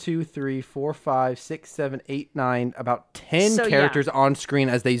 1, 2, 3, 4, 5, 6, 7, 8, 9, about 10 characters on screen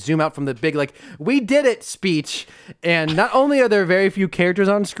as they zoom out from the big, like, "We did it" speech. And not only are there very few characters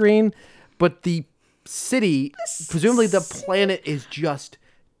on screen, but the city, presumably the planet, is just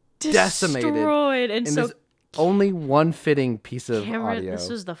decimated. Destroyed. And so there's only one fitting piece of Cameron, audio. this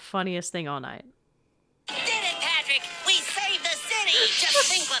was the funniest thing all night. Did it, Patrick! We saved the city!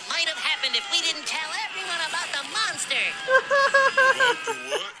 Just think what might have happened if we didn't tell everyone about the monster!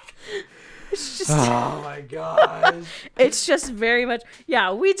 What? just Oh my gosh. it's just very much,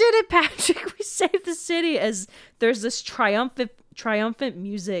 yeah, we did it, Patrick. We saved the city, as there's this triumphant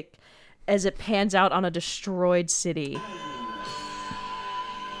music as it pans out on a destroyed city.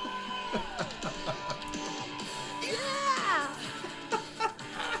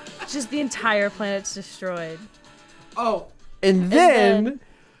 Just the entire planet's destroyed. Oh, and then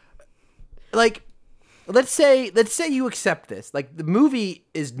like, let's say you accept this. Like, the movie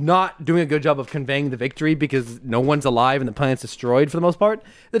is not doing a good job of conveying the victory because no one's alive and the planet's destroyed for the most part.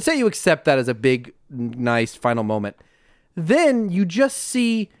 Let's say you accept that as a big, nice final moment. Then you just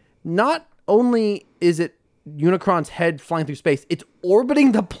see, not only is it Unicron's head flying through space, it's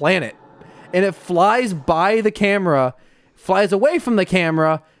orbiting the planet. And it flies by the camera, flies away from the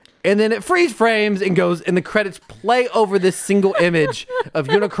camera, and then it freeze frames and goes, and the credits play over this single image of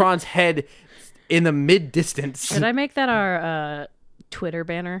Unicron's head in the mid-distance. Should I make that our Twitter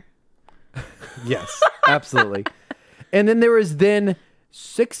banner? Yes, absolutely. And then there is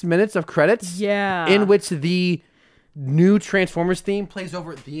 6 minutes of credits, in which the new Transformers theme plays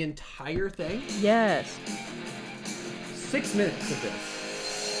over the entire thing. Yes. 6 minutes of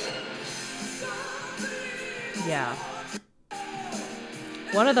this. Yeah.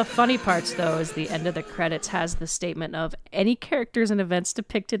 One of the funny parts, though, is the end of the credits has the statement of any characters and events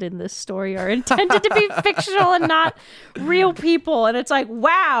depicted in this story are intended to be fictional and not real people. And it's like,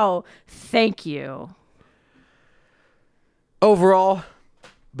 wow, thank you. Overall,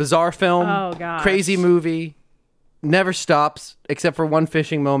 bizarre film. Oh, gosh. Crazy movie. Never stops, except for one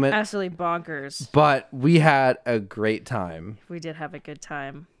fishing moment. Absolutely bonkers. But we had a great time. We did have a good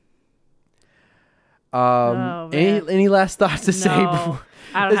time. Any last thoughts to say before?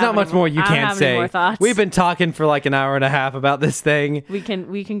 There's not much more you can say. More thoughts. We've been talking for like an hour and a half about this thing. We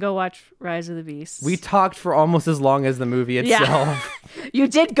can go watch Rise of the Beasts. We talked for almost as long as the movie itself. Yeah. You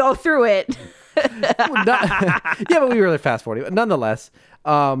did go through it. Yeah, but we really fast forwarding. But nonetheless,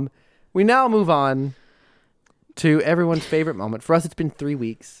 we now move on to everyone's favorite moment. For us, it's been 3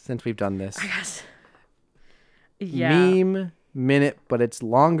 weeks since we've done this. Yes. Yeah. Meme minute, but it's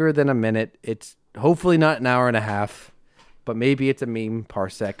longer than a minute. It's hopefully not an hour and a half, but maybe it's a meme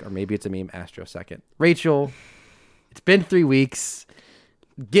parsec or maybe it's a meme astrosecond. Rachel, it's been 3 weeks.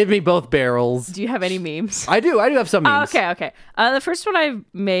 Give me both barrels. Do you have any memes? I do have some memes. Okay. The first one I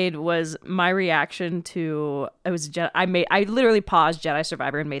made was my reaction to, it was I literally paused Jedi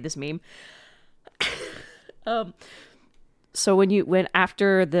Survivor and made this meme. So when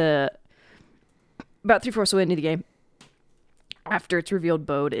after about 3/4 of the way into the game, after it's revealed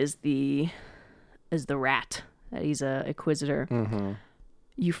Bode is the rat, that he's a inquisitor. Mm-hmm.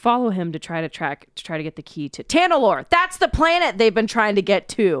 You follow him to try to get the key to Tanalorr. That's the planet they've been trying to get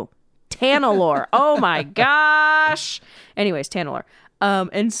to. Tanalorr. Oh my gosh. Anyways, Tanalorr.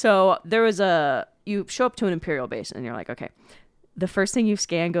 And so you show up to an Imperial base and you're like, okay. The first thing you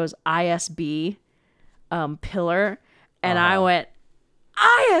scan goes ISB pillar, and I went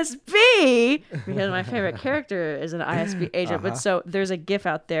ISB because my favorite character is an ISB agent. But so there's a GIF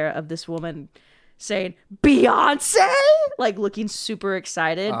out there of this woman saying Beyonce, like looking super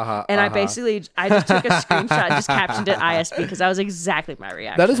excited, and I just took a screenshot and just captioned it ISB because that was exactly my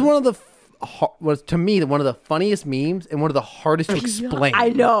reaction. That is one of the was to me one of the funniest memes and one of the hardest to explain. I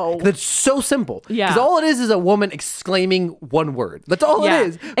know. It's so simple. Yeah. Because all it is a woman exclaiming one word. That's all it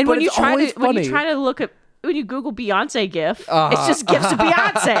is. And when you try to look at, when you Google Beyonce GIF, it's just GIFs of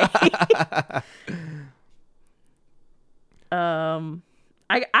Beyonce.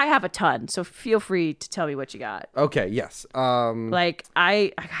 I have a ton, so feel free to tell me what you got. Okay, yes. I got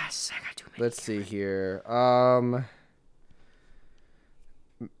too many. Let's see here.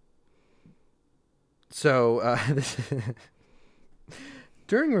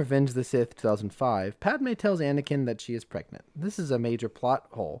 During Revenge of the Sith 2005, Padme tells Anakin that she is pregnant. This is a major plot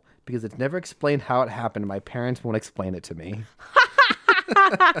hole because it's never explained how it happened. My parents won't explain it to me.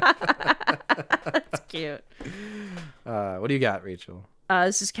 That's cute. What do you got, Rachel?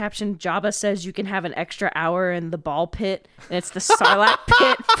 This is captioned, Jabba says you can have an extra hour in the ball pit. And it's the Sarlacc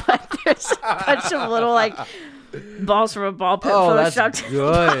pit, but there's a bunch of little, like, balls from a ball pit. Oh, that's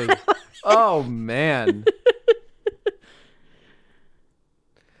good. Oh, man.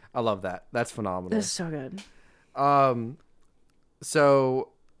 I love that. That's phenomenal. This is so good. So,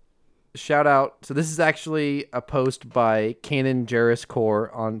 shout out. So, this is actually a post by Canon Jarrus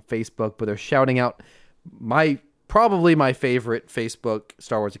Core on Facebook, but they're shouting out probably my favorite Facebook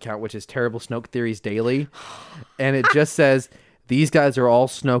Star Wars account, which is Terrible Snoke Theories Daily. And it just says, these guys are all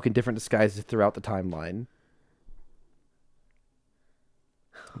Snoke in different disguises throughout the timeline.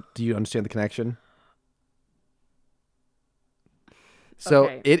 Do you understand the connection? So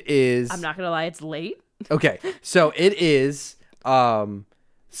Okay. it is. I'm not gonna lie, it's late. Okay, so it is Savage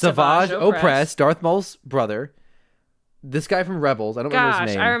Opress, Darth Maul's brother. This guy from Rebels. I don't remember his Gosh,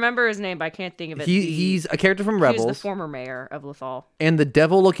 name. I remember his name, but I can't think of it. He's a character from He Rebels. was the former mayor of Lothal. And the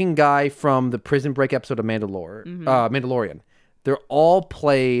devil-looking guy from the Prison Break episode of Mandalorian. They're all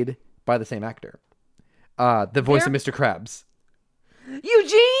played by the same actor. The voice of Mr. Krabs.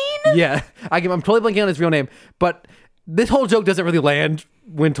 Eugene! Yeah, I'm totally blanking on his real name, but this whole joke doesn't really land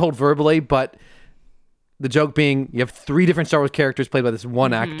when told verbally, but the joke being you have 3 different Star Wars characters played by this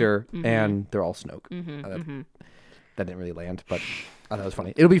one actor, and they're all Snoke. That didn't really land, but I thought it was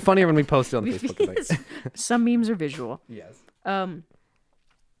funny. It'll be funnier when we post it on the Facebook page. Some memes are visual. Yes.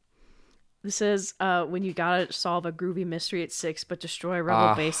 This is when you gotta solve a groovy mystery at 6, but destroy a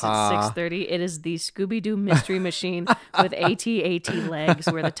rebel base at 6:30. It is the Scooby-Doo mystery machine with AT-AT legs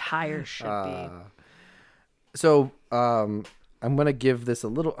where the tires should be. So, I'm going to give this a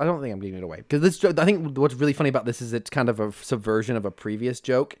little... I don't think I'm giving it away. Because this joke... I think what's really funny about this is it's kind of a subversion of a previous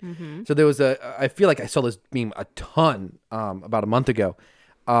joke. So there was I feel like I saw this meme a ton about a month ago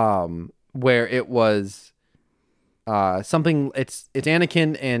where it was something... It's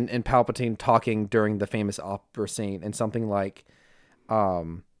Anakin and Palpatine talking during the famous opera scene, and something like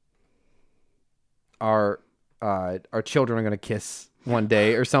our children are going to kiss one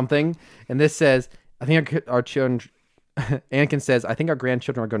day or something. And this says, I think our children... Anakin says, I think our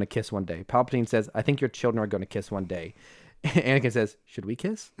grandchildren are going to kiss one day. Palpatine says, I think your children are going to kiss one day. Anakin says, should we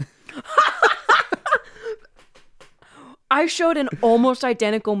kiss? I showed an almost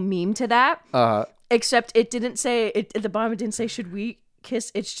identical meme to that, except it didn't say, at the bottom it didn't say, should we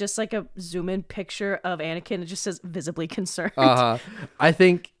kiss? It's just like a zoom in picture of Anakin. It just says, visibly concerned. I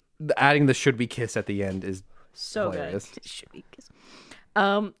think adding the should we kiss at the end is so hilarious. Good. Should we kiss?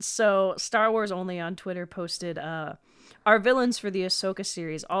 So Star Wars Only on Twitter posted, our villains for the Ahsoka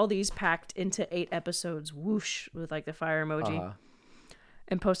series, all these packed into 8 episodes, whoosh, with like the fire emoji,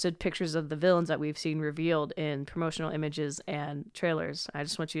 and posted pictures of the villains that we've seen revealed in promotional images and trailers. I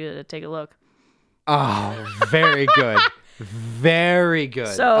just want you to take a look. Oh, very good. Very good.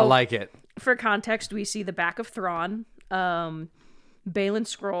 So, I like it. For context, we see the back of Thrawn, Balin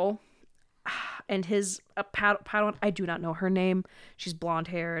Scroll, and his Padawan. I do not know her name. She's blonde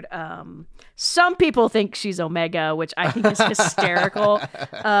haired. Some people think she's Omega, which I think is hysterical.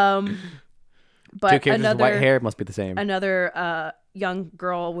 But Two characters with white hair must be the same. Another young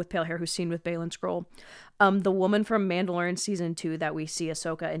girl with pale hair who's seen with Balin Scroll. The woman from Mandalorian season 2 that we see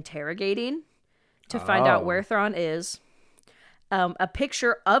Ahsoka interrogating to find out where Thrawn is. A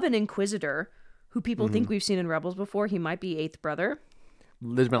picture of an Inquisitor who people think we've seen in Rebels before. He might be 8th brother.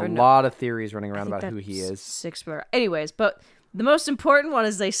 There's been a lot of theories running around about who he is. 6th brother. Anyways, but the most important one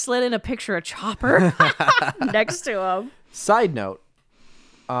is they slid in a picture of Chopper next to him. Side note,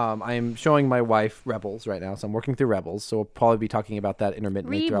 I am showing my wife Rebels right now, so I'm working through Rebels, so we'll probably be talking about that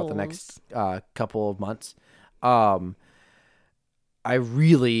intermittently throughout the next couple of months. I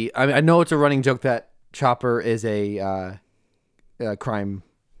know it's a running joke that Chopper is a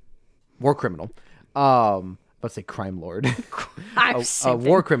war criminal. Let's say crime lord. A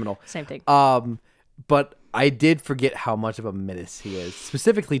war criminal. Same thing. But I did forget how much of a menace he is,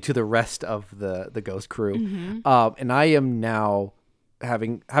 specifically to the rest of the Ghost crew. And I am now,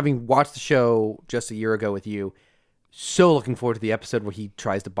 having watched the show just a year ago with you, so looking forward to the episode where he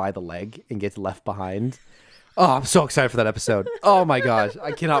tries to buy the leg and gets left behind. Oh, I'm so excited for that episode. Oh my gosh.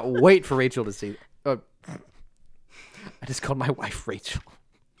 I cannot wait for Rachel to see. I just called my wife Rachel.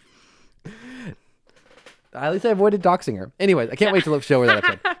 At least I avoided doxing her. Anyways, I can't wait to show her that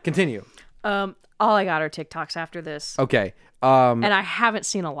episode. Continue. All I got are TikToks after this. Okay. And I haven't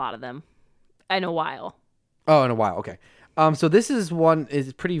seen a lot of them in a while. Oh, in a while. Okay. So this is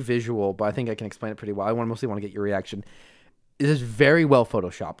pretty visual, but I think I can explain it pretty well. I mostly want to get your reaction. It is very well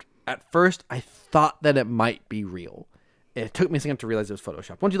photoshopped. At first, I thought that it might be real. It took me a second to realize it was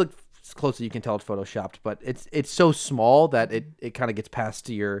photoshopped. Once you look closer, you can tell it's photoshopped, but it's so small that it kind of gets past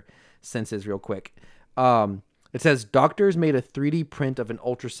to your senses real quick. It says doctors made a 3D print of an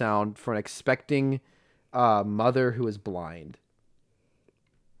ultrasound for an expecting mother who is blind.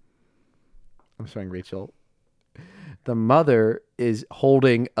 I'm showing Rachel. The mother is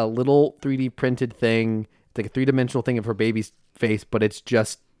holding a little 3D printed thing. It's like a 3-dimensional thing of her baby's face, but it's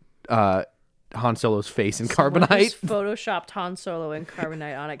just Han Solo's face in carbonite. Photoshopped Han Solo and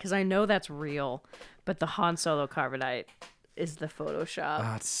carbonite on it, because I know that's real, but the Han Solo carbonite is the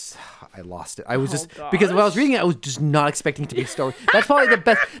Photoshop. I lost it. I was because when I was reading it, I was just not expecting it to be a story. That's probably the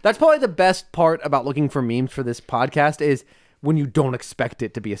best. That's probably the best part about looking for memes for this podcast is when you don't expect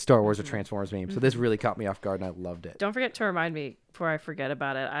it to be a Star Wars or Transformers meme. So this really caught me off guard, and I loved it. Don't forget to remind me before I forget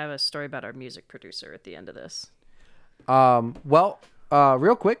about it. I have a story about our music producer at the end of this.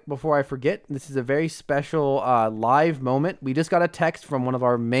 Real quick before I forget, this is a very special live moment. We just got a text from one of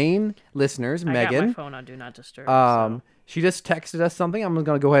our main listeners, Megan. I got my phone on Do Not Disturb. So. She just texted us something. I'm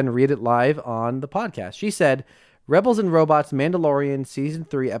going to go ahead and read it live on the podcast. She said, Rebels and Robots Mandalorian Season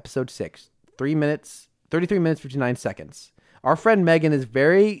 3, Episode 6, 33 minutes, 59 seconds. Our friend Megan is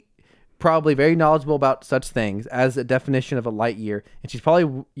probably very knowledgeable about such things as a definition of a light year, and she's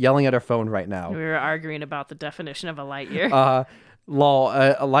probably yelling at her phone right now. We were arguing about the definition of a light year. Lol,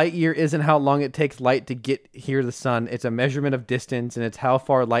 a light year isn't how long it takes light to get here to the sun. It's a measurement of distance, and it's how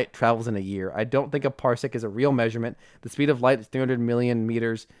far light travels in a year. I don't think a parsec is a real measurement. The speed of light is 300 million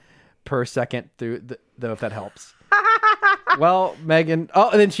meters per second, though if that helps. Well, Megan... Oh,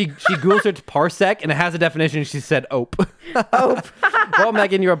 and then she Google searched parsec, and it has a definition. She said ope. Ope. Well,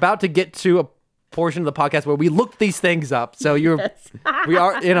 Megan, you're about to get to a portion of the podcast where we look these things up. So we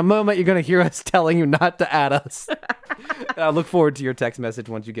are in a moment. You're going to hear us telling you not to add us. I look forward to your text message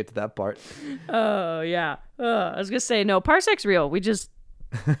once you get to that part. Oh yeah. I was gonna say no. Parsec's real.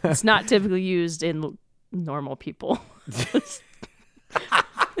 It's not typically used in normal people.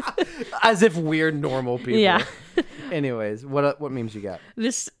 As if we're normal people. Yeah. Anyways, what memes you got?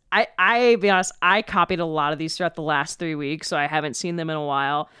 I be honest. I copied a lot of these throughout the last 3 weeks, so I haven't seen them in a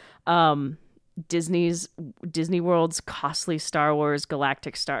while. Disney World's costly Star Wars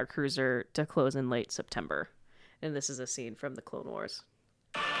Galactic Star Cruiser to close in late September. And this is a scene from the Clone Wars.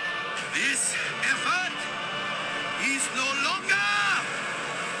 This effort is no longer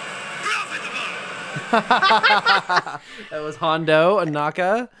profitable. That was Hondo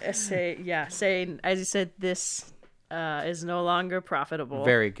Anaka. Saying, as you said, this is no longer profitable.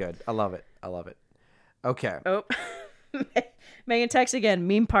 Very good. I love it. Okay. Oh, Megan text again.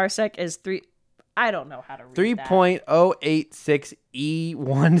 Meme parsec is 3. I don't know how to read 3.086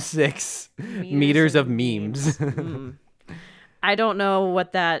 E16 meters of memes. I don't know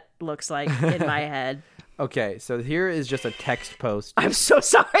what that looks like in my head. Okay, so here is just a text post. I'm so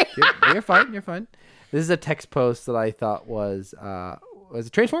sorry. You're fine. This is a text post that I thought was a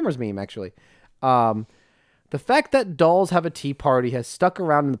Transformers meme, actually. The fact that dolls have a tea party has stuck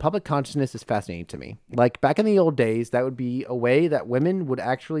around in the public consciousness is fascinating to me. Like, back in the old days, that would be a way that women would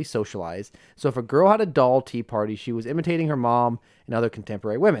actually socialize. So if a girl had a doll tea party, she was imitating her mom and other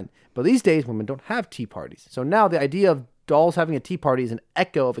contemporary women. But these days, women don't have tea parties. So now the idea of dolls having a tea party is an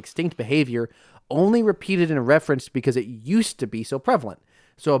echo of extinct behavior, only repeated in a reference because it used to be so prevalent.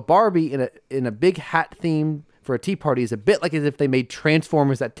 So a Barbie in a big hat theme for a tea party is a bit like as if they made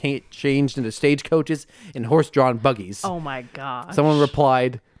Transformers that changed into stagecoaches and horse-drawn buggies. Oh my gosh. Someone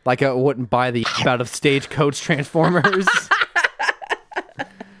replied, like I wouldn't buy the out of stagecoach Transformers.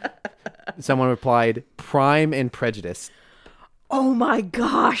 Someone replied, Prime and Prejudice. Oh my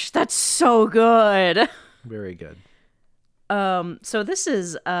gosh, that's so good. Very good. So this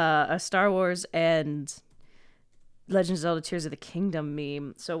is a Star Wars and Legend of Zelda Tears of the Kingdom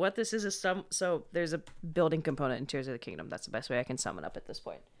meme. So what this is so there's a building component in Tears of the Kingdom. That's the best way I can sum it up at this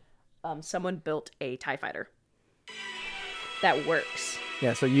point. Someone built a TIE fighter that works.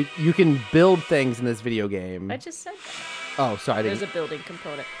 Yeah, so you can build things in this video game. I just said that. Oh, sorry. There's a building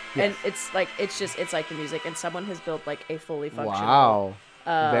component. Yes. And it's like the music, and someone has built like a fully functional. Wow.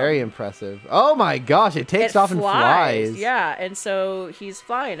 Very impressive. Oh my gosh, it takes off and flies. Yeah, and so he's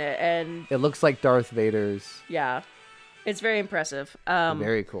flying it, and it looks like Darth Vader's. Yeah. It's very impressive.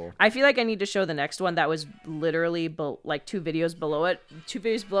 Very cool. I feel like I need to show the next one that was literally 2 videos below it. 2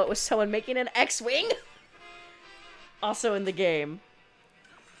 videos below it was someone making an X-Wing. Also in the game.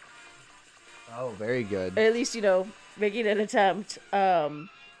 Oh, very good. At least, making an attempt. With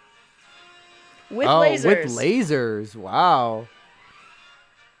lasers. With lasers. Wow.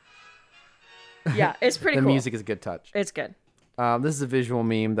 Yeah, it's pretty the cool. The music is a good touch. It's good. This is a visual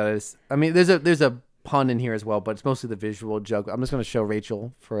meme that is... I mean, there's a pun in here as well, but it's mostly the visual joke. I'm just going to show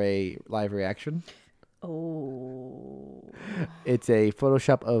Rachel for a live reaction. Oh. It's a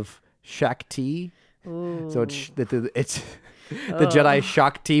Photoshop of Shaq-T. Ooh. So it's the Jedi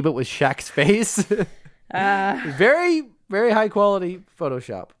Shaq-T, but with Shaq's face. Very, very high quality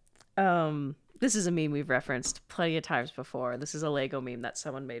Photoshop. This is a meme we've referenced plenty of times before. This is a Lego meme that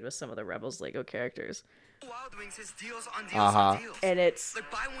someone made with some of the Rebels Lego characters. Wild Wings has deals on deals on deals. And it's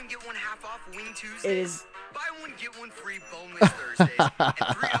like buy one get one half off Wing Tuesdays. It is buy one get one free boneless Thursdays and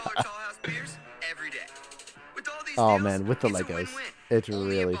 $3 Tall House beers every day. With all these deals, man, with the it's Legos, a win-win. it's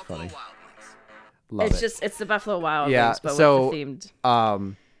Only really at Buffalo funny. Wild Wings. Love it. It's the Buffalo Wild Yeah, Wings, but so, with the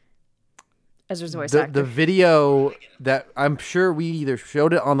themed. Ezra's voice actor. The video that I'm sure we either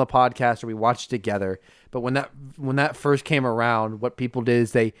showed it on the podcast or we watched it together. But when that first came around, what people did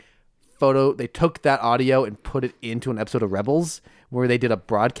is they took that audio and put it into an episode of Rebels where they did a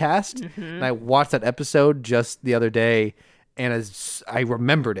broadcast. Mm-hmm. And I watched that episode just the other day, and as I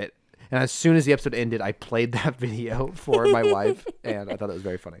remembered it. And as soon as the episode ended, I played that video for my wife, and I thought it was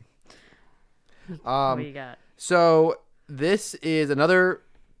very funny. What do you got? So this is another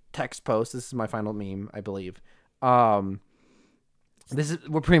text post. This is my final meme, I believe. We're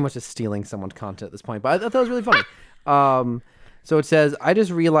pretty much just stealing someone's content at this point, but I thought it was really funny. So it says, I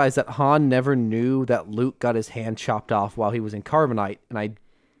just realized that Han never knew that Luke got his hand chopped off while he was in Carbonite, and I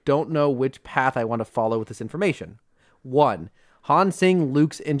don't know which path I want to follow with this information. 1. Han seeing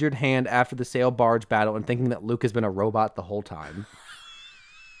Luke's injured hand after the sail barge battle and thinking that Luke has been a robot the whole time.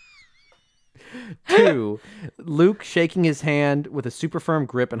 2. Luke shaking his hand with a super firm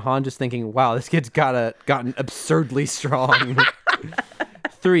grip and Han just thinking, wow, this kid's gotten absurdly strong.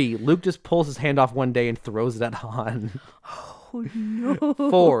 3. Luke just pulls his hand off one day and throws it at Han. Oh, no.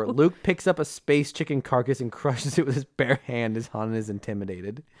 4. Luke picks up a space chicken carcass and crushes it with his bare hand as Han is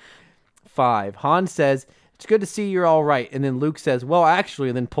intimidated. 5. Han says, it's good to see you're all right. And then Luke says, well, actually,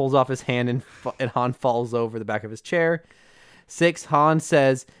 and then pulls off his hand and Han falls over the back of his chair. 6. Han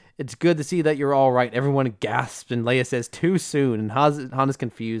says, it's good to see that you're all right. Everyone gasps, and Leia says, too soon. And Han is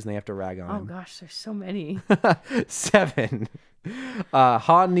confused, and they have to rag on him. Oh, gosh, there's so many. 7.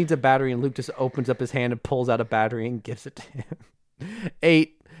 Han needs a battery, and Luke just opens up his hand and pulls out a battery and gives it to him.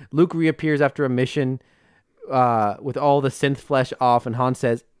 8. Luke reappears after a mission with all the synth flesh off, and Han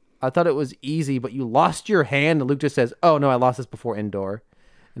says, I thought it was easy, but you lost your hand. And Luke just says, oh, no, I lost this before Endor.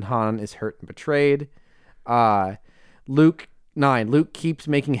 And Han is hurt and betrayed. 9. Luke keeps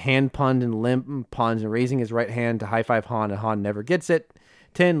making hand puns and limb puns and raising his right hand to high-five Han, and Han never gets it.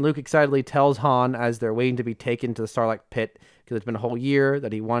 10. Luke excitedly tells Han as they're waiting to be taken to the Sarlacc pit because it's been a whole year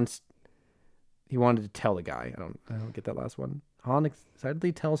that he wanted to tell the guy. I don't get that last one. Han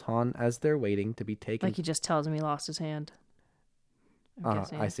excitedly tells Han as they're waiting to be taken. Like he just tells him he lost his hand.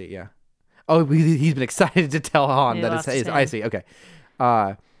 I see, yeah. Oh, he's been excited to tell Han He that lost it's his his. hand. I see, okay.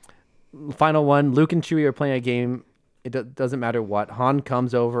 Final one. Luke and Chewie are playing a game. It doesn't matter what. Han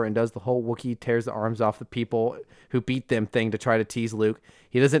comes over and does the whole Wookiee tears the arms off the people who beat them thing to try to tease Luke.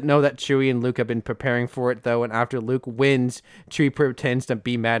 He doesn't know that Chewie and Luke have been preparing for it, though, and after Luke wins, Chewie pretends to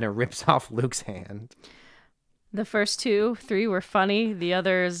be mad and rips off Luke's hand. The first 2, 3 were funny. The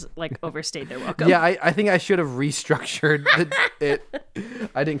others, overstayed their welcome. Yeah, I think I should have restructured it.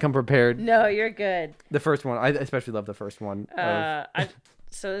 I didn't come prepared. No, you're good. The first one. I especially love the first one.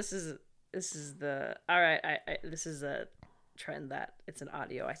 So this is the all right. This is a trend that it's an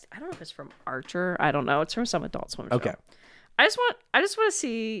audio. I don't know if it's from Archer. I don't know. It's from some Adult Swim show. Okay. I just want to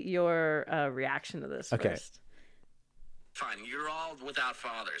see your reaction to this Okay. first. Fine, you're all without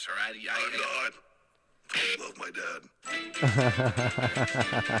fathers, all right? I'm not. I love my dad.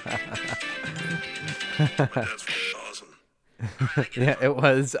 My dad's awesome. Yeah, it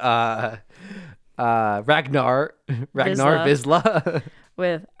was Ragnar Vizsla.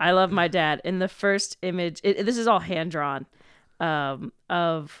 With I love my dad. In the first image, this is all hand drawn,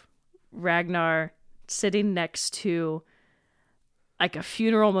 of Ragnar sitting next to like a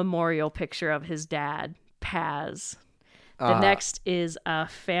funeral memorial picture of his dad, Paz. The next is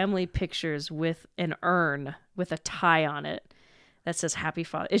family pictures with an urn with a tie on it that says Happy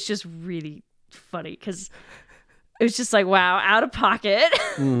Father. It's just really funny because it was just like, wow, out of pocket.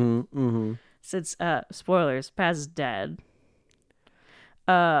 Since spoilers, Paz is dead.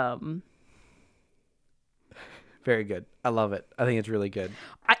 Very good. I love it. I think it's really good.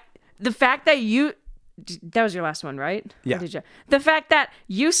 The fact that that was your last one, right? Yeah. Or did you? The fact that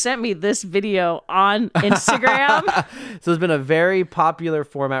you sent me this video on Instagram. So it's been a very popular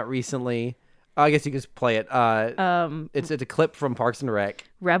format recently. I guess you can just play it. It's a clip from Parks and Rec.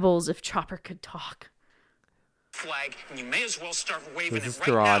 Rebels, if Chopper could talk. Flag, and you may as well start waving This is it right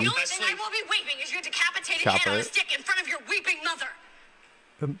now. Thrawn. The only thing I will be waving is your decapitated Chopper. head on a stick in front of your weeping mother.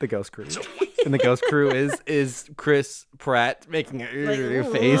 The Ghost Crew. And the Ghost Crew is Chris Pratt making a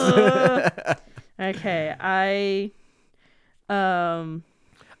face. Okay, I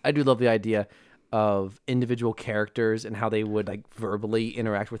do love the idea of individual characters and how they would verbally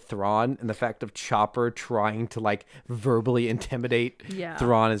interact with Thrawn, and the fact of Chopper trying to verbally intimidate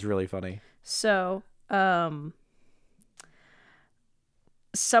Thrawn is really funny. So, I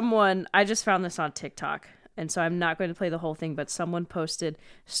just found this on TikTok, and so I'm not going to play the whole thing, but someone posted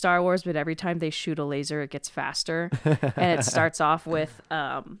Star Wars, but every time they shoot a laser, it gets faster. And it starts off with,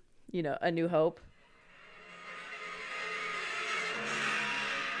 A New Hope.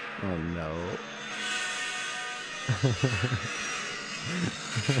 Oh no.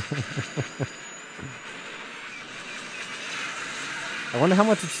 I wonder how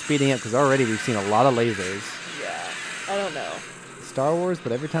much it's speeding up, because already we've seen a lot of lasers. Yeah. I don't know. Star Wars,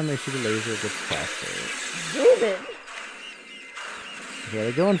 but every time they shoot a laser, it gets faster. Zoom in. Yeah,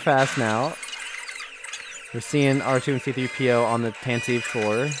 they're going fast now. We're seeing R2 and C-3PO on the Tantive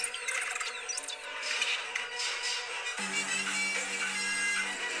floor.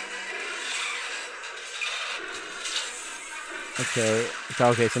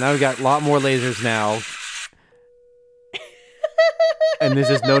 Okay, so now we've got a lot more lasers now. And there's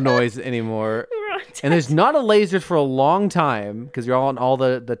just no noise anymore. And there's not a lasers for a long time, because you're all on all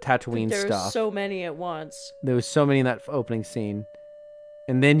the Tatooine There stuff. were so many at once. There was so many in that opening scene.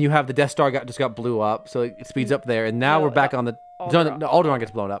 And then you have the Death Star just got blew up, so it speeds up there. And now we're back on the... Alderaan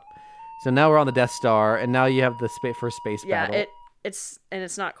gets blown up. So now we're on the Death Star, and now you have the first space battle. Yeah, it's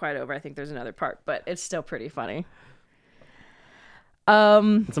not quite over. I think there's another part, but it's still pretty funny.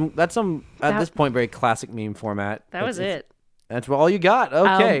 That's at this point, very classic meme format. That was it. That's all you got.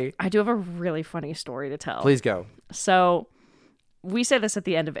 Okay. I do have a really funny story to tell. Please go. So we say this at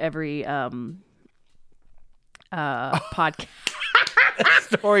the end of every podcast.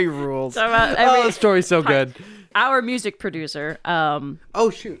 Story rules. So, the story's so good. Our music producer. Oh,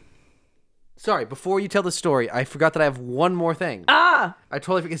 shoot. Sorry, before you tell the story, I forgot that I have one more thing. I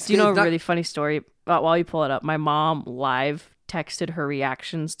totally forget. Do you know a really funny story? While you pull it up, my mom live texted her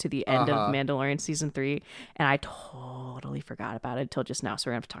reactions to the end of Mandalorian season 3, and I totally forgot about it until just now. So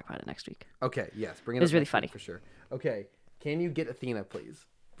we're gonna have to talk about it next week. Okay, yes, bring it. It was up really next funny week for sure. Okay, can you get Athena, please?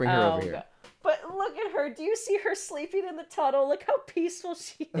 Bring her over here. God. But look at her. Do you see her sleeping in the tunnel? Look how peaceful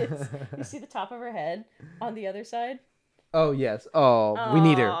she is. You see the top of her head on the other side? Oh, yes. Oh, we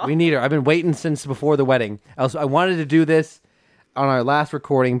need her. We need her. I've been waiting since before the wedding. I wanted to do this on our last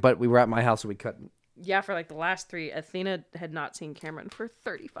recording, but we were at my house, so we couldn't. Yeah, for like the last 3, Athena had not seen Cameron for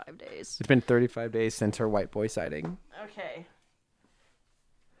 35 days. It's been 35 days since her white boy sighting. Okay.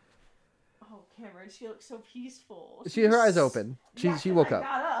 Oh, Cameron, she looks so peaceful. Her eyes open. She woke up. I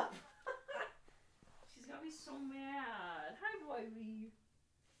got up. She's got me so mad. Hi, baby.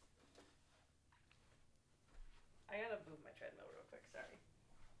 I gotta move my treadmill real quick. Sorry.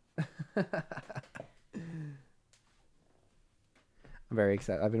 I'm very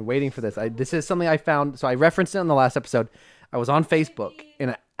excited. I've been waiting for this. This is something I found. So I referenced it in the last episode. I was on Facebook,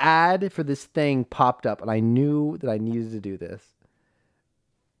 and an ad for this thing popped up, and I knew that I needed to do this.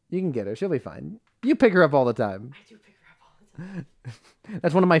 You can get her. She'll be fine. You pick her up all the time. I do pick her up all the time.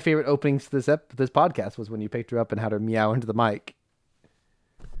 That's one of my favorite openings to this podcast was when you picked her up and had her meow into the mic.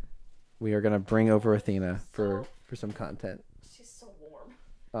 We are going to bring over Athena for some content. She's so warm.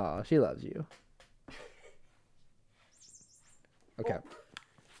 Oh, she loves you. Okay.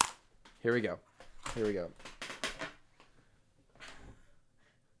 Here we go.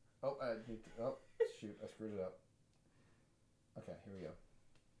 Oh, shoot. I screwed it up. Okay, here we go.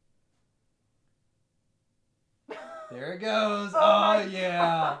 There it goes. Oh,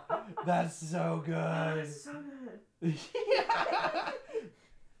 yeah. That's so good. That's so good. Yeah.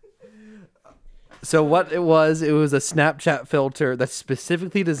 So what it was a Snapchat filter that's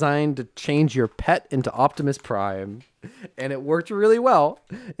specifically designed to change your pet into Optimus Prime. And it worked really well.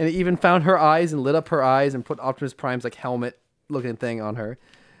 And it even found her eyes and lit up her eyes and put Optimus Prime's like helmet looking thing on her.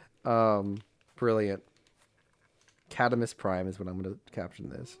 Brilliant. Catamus Prime is what I'm going to caption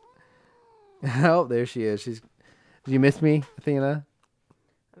this. Oh, there she is. Did you miss me, Athena?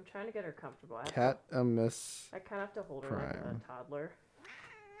 I'm trying to get her comfortable. I Catamus. kind of have to hold her like a toddler.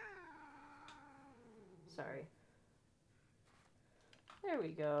 Sorry. There we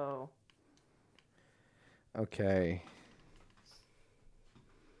go. Okay.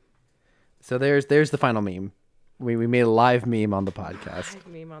 So there's the final meme. We made a live meme on the podcast. Live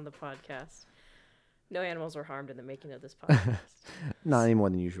meme on the podcast. No animals were harmed in the making of this podcast. Not any more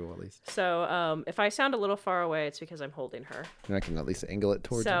than usual, at least. So if I sound a little far away, it's because I'm holding her. And I can at least angle it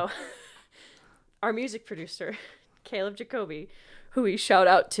towards you. Our music producer, Caleb Jacoby, who we shout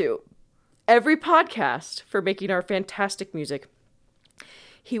out to every podcast for making our fantastic music,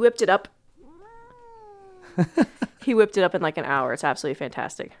 he whipped it up. He whipped it up in like an hour. It's absolutely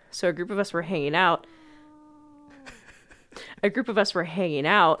fantastic. So a group of us were hanging out.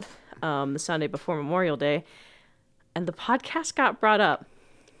 The Sunday before Memorial Day, and the podcast got brought up.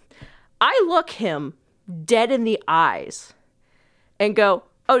 I look him dead in the eyes and go,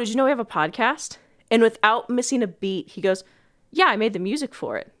 "Oh, did you know we have a podcast?" And without missing a beat, he goes, "Yeah, I made the music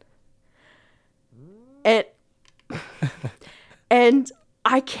for it." And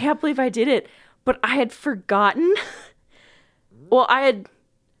I can't believe I did it, but I had forgotten. Well, I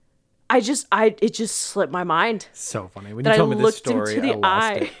it just slipped my mind. So funny. When That you I told me this looked story, into the I lost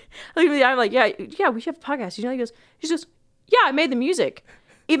eye. it. I looked into the eye. I'm like, yeah, we have a podcast. You know, he just goes, yeah, I made the music.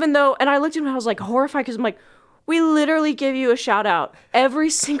 Even though, and I looked at him and I was like horrified because I'm like, we literally give you a shout out every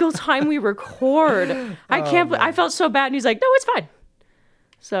single time we record. I can't. I felt so bad, and he's like, no, it's fine.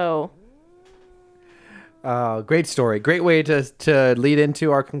 So. Great story. Great way to lead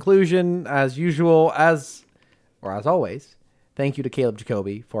into our conclusion, as usual, as always. Thank you to Caleb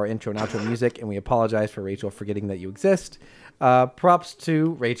Jacoby for our intro and outro music, and we apologize for Rachel forgetting that you exist. Props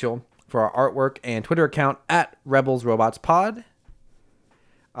to Rachel for our artwork and Twitter account at Rebels Robots Pod.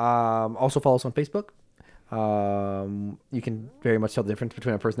 Also follow us on Facebook. You can very much tell the difference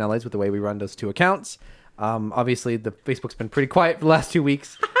between our personalities with the way we run those two accounts. Obviously, the Facebook's been pretty quiet for the last 2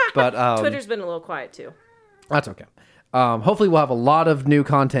 weeks, but Twitter's been a little quiet too. That's okay. Hopefully, we'll have a lot of new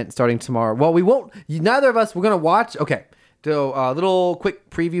content starting tomorrow. Well, we won't. Neither of us. We're gonna watch. Okay. So, a little quick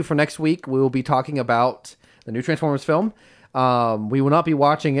preview for next week. We will be talking about the new Transformers film. We will not be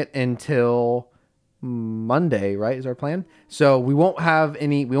watching it until Monday, right? Is our plan. So we won't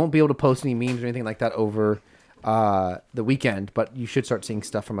be able to post any memes or anything like that over the weekend. But you should start seeing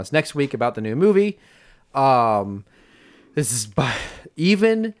stuff from us next week about the new movie. This is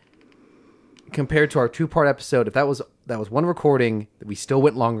even compared to our 2-part episode. If that was one recording, we still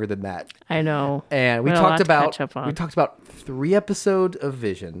went longer than that. I know. And we talked about 3 episodes of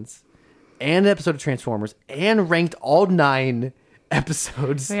Visions and an episode of Transformers and ranked all 9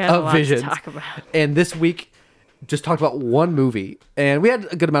 episodes of Visions. And this week just talked about one movie. And we had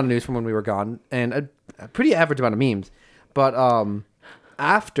a good amount of news from when we were gone and a pretty average amount of memes. But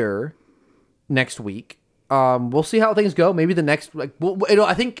after next week, we'll see how things go. Maybe the next,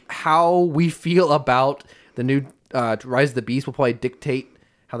 I think how we feel about the new Rise of the Beast will probably dictate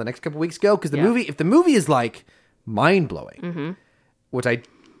how the next couple weeks go. Because if the movie is like mind blowing, which I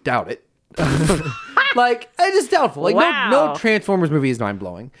doubt it, it's just doubtful. No Transformers movie is mind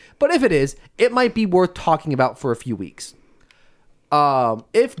blowing. But if it is, it might be worth talking about for a few weeks.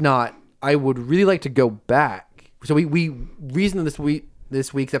 If not, I would really like to go back. So we reason this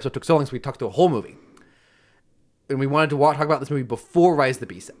week's episode took so long, so we talked through a whole movie. And we wanted to talk about this movie before Rise of the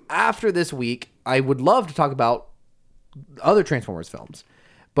Beast. After this week, I would love to talk about other Transformers films.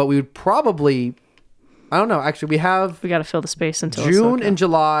 But we would probably... I don't know. Actually, we got to fill the space until June Ahsoka. and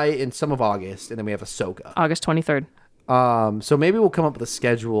July and some of August. And then we have Ahsoka. August 23rd. So maybe we'll come up with a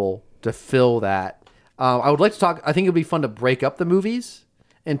schedule to fill that. I would like to talk... I think it would be fun to break up the movies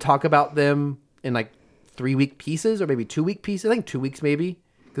and talk about them in 3-week pieces or maybe 2-week pieces. I think 2 weeks maybe.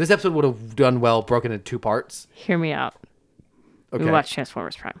 This episode would have done well broken into 2 parts. Hear me out. Okay. We watch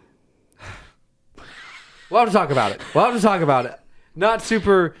Transformers Prime. We'll have to talk about it. Not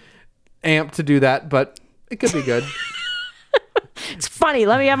super amped to do that, but it could be good. It's funny.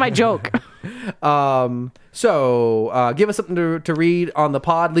 Let me have my joke. So give us something to read on the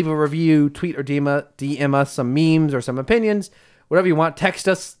pod. Leave a review, tweet or DM us some memes or some opinions. Whatever you want. Text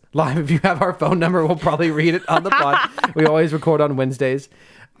us live if you have our phone number. We'll probably read it on the pod. We always record on Wednesdays.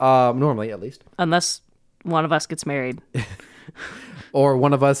 Normally, at least. Unless one of us gets married. Or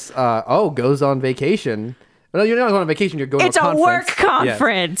one of us, goes on vacation. No, you're not going on vacation. You're going to a conference. It's a work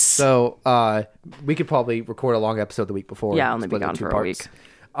conference. Yes. So we could probably record a long episode the week before. Yeah, I'll only be gone for a week.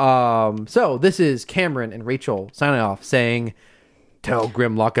 So this is Cameron and Rachel signing off saying, tell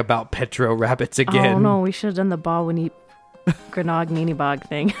Grimlock about Petro rabbits again. Oh, no. We should have done the Bawini Grenog Ninibog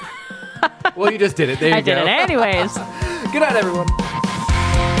thing. Well, you just did it. There you go. I did it anyways. Good night, everyone.